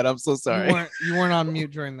during that. I'm so sorry." You weren't on mute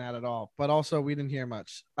during that at all. But also, we didn't hear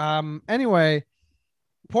much. Anyway,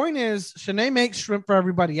 point is, Shanae makes shrimp for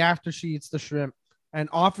everybody after she eats the shrimp and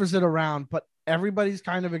offers it around, but everybody's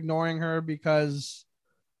kind of ignoring her because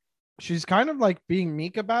she's kind of like being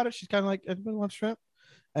meek about it. She's kind of like, "Anybody want shrimp?"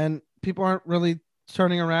 And people aren't really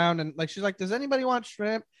turning around, and like she's like, "Does anybody want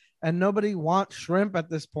shrimp?" And nobody wants shrimp at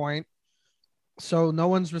this point, so no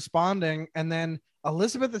one's responding. And then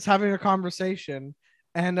Elizabeth is having a conversation,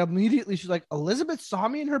 and immediately she's like, "Elizabeth saw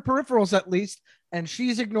me in her peripherals at least, and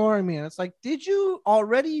she's ignoring me." And it's like, did you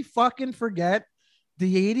already fucking forget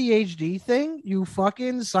the ADHD thing, you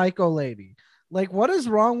fucking psycho lady? Like, what is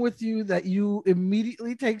wrong with you that you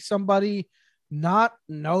immediately take somebody not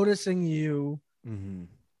noticing you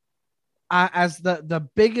as the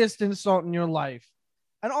biggest insult in your life?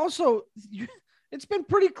 And also, it's been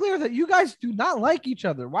pretty clear that you guys do not like each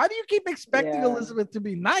other. Why do you keep expecting Elizabeth to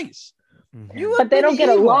be nice? But they don't get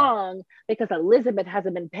along because Elizabeth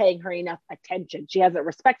hasn't been paying her enough attention. She hasn't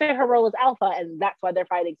respected her role as alpha, and that's why they're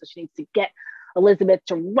fighting. So she needs to get Elizabeth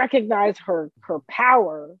to recognize her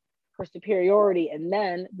power, her superiority, and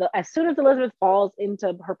then as soon as Elizabeth falls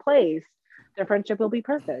into her place, their friendship will be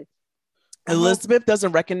perfect. Elizabeth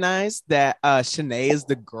doesn't recognize that Shanae is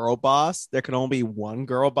the girl boss. There can only be one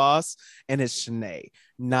girl boss, and it's Shanae,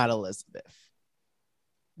 not Elizabeth.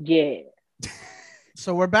 Yeah.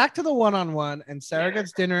 So we're back to the one-on-one, and Sarah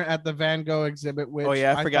gets dinner at the Van Gogh exhibit, which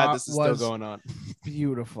I forgot this is still going on.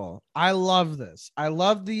 Beautiful. I love this.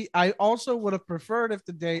 I also would have preferred if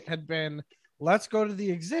the date had been, let's go to the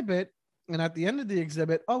exhibit, and at the end of the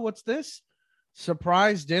exhibit, oh, what's this?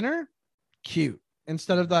 Surprise dinner? Cute.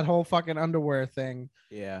 Instead of that whole fucking underwear thing.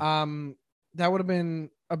 Yeah. That would have been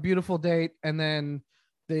a beautiful date. And then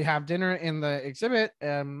they have dinner in the exhibit.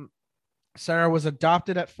 Sarah was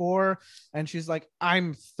adopted at 4, and she's like,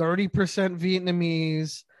 "I'm 30%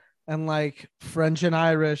 Vietnamese and like French and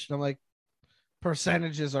Irish." And I'm like,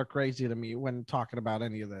 percentages are crazy to me when talking about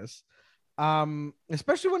any of this.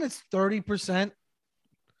 Especially when it's 30%.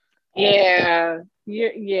 Yeah.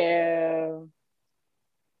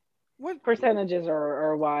 What percentages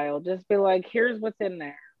are wild? Just be like, here's what's in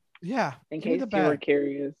there. Yeah. In case you were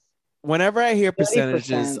curious. Whenever I hear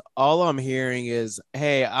percentages, 30%. All I'm hearing is,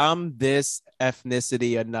 "Hey, I'm this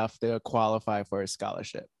ethnicity enough to qualify for a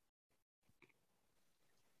scholarship."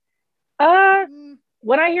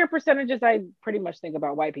 When I hear percentages, I pretty much think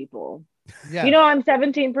about white people. Yeah. You know, I'm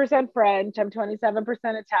 17% French, I'm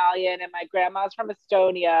 27% Italian, and my grandma's from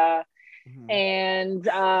Estonia. And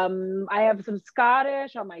I have some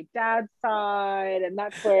Scottish on my dad's side, and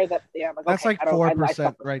that's where that's like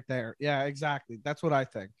 4% right there. Yeah, exactly. That's what I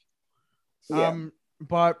think. Yeah.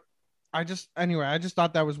 But I just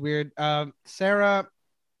thought that was weird. Sarah,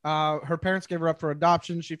 Her parents gave her up for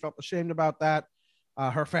adoption. She felt ashamed about that.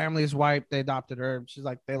 Her family is white. They adopted her. She's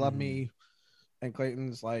like, they love me. And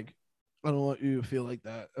Clayton's like, I don't want you to feel like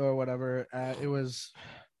that or whatever. It was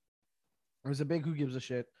a big who gives a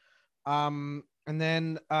shit. And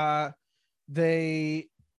then they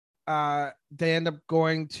end up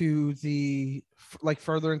going to the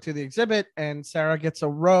further into the exhibit, and Sarah gets a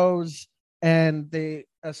rose, and a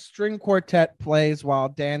string quartet plays while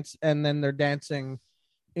they're dancing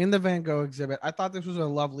in the Van Gogh exhibit. I thought this was a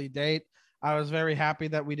lovely date. I was very happy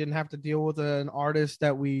that we didn't have to deal with an artist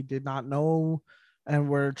that we did not know, and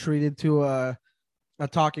we're treated to a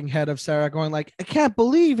talking head of Sarah going like, I can't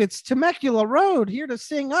believe it's Temecula Road here to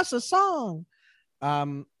sing us a song.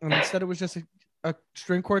 And instead it was just a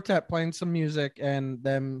string quartet playing some music and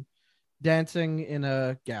them dancing in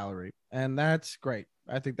a gallery. And that's great.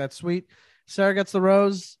 I think that's sweet. Sarah gets the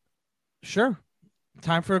rose. Sure.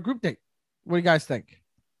 Time for a group date. What do you guys think?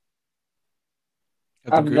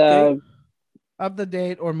 Of the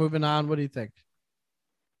date or moving on? What do you think?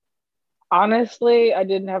 Honestly, I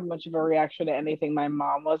didn't have much of a reaction to anything my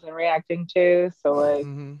mom wasn't reacting to. So like,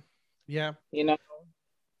 yeah, the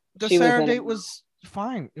Sarah date was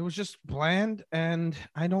fine. It was just bland, and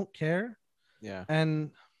I don't care. Yeah,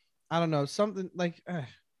 and I don't know, something like,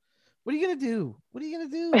 what are you gonna do? What are you gonna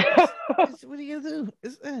do? What are you gonna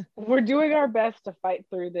do? We're doing our best to fight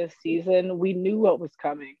through this season. We knew what was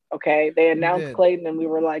coming. Okay, they announced Clayton, and we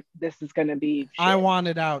were like, "This is gonna be." Shit. I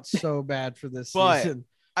wanted out so bad for this season.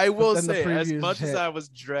 I will say, as much as I was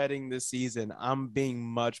dreading this season, I'm being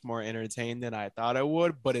much more entertained than I thought I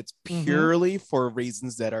would. But it's purely for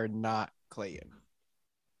reasons that are not Clayton.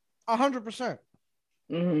 100%.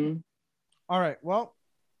 All right. Well,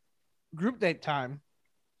 group date time.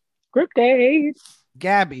 Group date.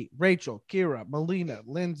 Gabby, Rachel, Kira, Melina,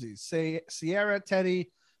 Lindsay, Sierra, Teddy,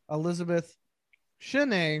 Elizabeth,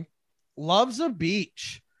 Shanae loves a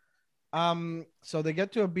beach. So they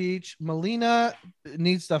get to a beach. Melina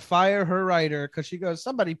needs to fire her writer because she goes,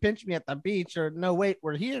 somebody pinched me at the beach, or no, wait,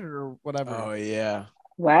 we're here, or whatever. Oh yeah.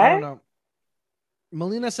 What? I don't know.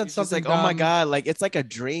 Melina said something like, dumb. Oh my God, like it's like a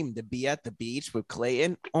dream to be at the beach with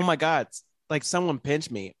Clayton. Oh my God, like someone pinched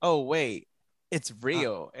me. Oh wait, it's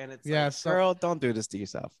real. And it's girl, don't do this to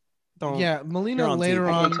yourself. Don't. Yeah, Melina later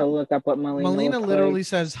on. I need to look up what Melina literally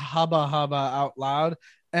says hubba hubba out loud.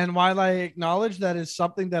 And while I acknowledge that is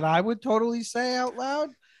something that I would totally say out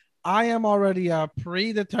loud, I am already a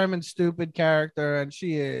predetermined stupid character, and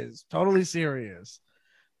she is totally serious.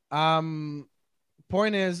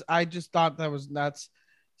 Point is, I just thought that was nuts.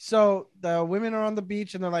 So the women are on the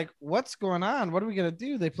beach, and they're like, what's going on? What are we going to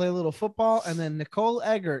do? They play a little football, and then Nicole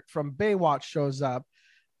Eggert from Baywatch shows up,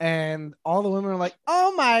 and all the women are like,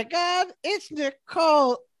 oh my God, it's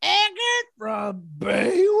Nicole Eggert from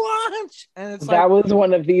Baywatch. And it's that was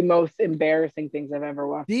one of the most embarrassing things I've ever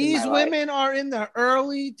watched. These women are in the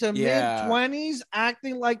early to mid 20s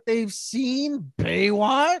acting like they've seen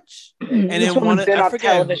Baywatch. And then one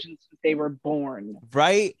television since they were born.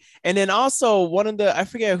 Right. And then also one of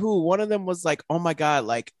them was like, oh my God,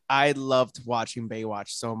 like I loved watching Baywatch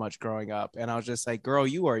so much growing up. And I was just like, girl,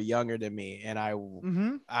 you are younger than me. And I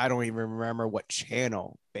don't even remember what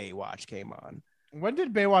channel Baywatch came on. When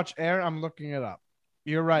did Baywatch air? I'm looking it up.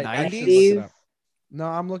 You're right. 90s? No,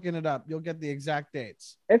 I'm looking it up. You'll get the exact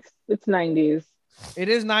dates. It's 90s. It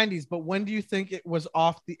is 90s, but when do you think it was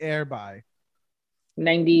off the air by?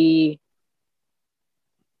 90.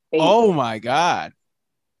 Oh my God.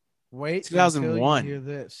 Wait 2001. Hear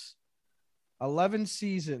this. 11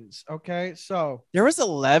 seasons. Okay, so there was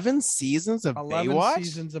 11 seasons of 11 Baywatch?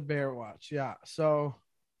 seasons of Baywatch. Yeah. So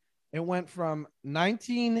it went from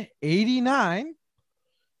 1989.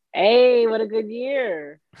 Hey, what a good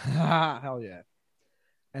year. Hell yeah.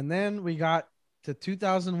 And then we got to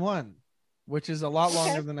 2001, which is a lot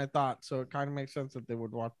longer than I thought. So it kind of makes sense that they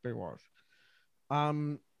would watch Baywatch.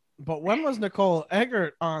 But when was Nicole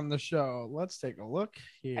Eggert on the show? Let's take a look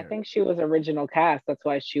here. I think she was original cast. That's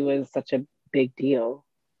why she was such a big deal.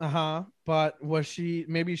 But was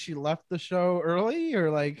maybe she left the show early,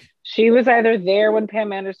 or like she was either there when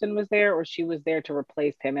Pam Anderson was there, or she was there to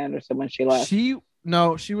replace Pam Anderson when she left. She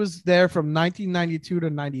was there from 1992 to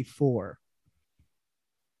 94.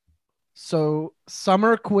 So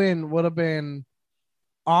Summer Quinn would have been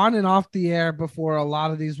on and off the air before a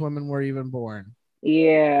lot of these women were even born.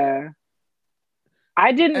 Yeah.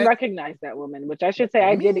 I didn't recognize that woman, which I should say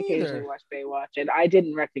I did occasionally watch Baywatch, and I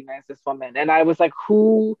didn't recognize this woman. And I was like,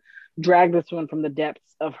 who dragged this woman from the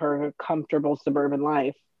depths of her comfortable suburban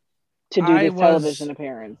life to do this television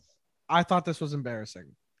appearance? I thought this was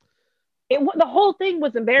embarrassing. The whole thing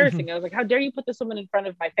was embarrassing. I was like, how dare you put this woman in front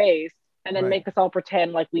of my face and then Right. make us all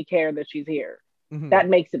pretend like we care that she's here. Mhm. That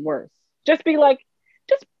makes it worse. Just be like,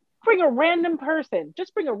 just bring a random person.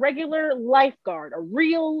 Just bring a regular lifeguard, a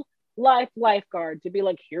real life lifeguard to be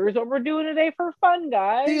like, here's what we're doing today for fun,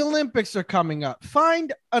 guys. The Olympics are coming up.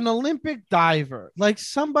 Find an Olympic diver, like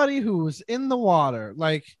somebody who's in the water.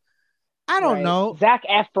 Like, I don't know. Zac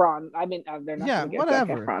Efron. I mean, they're not Yeah, going to get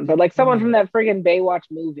whatever. Zac Efron, but like someone from that friggin' Baywatch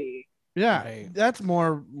movie. Yeah, Right. that's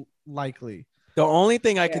more likely. The only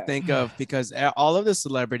thing I could Yeah. think of, because all of the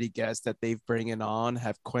celebrity guests that they've bringing on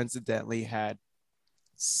have coincidentally had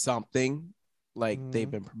something like they've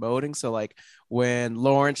been promoting. So like when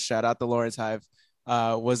Lawrence, shout out to Lawrence Hive,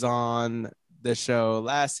 was on the show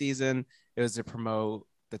last season, it was to promote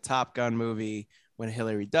the Top Gun movie. When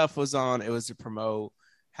Hilary Duff was on, it was to promote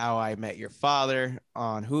How I Met Your Father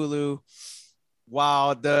on Hulu.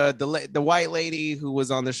 While the white lady who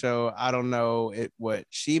was on the show, I don't know what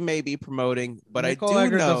she may be promoting, but Nicole I do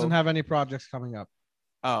Eggert know doesn't have any projects coming up.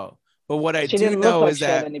 Oh, but what I She do didn't look know like is she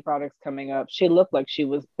had that any products coming up. She looked like she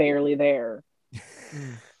was barely there.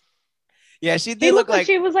 yeah, she She did looked look like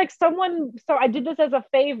she was like someone. So I did this as a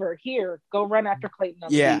favor. Here, go run after Clayton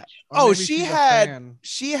on the beach. Or oh maybe she she's a had fan.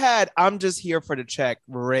 she had I'm just here for the check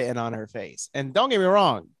written on her face. And don't get me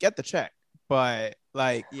wrong, get the check. But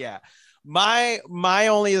like, yeah. My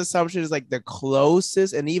only assumption is like the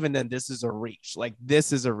closest, and even then this is a reach. Like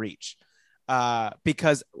this is a reach.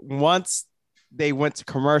 Because once they went to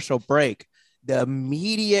commercial break, the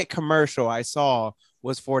immediate commercial I saw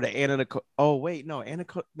was for the Anna Nicole. Oh wait, no, Anna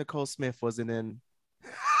Nicole Smith wasn't in.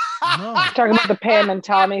 No. Talking about the Pam and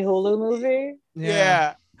Tommy Hulu movie.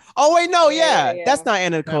 Yeah. Oh wait, no, yeah. Yeah. That's not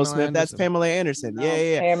Anna Nicole Pamela Smith. That's Anderson. Pamela Anderson. No,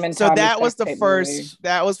 Yeah. Pam and So Tommy that was the sex tape first. movie.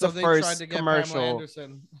 That was So the they tried first to get Pamela commercial.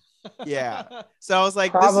 Anderson. Yeah. So I was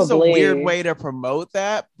like, this is a Probably. weird way to promote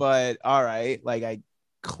that, but all right, like I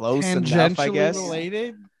close enough, I Tangentially guess.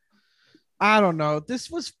 related. I don't know.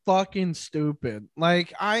 This was fucking stupid.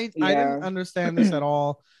 Like I didn't understand this at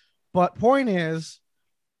all. But point is,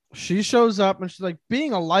 she shows up and she's like,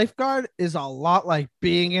 being a lifeguard is a lot like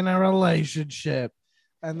being in a relationship.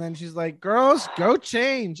 And then she's like, girls, go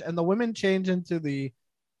change. And the women change into the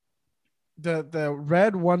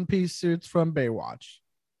red one-piece suits from Baywatch.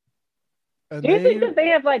 And Do you think that they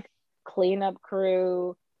have like cleanup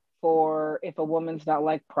crew for if a woman's not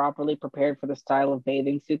like properly prepared for the style of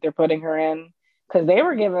bathing suit they're putting her in? Because they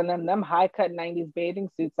were giving them high cut 90s bathing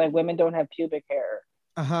suits like women don't have pubic hair.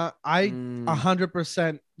 I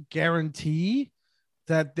 100% guarantee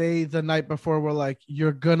that they the night before were like,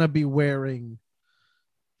 you're gonna be wearing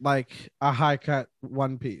like a high cut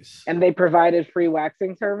one piece. And they provided free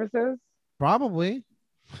waxing services? Probably.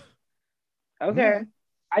 Okay.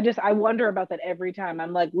 I wonder about that every time.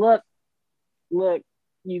 I'm like, look,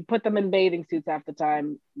 you put them in bathing suits half the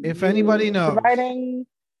time. If anybody knows.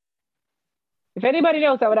 If anybody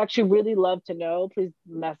knows, I would actually really love to know. Please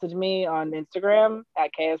message me on Instagram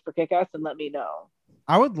at KS for Kickass and let me know.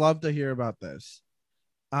 I would love to hear about this.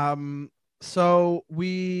 So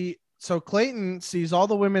Clayton sees all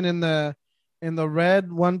the women in the red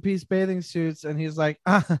one-piece bathing suits, and he's like,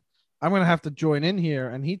 I'm gonna have to join in here.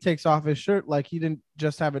 And he takes off his shirt like he didn't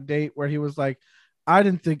just have a date where he was like, I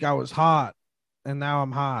didn't think I was hot, and now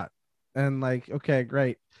I'm hot. And like, okay,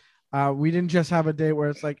 great. We didn't just have a date where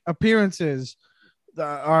it's like appearances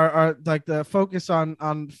are like the focus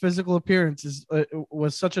on physical appearances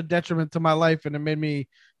was such a detriment to my life, and it made me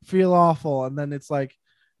feel awful. And then it's like,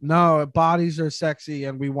 no, bodies are sexy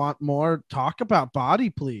and we want more. Talk about body,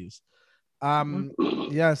 please.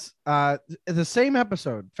 Yes. The same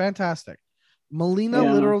episode. Fantastic. Melina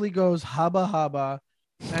literally goes hubba hubba,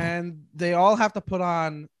 and they all have to put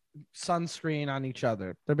on sunscreen on each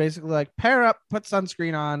other. They're basically like, pair up, put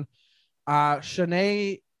sunscreen on.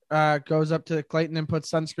 Shanae goes up to Clayton and puts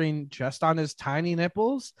sunscreen just on his tiny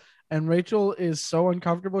nipples, and Rachel is so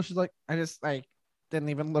uncomfortable. She's like, I just like didn't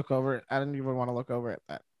even look over it. I didn't even want to look over it.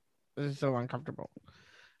 This is so uncomfortable.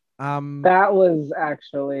 That was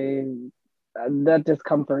actually that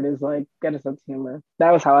discomfort is like get a sense of humor.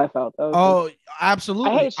 That was how I felt.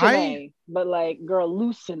 Absolutely. I hate Shanae, but like, girl,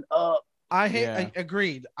 loosen up. I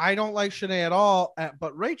agreed. I don't like Shanae at all.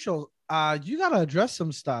 But Rachel, you gotta address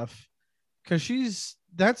some stuff, because she just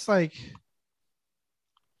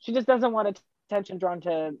doesn't want attention drawn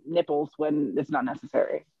to nipples when it's not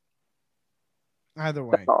necessary. Either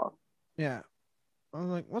way. That's all. Yeah. I'm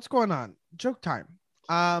like, what's going on? Joke time.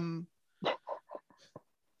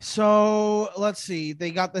 So let's see.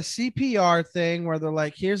 They got the CPR thing where they're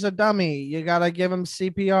like, here's a dummy. You got to give him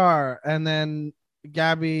CPR. And then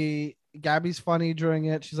Gabby's funny during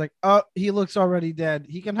it. She's like, oh, he looks already dead.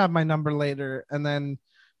 He can have my number later. And then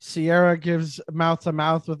Sierra gives mouth to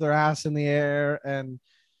mouth with her ass in the air, and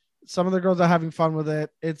some of the girls are having fun with it.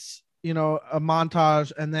 It's, you know, a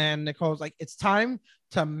montage, and then Nicole's like, it's time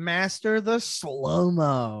to master the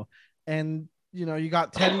slow-mo. And, you know, you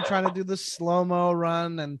got Teddy trying to do the slow-mo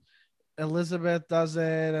run, and Elizabeth does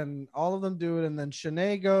it, and all of them do it. And then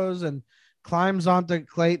Shanae goes and climbs onto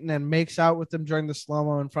Clayton and makes out with him during the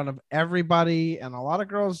slow-mo in front of everybody. And a lot of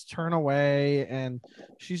girls turn away, and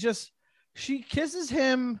she kisses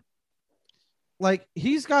him like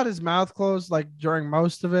he's got his mouth closed like during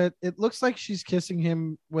most of it. It looks like she's kissing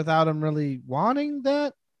him without him really wanting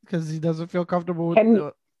that, because he doesn't feel comfortable with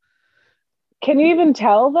Can you even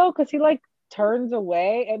tell though? Because he like turns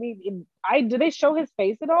away. I mean, did they show his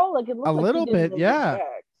face at all? Like it looked a like little bit, really yeah.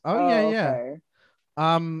 react. Oh yeah, okay.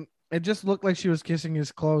 yeah. It just looked like she was kissing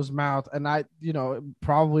his closed mouth, and I, you know, it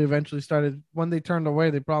probably eventually started when they turned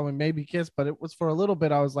away. They probably maybe kissed, but it was for a little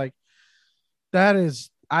bit. I was like, that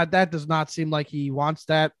does not seem like he wants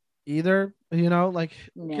that either. You know, like,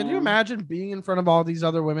 Can you imagine being in front of all these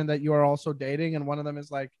other women that you are also dating, and one of them is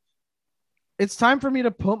like, it's time for me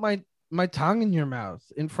to put my tongue in your mouth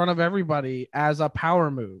in front of everybody as a power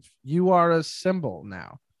move. You are a symbol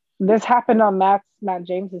now. This happened on Matt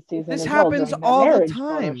James's season. This happens all the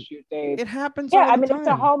time. It happens all the time. Yeah, I mean, it's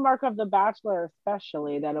a hallmark of The Bachelor,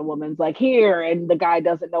 especially, that a woman's like, here, and the guy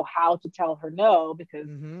doesn't know how to tell her no, because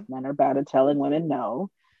men are bad at telling women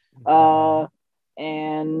no.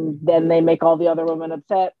 And then they make all the other women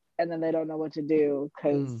upset, and then they don't know what to do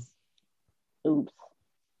because, oops.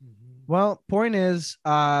 Well, point is,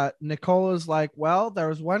 Nicola's like, well, there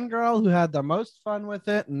was one girl who had the most fun with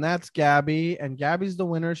it, and that's Gabby. And Gabby's the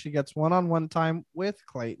winner. She gets one-on-one time with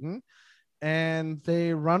Clayton, and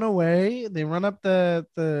they run away. They run up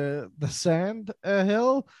the sand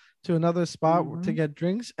hill to another spot to get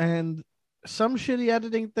drinks, and some shitty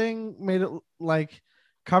editing thing made it like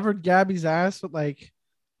covered Gabby's ass with like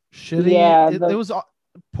shitty. Yeah, it was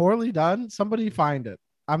poorly done. Somebody find it.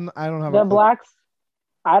 I don't have the blacks.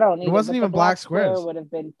 I don't need it. Wasn't even black squares. Would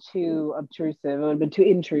have been too obtrusive. It would have been too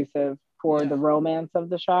intrusive for the romance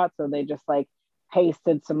of the shot. So they just like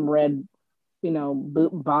pasted some red, you know,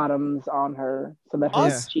 boot bottoms on her so that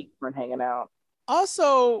her cheeks weren't hanging out.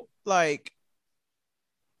 Also, like,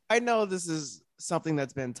 I know this is something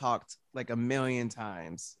that's been talked like a million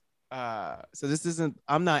times. So this isn't,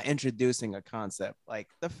 I'm not introducing a concept. Like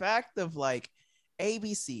the fact of like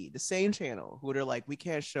ABC, the same channel, who they're like, we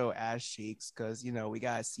can't show ass cheeks because, you know, we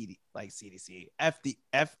got CDC,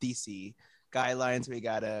 FDC guidelines. We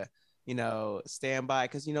gotta, you know, stand by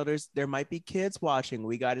because, you know, there might be kids watching.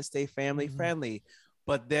 We got to stay family friendly.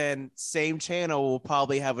 But then same channel will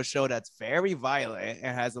probably have a show that's very violent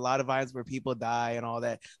and has a lot of violence where people die and all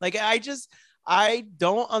that. Like, I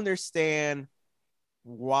don't understand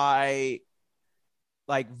why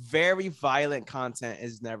like very violent content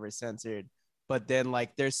is never censored. But then,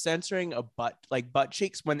 like, they're censoring butt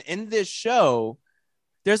cheeks when in this show,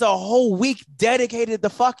 there's a whole week dedicated to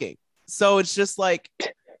fucking. So it's just like,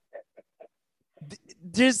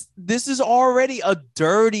 this is already a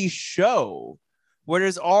dirty show where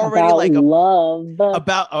there's already about like love.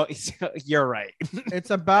 You're right.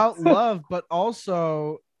 It's about love, but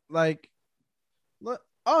also like, look,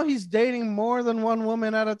 he's dating more than one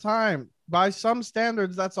woman at a time. By some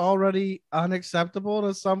standards, that's already unacceptable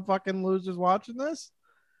to some fucking losers watching this.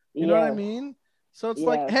 You know what I mean? So it's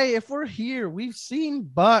like, hey, if we're here, we've seen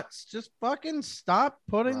butts. Just fucking stop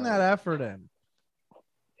putting that effort in.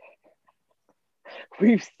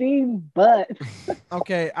 We've seen butts.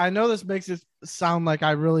 Okay, I know this makes it sound like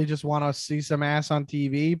I really just want to see some ass on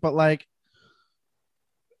TV, but like,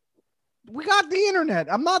 we got the internet.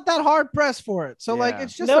 I'm not that hard pressed for it. So like,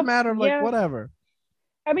 it's just a matter of like, whatever.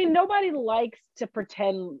 I mean, nobody likes to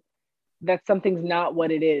pretend that something's not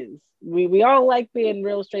what it is. We all like being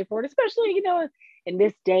real straightforward, especially, you know, in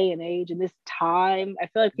this day and age, in this time. I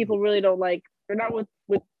feel like people really don't like, they're not with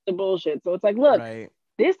the bullshit. So it's like, look,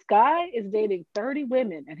 this guy is dating 30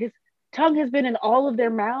 women and his tongue has been in all of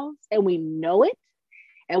their mouths and we know it.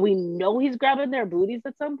 And we know he's grabbing their booties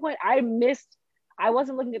at some point. I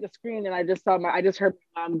wasn't looking at the screen and I just heard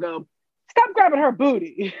my mom go, stop grabbing her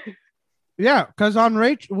booty. Yeah, because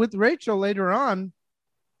with Rachel later on,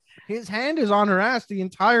 his hand is on her ass the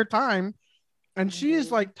entire time, and she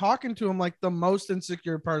is like talking to him like the most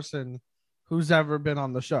insecure person who's ever been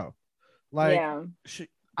on the show. Like,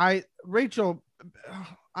 Rachel,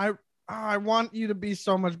 I want you to be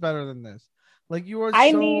so much better than this. Like, you are.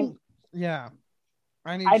 I need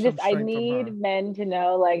men to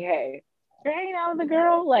know, like, hey, you're hanging out with a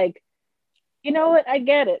girl, like, You know what? I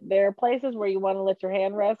get it. There are places where you want to let your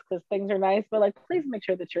hand rest because things are nice, but like, please make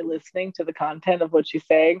sure that you're listening to the content of what she's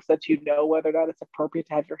saying so that you know whether or not it's appropriate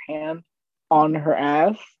to have your hand on her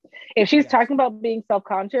ass. If she's talking about being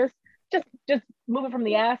self-conscious, just move it from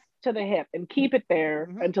the ass to the hip and keep it there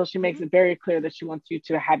until she makes it very clear that she wants you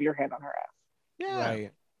to have your hand on her ass. Yeah.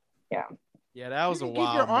 Right. Yeah. Yeah, that was you a can wild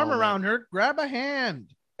keep your arm moment. around her. Grab a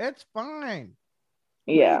hand. It's fine.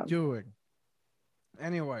 Yeah. What are you doing?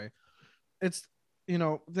 Anyway, it's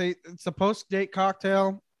it's a post-date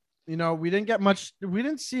cocktail. We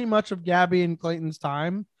didn't see much of Gabby and Clayton's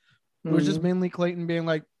time. It was just mainly Clayton being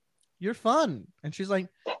like, "You're fun," and she's like,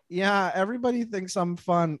 "Yeah, everybody thinks I'm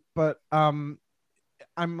fun, but I'm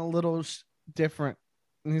a little different."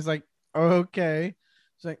 And he's like, "Okay."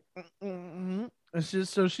 She's like, mm-hmm. It's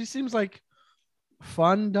just so she seems like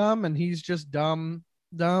fun dumb, and he's just dumb.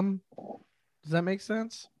 Does that make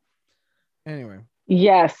sense? Anyway.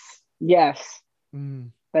 Yes.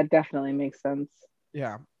 Mm. That definitely makes sense.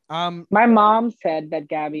 Yeah. My mom said that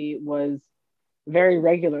Gabby was very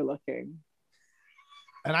regular looking.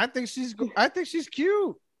 And I think she's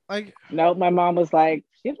cute. Like, no, my mom was like,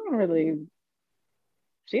 she's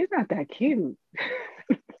not that cute.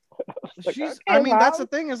 Like, I mean, Mom? That's the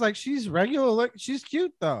thing is like, she's regular. Like, she's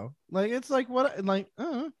cute though. Like, it's like, what? Like,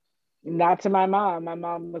 Not to my mom. My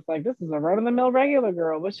mom was like, this is a run-of-the-mill regular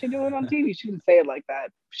girl. What's she doing on TV? She didn't say it like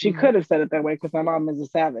that. She could have said it that way because my mom is a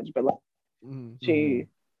savage, but like,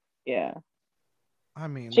 yeah. I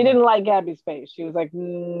mean, she didn't like Gabby's face. She was like,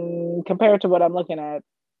 compared to what I'm looking at.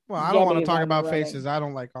 Well, I don't want to talk about faces I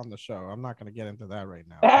don't like on the show. I'm not going to get into that right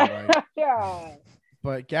now. But, like, yeah.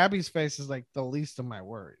 But Gabby's face is like the least of my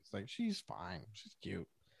worries. Like, she's fine. She's cute.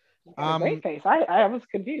 Great face. I was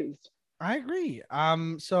confused. I agree.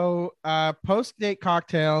 So post-date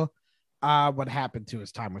cocktail, what happened to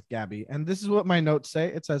his time with Gabby. And this is what my notes say.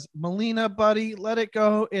 It says, Melina, buddy, let it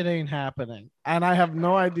go. It ain't happening. And I have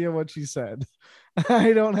no idea what she said.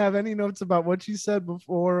 I don't have any notes about what she said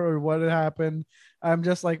before or what had happened. I'm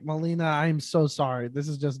just like, Melina, I'm so sorry. This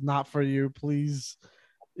is just not for you. Please.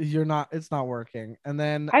 It's not working. And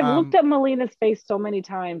then I've looked at Melina's face so many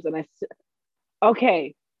times and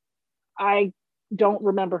I don't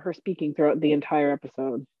remember her speaking throughout the entire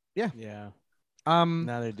episode. Yeah.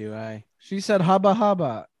 Neither do I. She said hubba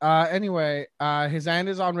hubba. Anyway, his hand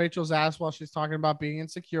is on Rachel's ass while she's talking about being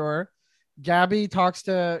insecure. Gabby talks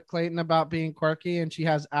to Clayton about being quirky, and she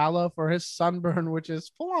has aloe for his sunburn, which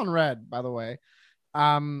is full on red, by the way.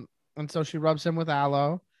 And so she rubs him with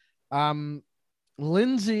aloe.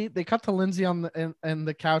 Lindsay, they cut to Lindsay on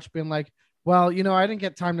the couch being like, well, I didn't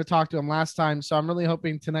get time to talk to him last time, so I'm really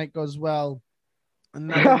hoping tonight goes well. And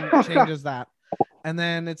nothing changes that. And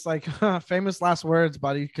then it's like, famous last words,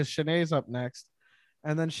 buddy, because Shanae's up next.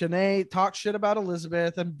 And then Shanae talks shit about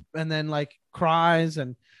Elizabeth and then like cries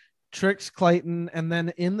and tricks Clayton. And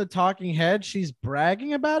then in the talking head, she's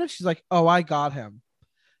bragging about it. She's like, oh, I got him.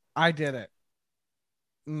 I did it.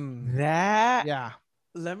 Yeah.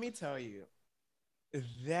 Let me tell you.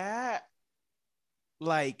 That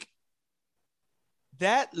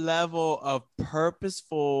level of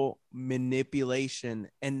purposeful manipulation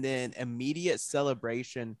and then immediate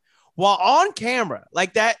celebration while on camera,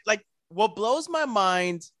 like that, like what blows my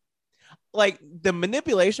mind, like the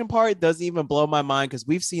manipulation part doesn't even blow my mind because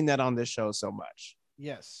we've seen that on this show so much.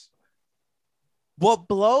 Yes. What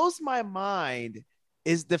blows my mind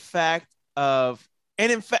is the fact of,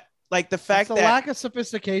 and in fact, like the fact that lack of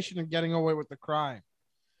sophistication in getting away with the crime.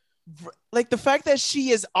 Like the fact that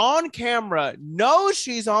she is on camera, knows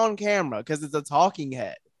she's on camera because it's a talking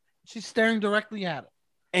head. She's staring directly at it.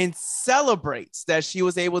 And celebrates that she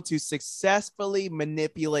was able to successfully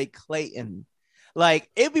manipulate Clayton. Like,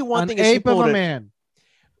 it'd be one thing if she pulled a man.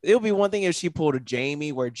 It would be one thing if she pulled a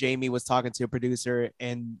Jamie, where Jamie was talking to a producer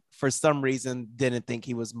and for some reason didn't think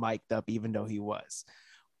he was mic'd up, even though he was.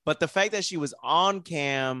 But the fact that she was on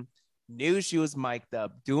cam, knew she was mic'd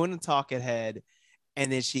up, doing the talking head, and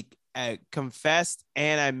then she confessed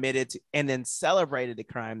and admitted to, and then celebrated the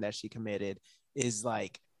crime that she committed is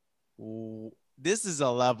like, this is a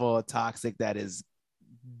level of toxic that is,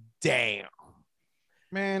 damn.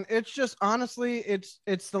 Man, it's just honestly,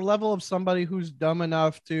 it's the level of somebody who's dumb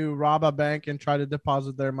enough to rob a bank and try to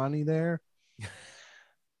deposit their money there.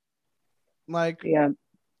 Like, yeah,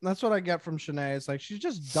 that's what I get from Shanae. It's like she's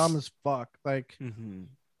just dumb as fuck. Like, a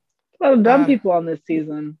lot of dumb people on this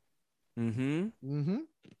season.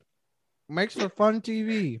 Makes for fun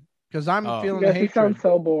TV because I'm feeling the hatred. You sound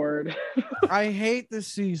so bored. I hate this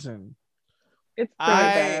season. It's pretty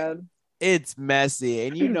bad. It's messy,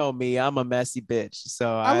 and you know me, I'm a messy bitch.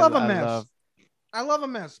 So I love a mess. I love a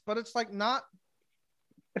mess, but it's like not.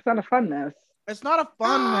 It's not a fun mess. It's not a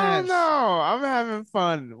fun mess. No, I'm having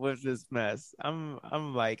fun with this mess. I'm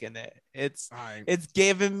liking it. It's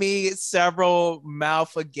given me several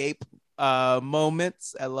mouth agape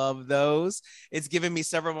moments. I love those. It's given me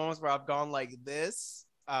several moments where I've gone like this.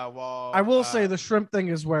 While I will say the shrimp thing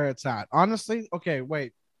is where it's at. Honestly, okay,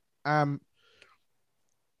 wait. Shanae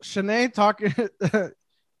talking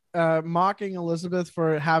mocking Elizabeth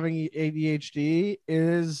for having ADHD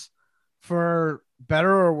is, for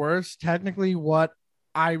better or worse, technically what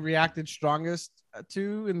I reacted strongest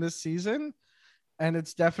to in this season. And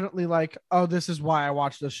it's definitely like, oh, this is why I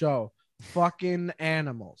watched the show. Fucking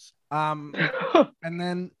animals. And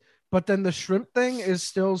then the shrimp thing is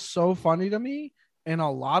still so funny to me in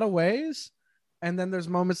a lot of ways. And then there's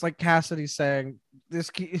moments like Cassidy saying,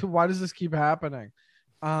 why does this keep happening?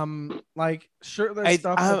 Like, sure, there's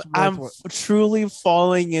stuff I'm truly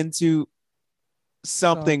falling into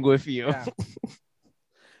something with you. Yeah.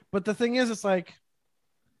 But the thing is, it's like,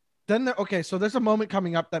 then so there's a moment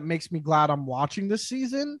coming up that makes me glad I'm watching this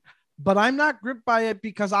season, but I'm not gripped by it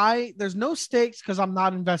because there's no stakes because I'm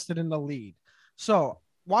not invested in the lead. So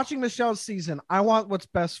watching Michelle's season, I want what's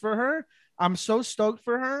best for her. I'm so stoked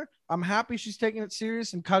for her. I'm happy she's taking it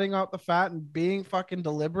serious and cutting out the fat and being fucking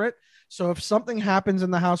deliberate. So if something happens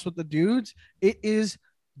in the house with the dudes, it is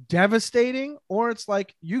devastating, or it's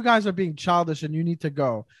like, you guys are being childish and you need to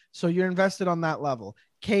go. So you're invested on that level.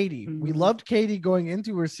 Katie, we loved Katie going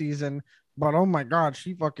into her season, but oh my God,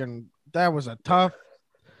 that was a tough,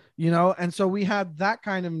 and so we had that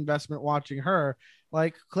kind of investment watching her.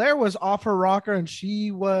 Like, Claire was off her rocker and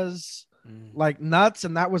she was like nuts,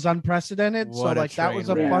 and that was unprecedented. So like that was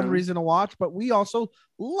a fun reason to watch, but we also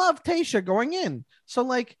love Tayshia going in. So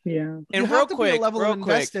like, yeah, you have to be a level of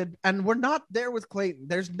invested, and we're not there with Clayton.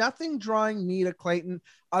 There's nothing drawing me to Clayton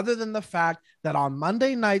other than the fact that on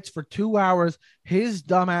Monday nights for 2 hours, his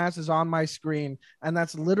dumbass is on my screen, and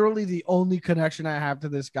that's literally the only connection I have to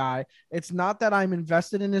this guy. It's not that I'm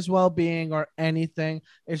invested in his well-being or anything.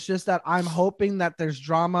 It's just that I'm hoping that there's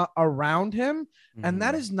drama around him, and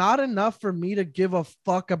that is not enough for me to give a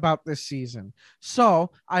fuck about this season.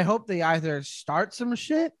 So I hope they either start some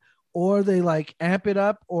shit, or they like amp it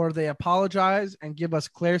up, or they apologize and give us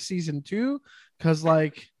Claire season 2. Cause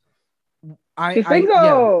like, she's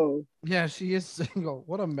single. Yeah, she is single.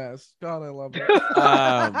 What a mess. God, I love her.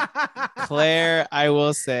 Claire, I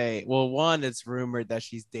will say, well, one, it's rumored that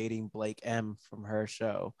she's dating Blake M from her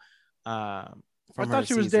show. I thought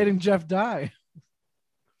she was dating Jeff Dye.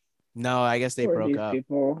 No, I guess they broke up.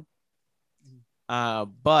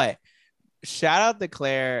 But shout out to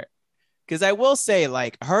Claire, because I will say,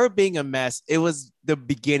 like, her being a mess, it was the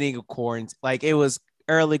beginning of quarantine. Like, it was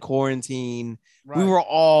early quarantine. Right. We were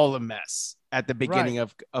all a mess at the beginning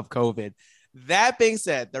of COVID. That being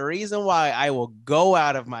said, the reason why I will go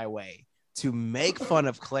out of my way to make fun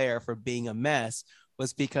of Claire for being a mess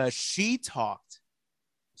was because she talked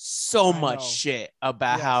so much shit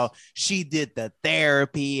about how she did the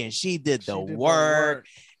therapy and she did the work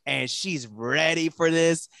and she's ready for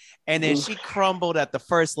this. And then she crumbled at the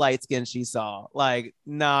first light skin she saw. Like,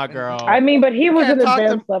 nah, girl. I mean, but he was an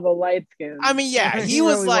advanced level light skin. I mean, yeah, he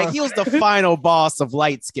was the final boss of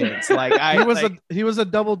light skins. Like, he was a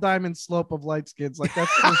double diamond slope of light skins. Like,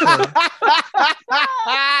 that's for sure.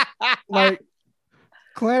 Like,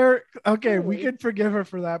 Claire, okay, we can forgive her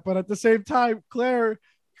for that, but at the same time, Claire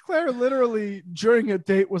literally during a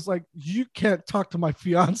date was like, you can't talk to my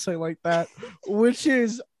fiance like that, which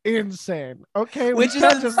is insane. Okay, which is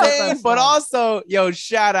insane, but also, yo,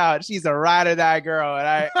 shout out, she's a ride or die girl, and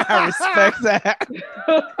I respect that.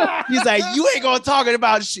 He's like, you ain't gonna talk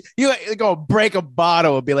about you ain't gonna break a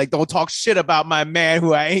bottle and be like, don't talk shit about my man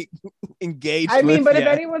who I ain't engaged with. I mean, but if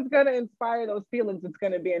anyone's gonna inspire those feelings, it's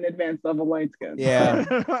gonna be an advanced level light skin. Yeah,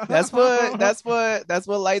 that's what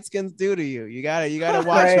light skins do to you. You gotta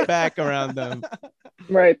watch your back around them.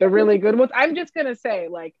 Right, the really good ones. I'm just gonna say,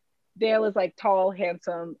 like, Dale is like tall,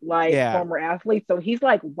 handsome, like former athlete, so he's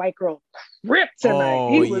like white girl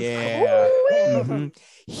kryptonite. He was cool.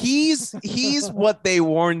 He's what they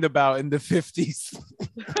warned about in the 50s.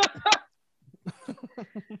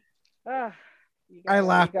 I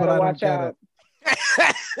laughed, but I don't get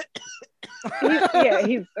it.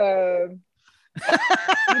 He's I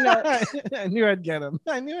knew I'd get him.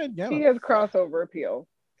 He has crossover appeal.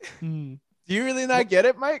 Do you really not get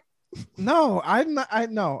it, Mike? No, I'm not. I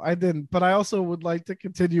didn't. But I also would like to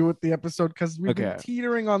continue with the episode because we've been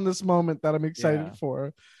teetering on this moment that I'm excited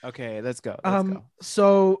for. Okay, let's go.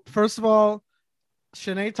 So first of all,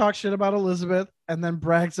 Shanae talks shit about Elizabeth and then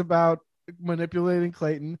brags about manipulating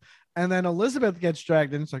Clayton. And then Elizabeth gets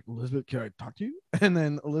dragged in. It's like, Elizabeth, can I talk to you? And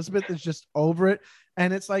then Elizabeth is just over it.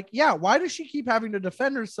 And it's like, yeah, why does she keep having to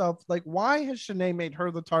defend herself? Like, why has Shanae made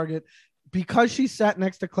her the target? Because she sat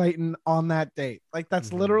next to Clayton on that date. Like,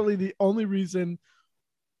 that's literally the only reason.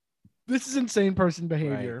 This is insane person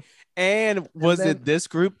behavior. Right. And it this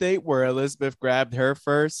group date where Elizabeth grabbed her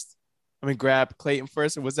first? I mean, grabbed Clayton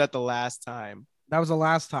first, or was that the last time? That was the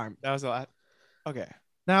last time. That was the last. Okay.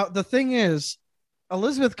 Now, the thing is,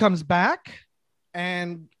 Elizabeth comes back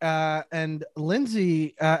and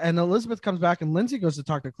Lindsay and Elizabeth comes back and Lindsay goes to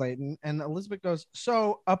talk to Clayton and Elizabeth goes,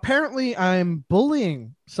 so apparently I'm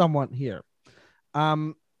bullying someone here.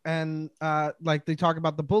 Like they talk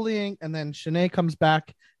about the bullying and then Shanae comes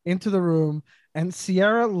back into the room and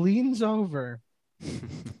Sierra leans over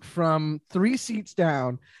from 3 seats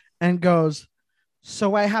down and goes,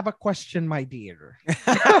 so I have a question, my dear.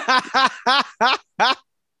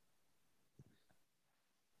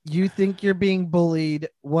 You think you're being bullied.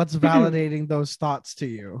 What's validating those thoughts to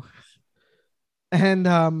you? And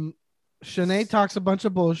Shanae talks a bunch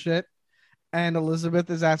of bullshit. And Elizabeth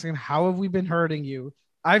is asking, how have we been hurting you?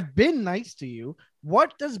 I've been nice to you.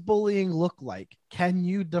 What does bullying look like? Can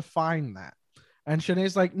you define that? And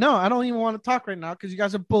Shanae's like, no, I don't even want to talk right now because you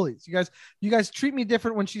guys are bullies. You guys treat me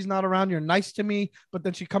different when she's not around. You're nice to me, but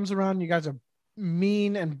then she comes around, you guys are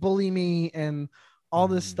mean and bully me and all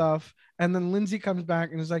this stuff. And then Lindsay comes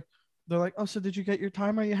back and is like, they're like, oh, so did you get your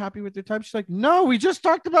time? Are you happy with your time? She's like, no, we just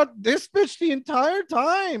talked about this bitch the entire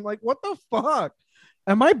time. Like, what the fuck?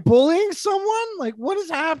 Am I bullying someone? Like, what is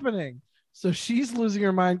happening? So she's losing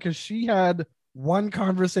her mind because she had one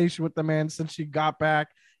conversation with the man since she got back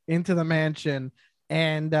into the mansion.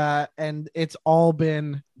 And it's all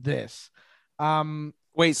been this.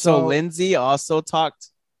 Wait, so Lindsay also talked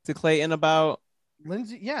to Clayton about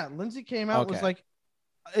Lindsay came out, was like,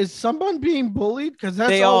 is someone being bullied? Because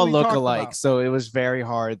they all look alike, so it was very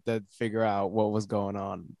hard to figure out what was going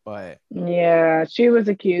on. But yeah, she was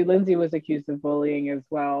accused. Lindsay was accused of bullying as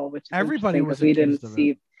well, which everybody was. We didn't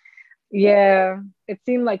see. Yeah, it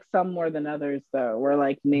seemed like some more than others though were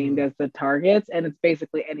like named as the targets, and it's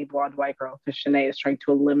basically any blonde white girl because Shanae is trying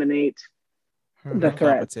to eliminate the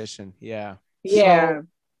competition. Yeah. Yeah. So,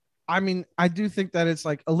 I mean, I do think that it's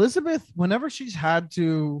like Elizabeth, whenever she's had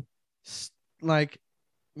to like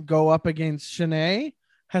go up against Shanae,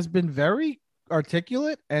 has been very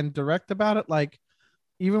articulate and direct about it. Like,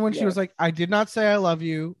 even when she was like, I did not say I love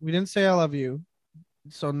you. We didn't say I love you.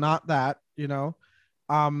 So not that, you know,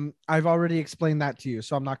 I've already explained that to you.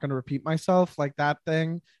 So I'm not going to repeat myself, like that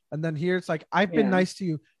thing. And then here it's like, I've been nice to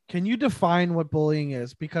you. Can you define what bullying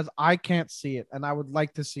is? Because I can't see it. And I would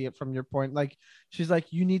like to see it from your point. Like, she's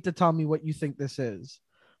like, you need to tell me what you think this is.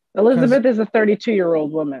 Elizabeth is a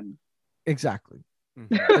 32-year-old woman. Exactly.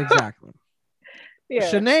 Exactly. Yeah.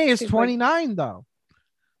 Shanae is 29 like, though.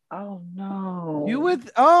 Oh no. You would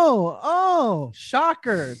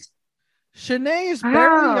shocker. Shanae is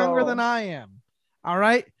barely younger than I am. All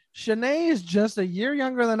right. Shanae is just a year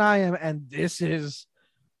younger than I am, and this is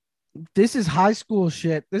high school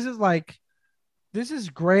shit. This is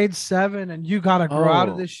grade 7, and you gotta grow out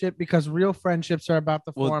of this shit because real friendships are about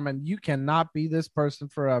to form, and you cannot be this person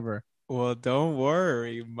forever. Well, don't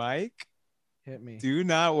worry, Mike. Hit me. Do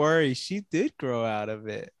not worry. She did grow out of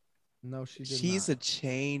it. No, she did She's not. a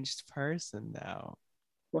changed person now.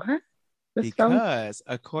 What? Because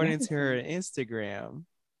according to her Instagram,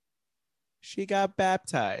 she got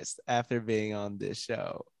baptized after being on this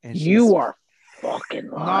show. And you are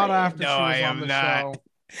fucking lying. Not after no, she was I am on the not.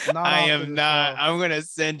 show. I am not. I'm gonna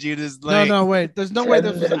send you this link. No, wait. There's no way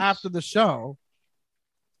this was after the show.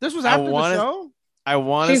 This was after the show?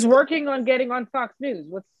 She's working on getting on Fox News.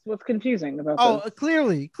 What's confusing about this?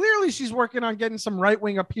 Clearly she's working on getting some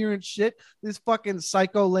right-wing appearance shit. This fucking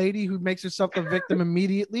psycho lady who makes herself the victim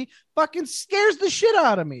immediately fucking scares the shit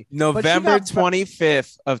out of me. November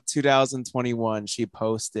 25th of 2021 she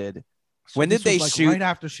posted. So when did they shoot? Right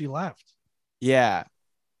after she left. Yeah.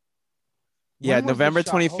 November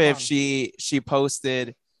 25th she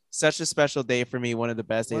posted, such a special day for me, one of the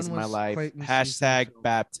best days of my life. #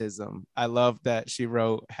 baptism. I love that she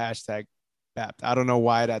wrote # bapt. I don't know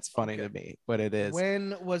why that's funny to me, but it is.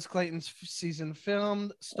 When was Clayton's season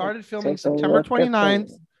filmed? Started filming September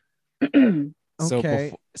 29th.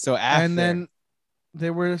 Okay. So after. And then they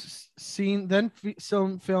were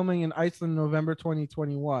filming in Iceland November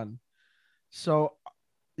 2021. So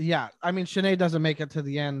yeah, I mean, Shanae doesn't make it to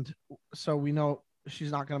the end, so we know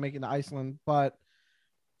she's not going to make it to Iceland, but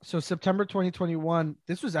so September 2021,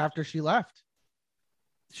 this was after she left.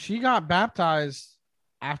 She got baptized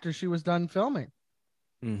after she was done filming.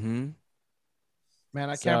 Mm-hmm. Man,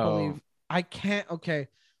 I can't believe. Okay.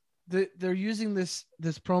 they're using this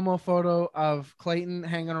promo photo of Clayton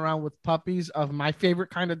hanging around with puppies of my favorite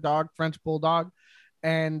kind of dog, French Bulldog,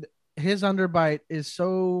 and his underbite is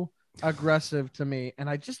so aggressive to me, and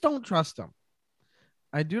I just don't trust him.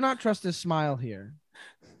 I do not trust his smile here.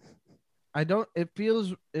 I don't. It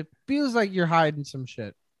feels like you're hiding some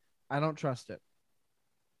shit. I don't trust it.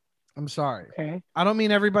 I'm sorry. Okay. I don't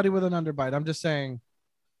mean everybody with an underbite. I'm just saying.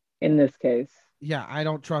 In this case. Yeah, I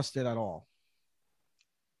don't trust it at all.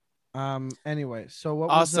 Anyway, so what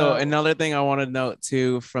also was, another thing I want to note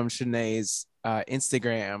too from Shanae's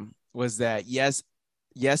Instagram was that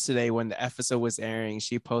yesterday when the episode was airing,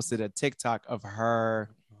 she posted a TikTok of her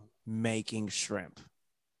making shrimp.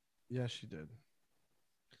 Yes, she did.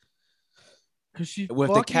 Because she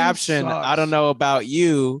with the caption, sucks. I don't know about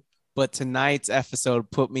you, but tonight's episode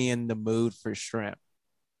put me in the mood for shrimp.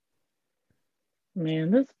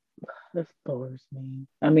 Man, this bores me.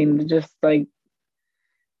 I mean, just like.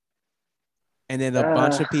 And then a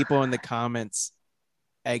bunch of people in the comments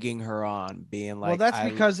egging her on, being like, well, that's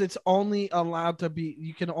because it's only allowed to be,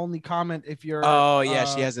 you can only comment if you're, oh yeah,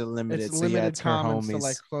 she has it limited. It's so limited yeah, it's her comments homies. to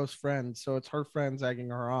like close friends. So it's her friends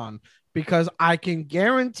egging her on, because I can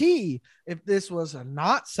guarantee if this was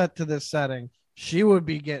not set to this setting, she would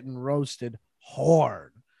be getting roasted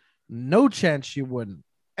hard. No chance she wouldn't.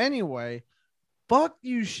 Anyway, fuck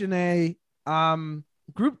you, Shanae.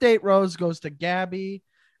 Group date rose goes to Gabby.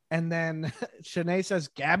 And then Shanae says,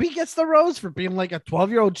 Gabby gets the rose for being like a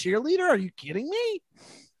 12-year-old cheerleader? Are you kidding me?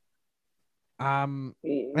 And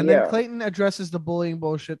then Clayton addresses the bullying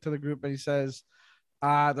bullshit to the group, and he says,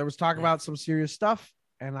 there was talk about some serious stuff,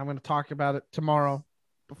 and I'm going to talk about it tomorrow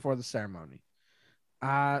before the ceremony.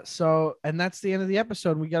 And that's the end of the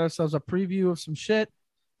episode. We got ourselves a preview of some shit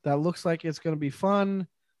that looks like it's going to be fun.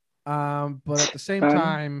 But at the same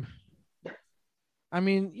time, I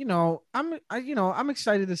mean, I'm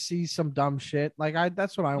excited to see some dumb shit. Like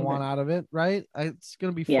that's what I want out of it, right? It's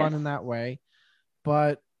gonna be fun in that way.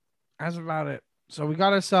 But that's about it. So we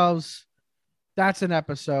got ourselves. That's an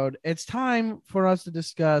episode. It's time for us to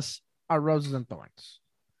discuss our roses and thorns.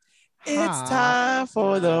 It's time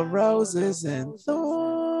for the roses and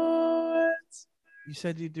thorns. You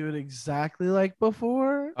said you'd do it exactly like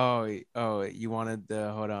before. Oh, you wanted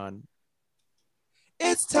the hold on.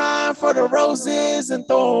 It's time for the roses and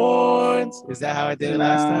thorns. Is that how I did it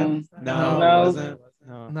last time? No, it wasn't.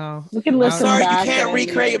 No. We can listen. Sorry, back you can't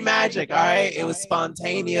recreate magic. All right, it was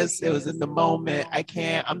spontaneous. It was in the moment.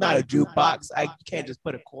 I'm not a jukebox. I can't just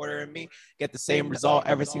put a quarter in me, get the same result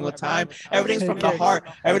every single time. Everything's from the heart.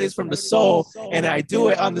 Everything's from the soul, and I do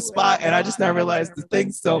it on the spot. And I just now realized the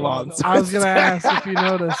thing's still on. So I was gonna ask if you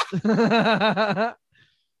noticed.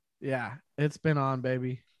 Yeah, it's been on,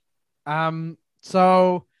 baby.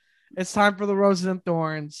 So it's time for the roses and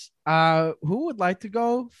thorns. Who would like to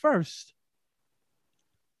go first?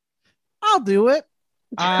 I'll do it.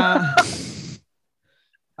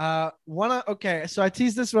 Okay, so I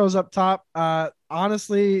teased this rose up top.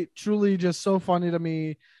 Honestly, truly just so funny to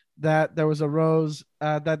me that there was a rose,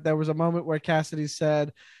 that there was a moment where Cassidy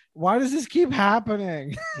said, why does this keep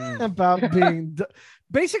happening? About being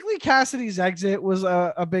basically Cassidy's exit was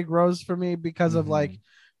a big rose for me because of like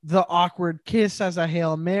the awkward kiss as a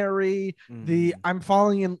Hail Mary, the I'm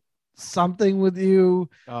falling in something with you.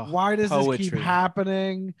 Why does this keep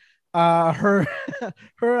happening? Her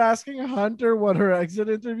asking Hunter what her exit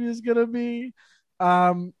interview is gonna be.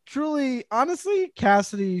 Truly, honestly,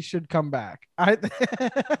 Cassidy should come back.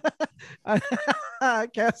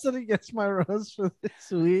 Cassidy gets my rose for this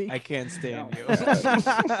week. I can't stand you.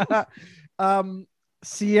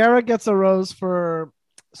 Sierra gets a rose for.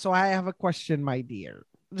 So I have a question, my dear.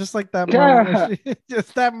 Just like that moment.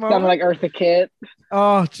 Just that moment. Sound like Eartha Kitt.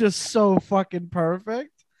 Oh, just so fucking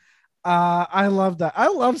perfect. I love that. I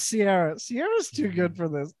love Sierra. Sierra's too good for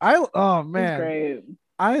this. Oh man. She's great.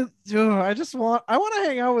 I want to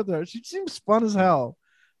hang out with her. She seems fun as hell.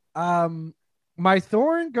 My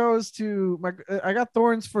thorn goes to I got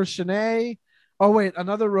thorns for Shanae. Oh wait,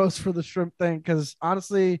 another rose for the shrimp thing, because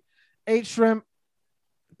honestly, 8 shrimp,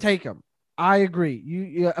 take them. I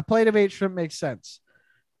agree. A plate of 8 shrimp makes sense.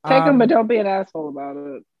 Take them, but don't be an asshole about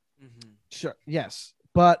it. Sure. Yes.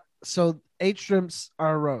 But so 8 shrimps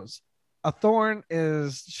are a rose. A thorn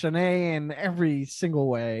is Shanae in every single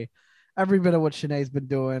way. Every bit of what Shanae's been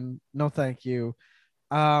doing. No, thank you.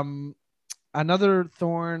 Another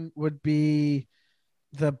thorn would be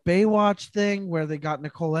the Baywatch thing where they got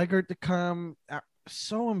Nicole Eggert to come.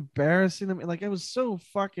 So embarrassing to me. Like, it was so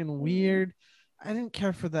fucking weird. I didn't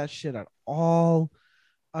care for that shit at all.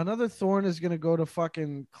 another thorn is gonna go to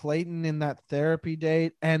fucking Clayton in that therapy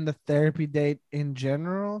date and the therapy date in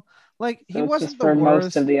general. Like So he it's wasn't just the for worst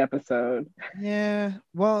most of the episode. Yeah.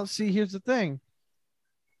 Well, see, here's the thing.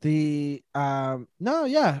 No,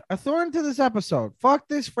 yeah, a thorn to this episode. Fuck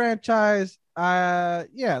this franchise.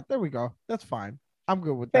 Yeah, there we go. That's fine. I'm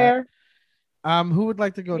good with that. Fair. Who would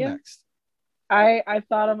like to go Yeah. next? I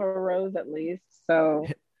thought of a rose at least. So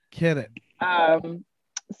Hit it.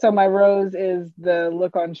 So my rose is the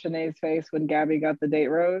look on Shanae's face when Gabby got the date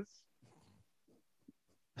rose.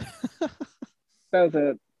 That was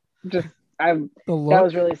it. Just that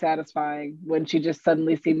was really satisfying when she just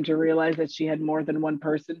suddenly seemed to realize that she had more than one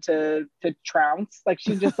person to trounce. Like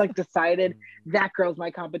she just like decided that girl's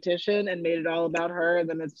my competition and made it all about her. And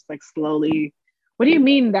then it's just like slowly, what do you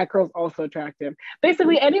mean that girl's also attractive?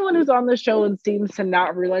 Basically, anyone who's on the show and seems to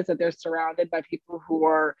not realize that they're surrounded by people who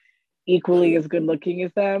are equally as good looking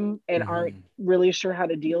as them and aren't really sure how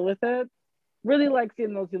to deal with it. Really like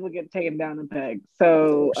seeing those people get taken down and pegged.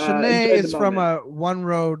 So Shanae is from a one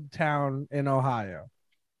road town in Ohio.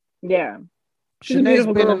 Yeah. Shanae's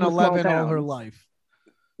been in 11 all her life.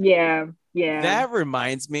 Yeah. That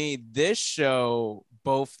reminds me, this show,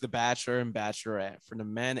 both The Bachelor and Bachelorette, for the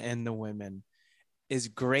men and the women, is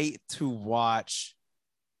great to watch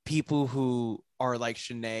people who are like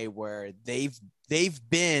Shanae, where they've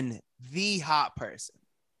been the hot person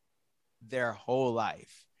their whole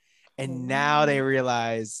life. And now they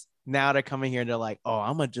realize, now they're coming here and they're like, oh,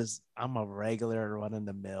 I'm a regular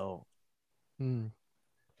run-of-the-mill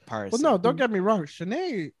person. Well, no, don't get me wrong.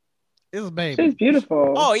 Shanae is a baby. She's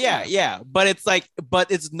beautiful. Oh, yeah. But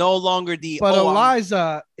it's no longer the... But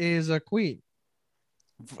Eliza is a queen.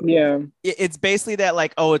 Yeah. It's basically that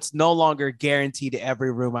like, oh, it's no longer guaranteed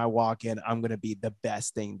every room I walk in, I'm going to be the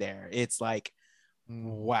best thing there. It's like,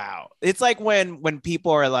 wow. It's like when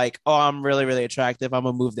people are like, oh, I'm really, really attractive, I'm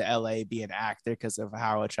gonna move to LA, be an actor because of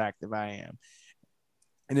how attractive I am.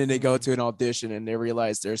 And then they go to an audition and they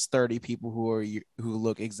realize there's 30 people who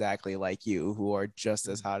look exactly like you, who are just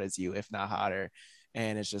as hot as you, if not hotter.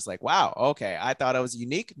 And it's just like, wow, okay, I thought I was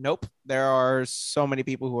unique. Nope. There are so many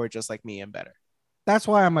people who are just like me and better. That's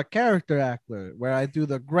why I'm a character actor, where I do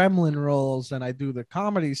the gremlin roles and I do the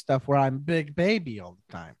comedy stuff where I'm big baby all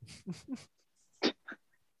the time.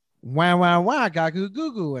 Wah, wah, wah, gagu,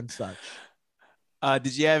 goo, goo, and such.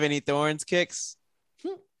 Did you have any thorns, Kicks?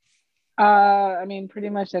 I mean, pretty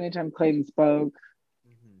much anytime Clayton spoke.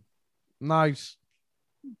 Nice.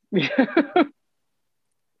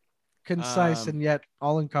 Concise and yet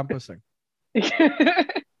all-encompassing.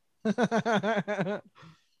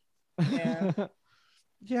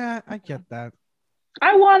 Yeah, I get that.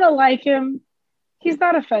 I want to like him. He's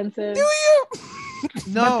not offensive. Do you?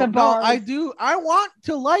 No, I do. I want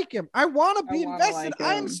to like him. I want to be invested. Like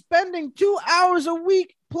I'm spending 2 hours a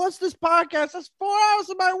week plus this podcast. That's 4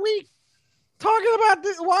 hours of my week talking about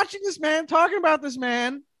this, watching this man, talking about this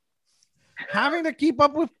man, having to keep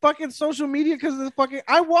up with fucking social media because of this fucking.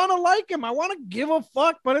 I want to like him. I want to give a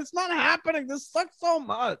fuck, but it's not happening. This sucks so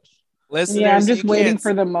much. Listeners, yeah, I'm just waiting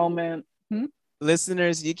for the moment.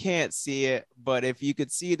 Listeners, you can't see it, but if you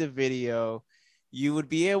could see the video, you would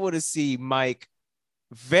be able to see Mike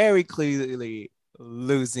very clearly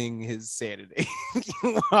losing his sanity.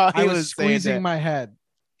 I was squeezing my head.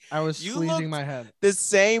 I was squeezing my head. The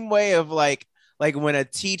same way of like when a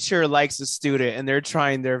teacher likes a student and they're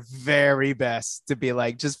trying their very best to be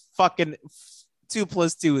like, just fucking 2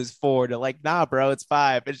 + 2 is 4. They're like, nah, bro, it's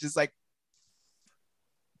 5. It's just like,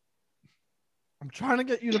 I'm trying to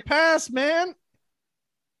get you to pass, man.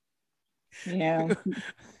 Yeah.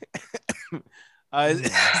 Is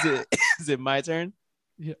it my turn?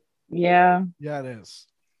 Yeah. Yeah, it is.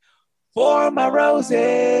 For my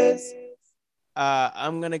roses.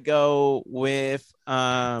 I'm gonna go with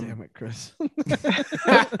damn it, Chris.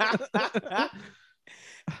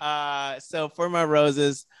 So for my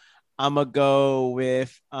roses, I'm gonna go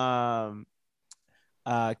with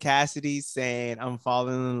Cassidy saying I'm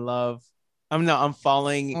falling in love. I'm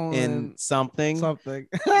falling in something.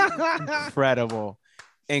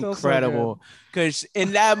 Incredible. Because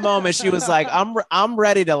in that moment she was like, I'm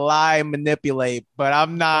ready to lie and manipulate, but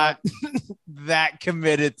I'm not that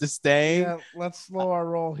committed to staying. Yeah, let's slow our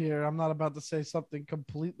roll here. I'm not about to say something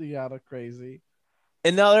completely out of crazy.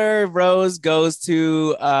 Another rose goes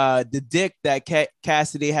to the dick that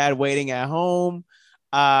Cassidy had waiting at home,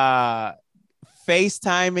 FaceTiming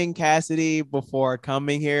Cassidy before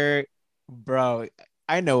coming here. Bro,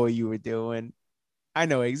 I know what you were doing. I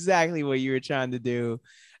know exactly what you were trying to do.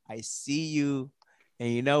 I see you And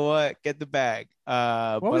you know what? Get the bag.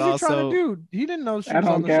 What but was he also, trying to do? He didn't know she I was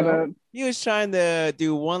don't on the get show. it. he was trying to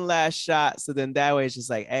do one last shot. So then that way it's just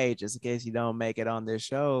like, hey, just in case you don't make it on this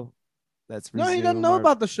show, let's resume. No, he doesn't know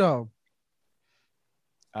about the show.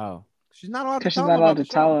 Oh. She's not allowed to Because she's tell not him allowed about to the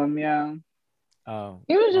show. tell him, yeah. Oh.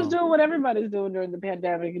 He was just doing what everybody's doing during the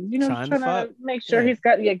pandemic. And, Trying to fuck. to make sure Yeah. he's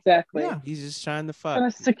got, exactly. Yeah. He's just trying to fuck.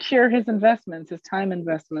 Trying to secure his investments, his time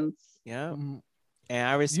investments. Yeah. Mhm. And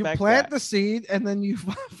I You respect plant that. the seed and then you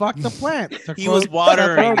fuck the plant. to He was quote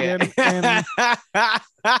watering Seth Rogen it.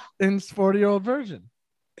 in 40-year-old version.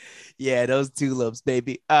 Yeah, those tulips,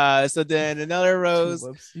 baby. So then another rose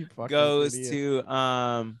Tulips, you fucking goes idiot.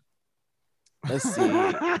 to let's see.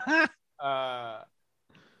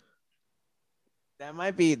 That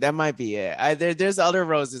might be it. There's other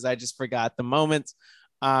roses. I just forgot the moment.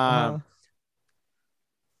 Thorn.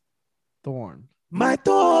 My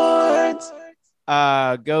thorns.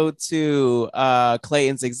 Go to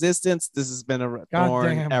Clayton's existence. This has been a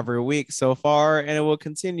thorn damn. every week so far, and it will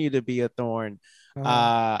continue to be a thorn.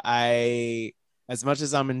 As much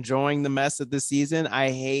as I'm enjoying the mess of the season,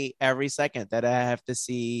 I hate every second that I have to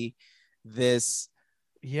see this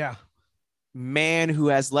man who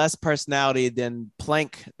has less personality than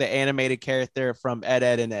Plank, the animated character from Ed,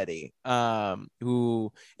 Ed and Eddie.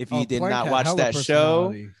 Who, if you did Plank not had watch hella that show,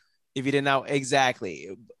 personality. if you didn't know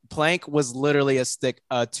exactly, Plank was literally a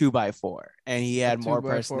 2x4, and he had more 2x4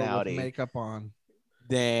 personality with makeup on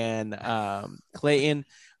than Clayton.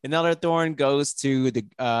 Another thorn goes to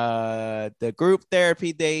the group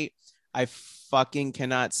therapy date. I fucking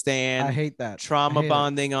cannot stand. I hate that trauma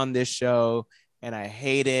bonding on this show, and I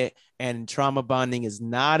hate it. And trauma bonding is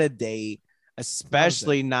not a date,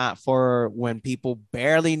 especially not for when people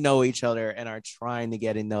barely know each other and are trying to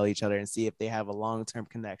get to know each other and see if they have a long-term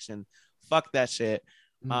connection. Fuck that shit.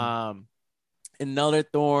 Another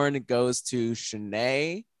thorn goes to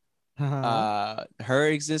Shanae. Her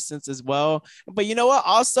existence as well. But you know what?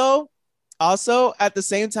 Also at the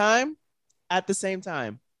same time,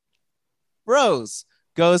 Rose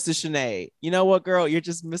goes to Shanae. You know what, girl? You're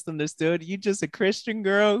just misunderstood. You're just a Christian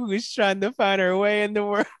girl who's trying to find her way in the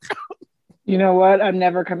world. You know what? I'm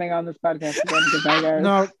never coming on this podcast again. Goodbye, guys.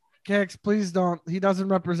 No, Kex, please don't. He doesn't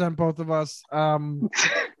represent both of us. I'm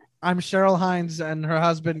Cheryl Hines and her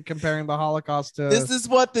husband comparing the Holocaust to... This is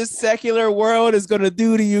what this secular world is going to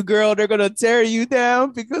do to you, girl. They're going to tear you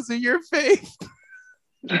down because of your faith.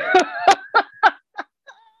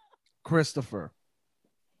 Christopher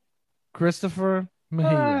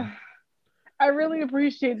Mejia. I really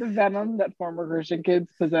appreciate the venom that former Christian kids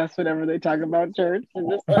possess whenever they talk about church.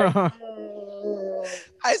 And just like,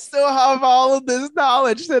 I still have all of this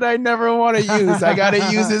knowledge that I never want to use. I got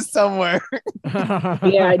to use it somewhere.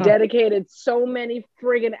 Yeah, I dedicated so many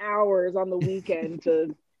friggin' hours on the weekend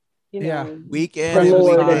to, weekend the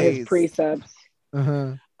Lord and and his precepts.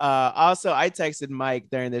 Also, I texted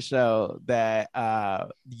Mike during the show that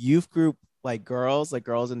youth group, like girls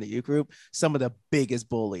in the youth group, some of the biggest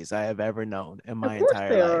bullies I have ever known in my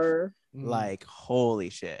entire life. Like, holy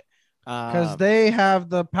shit. Because they have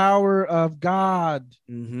the power of God.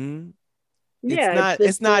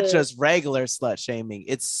 It's not just regular slut shaming,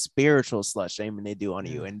 it's spiritual slut shaming they do on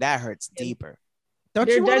you, and that hurts deeper. Don't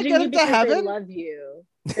you want to get into heaven? They love you.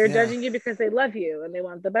 They're judging you because they love you and they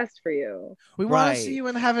want the best for you. We want to see you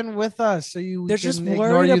in heaven with us, so they're just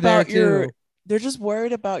worried about they're just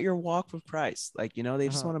worried about your walk with Christ. Like, they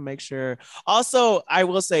just want to make sure. Also, I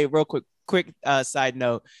will say real quick side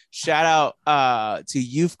note, shout out to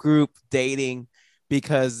youth group dating,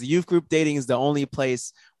 because youth group dating is the only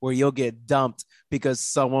place where you'll get dumped because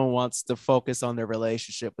someone wants to focus on their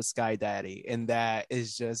relationship with Sky Daddy. And that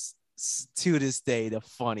is just, to this day, the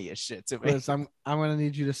funniest shit to me. Chris, I'm going to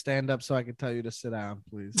need you to stand up so I can tell you to sit down,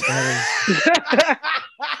 please.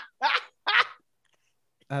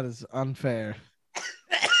 That is unfair.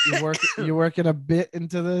 You're working a bit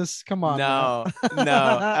into this. Come on. No.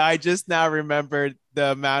 I just now remembered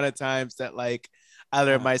the amount of times that, like,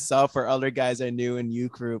 either myself or other guys I knew in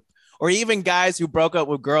youth group, or even guys who broke up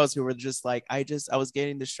with girls who were just like, I was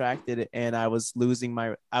getting distracted and I was losing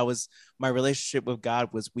my relationship with God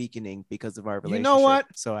was weakening because of our relationship. You know what?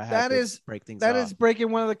 So I had to break things off. That is breaking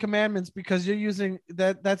one of the commandments, because you're using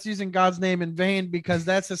that's using God's name in vain, because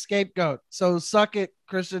that's a scapegoat. So suck it,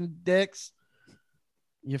 Christian dicks.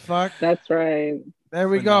 You fuck. That's right. There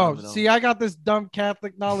we go. See, I got this dumb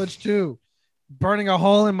Catholic knowledge too. Burning a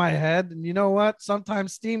hole in my head. And you know what?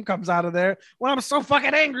 Sometimes steam comes out of there when I'm so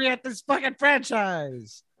fucking angry at this fucking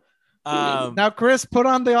franchise. Now, Chris, put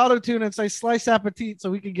on the auto tune and say "Slice Appetit" so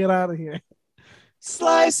we can get out of here.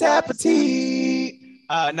 Slice Appetit.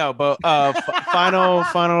 No, but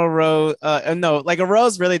final rose. No, like a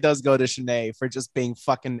rose really does go to Shanae for just being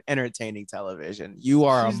fucking entertaining television. You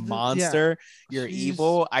are a monster. You're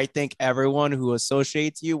evil. I think everyone who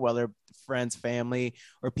associates you, whether friends, family,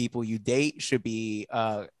 or people you date, should be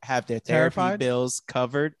have their therapy bills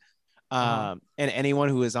covered. And anyone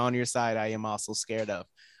who is on your side, I am also scared of.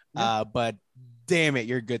 But damn it,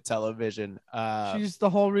 you're good television. She's the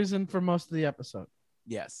whole reason for most of the episode.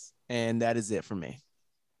 Yes, and that is it for me.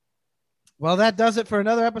 Well, that does it for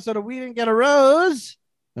another episode of We Didn't Get a Rose.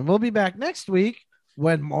 And we'll be back next week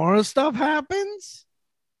when more stuff happens.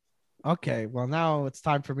 Okay, well, now it's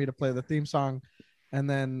time for me to play the theme song. And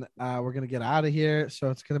then we're going to get out of here. So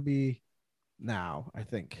it's going to be now, I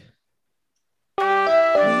think.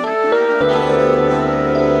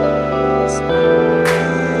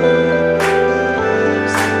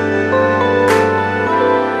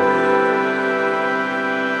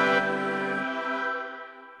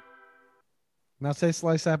 Now say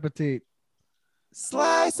slice appetit.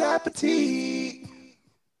 Slice appetit.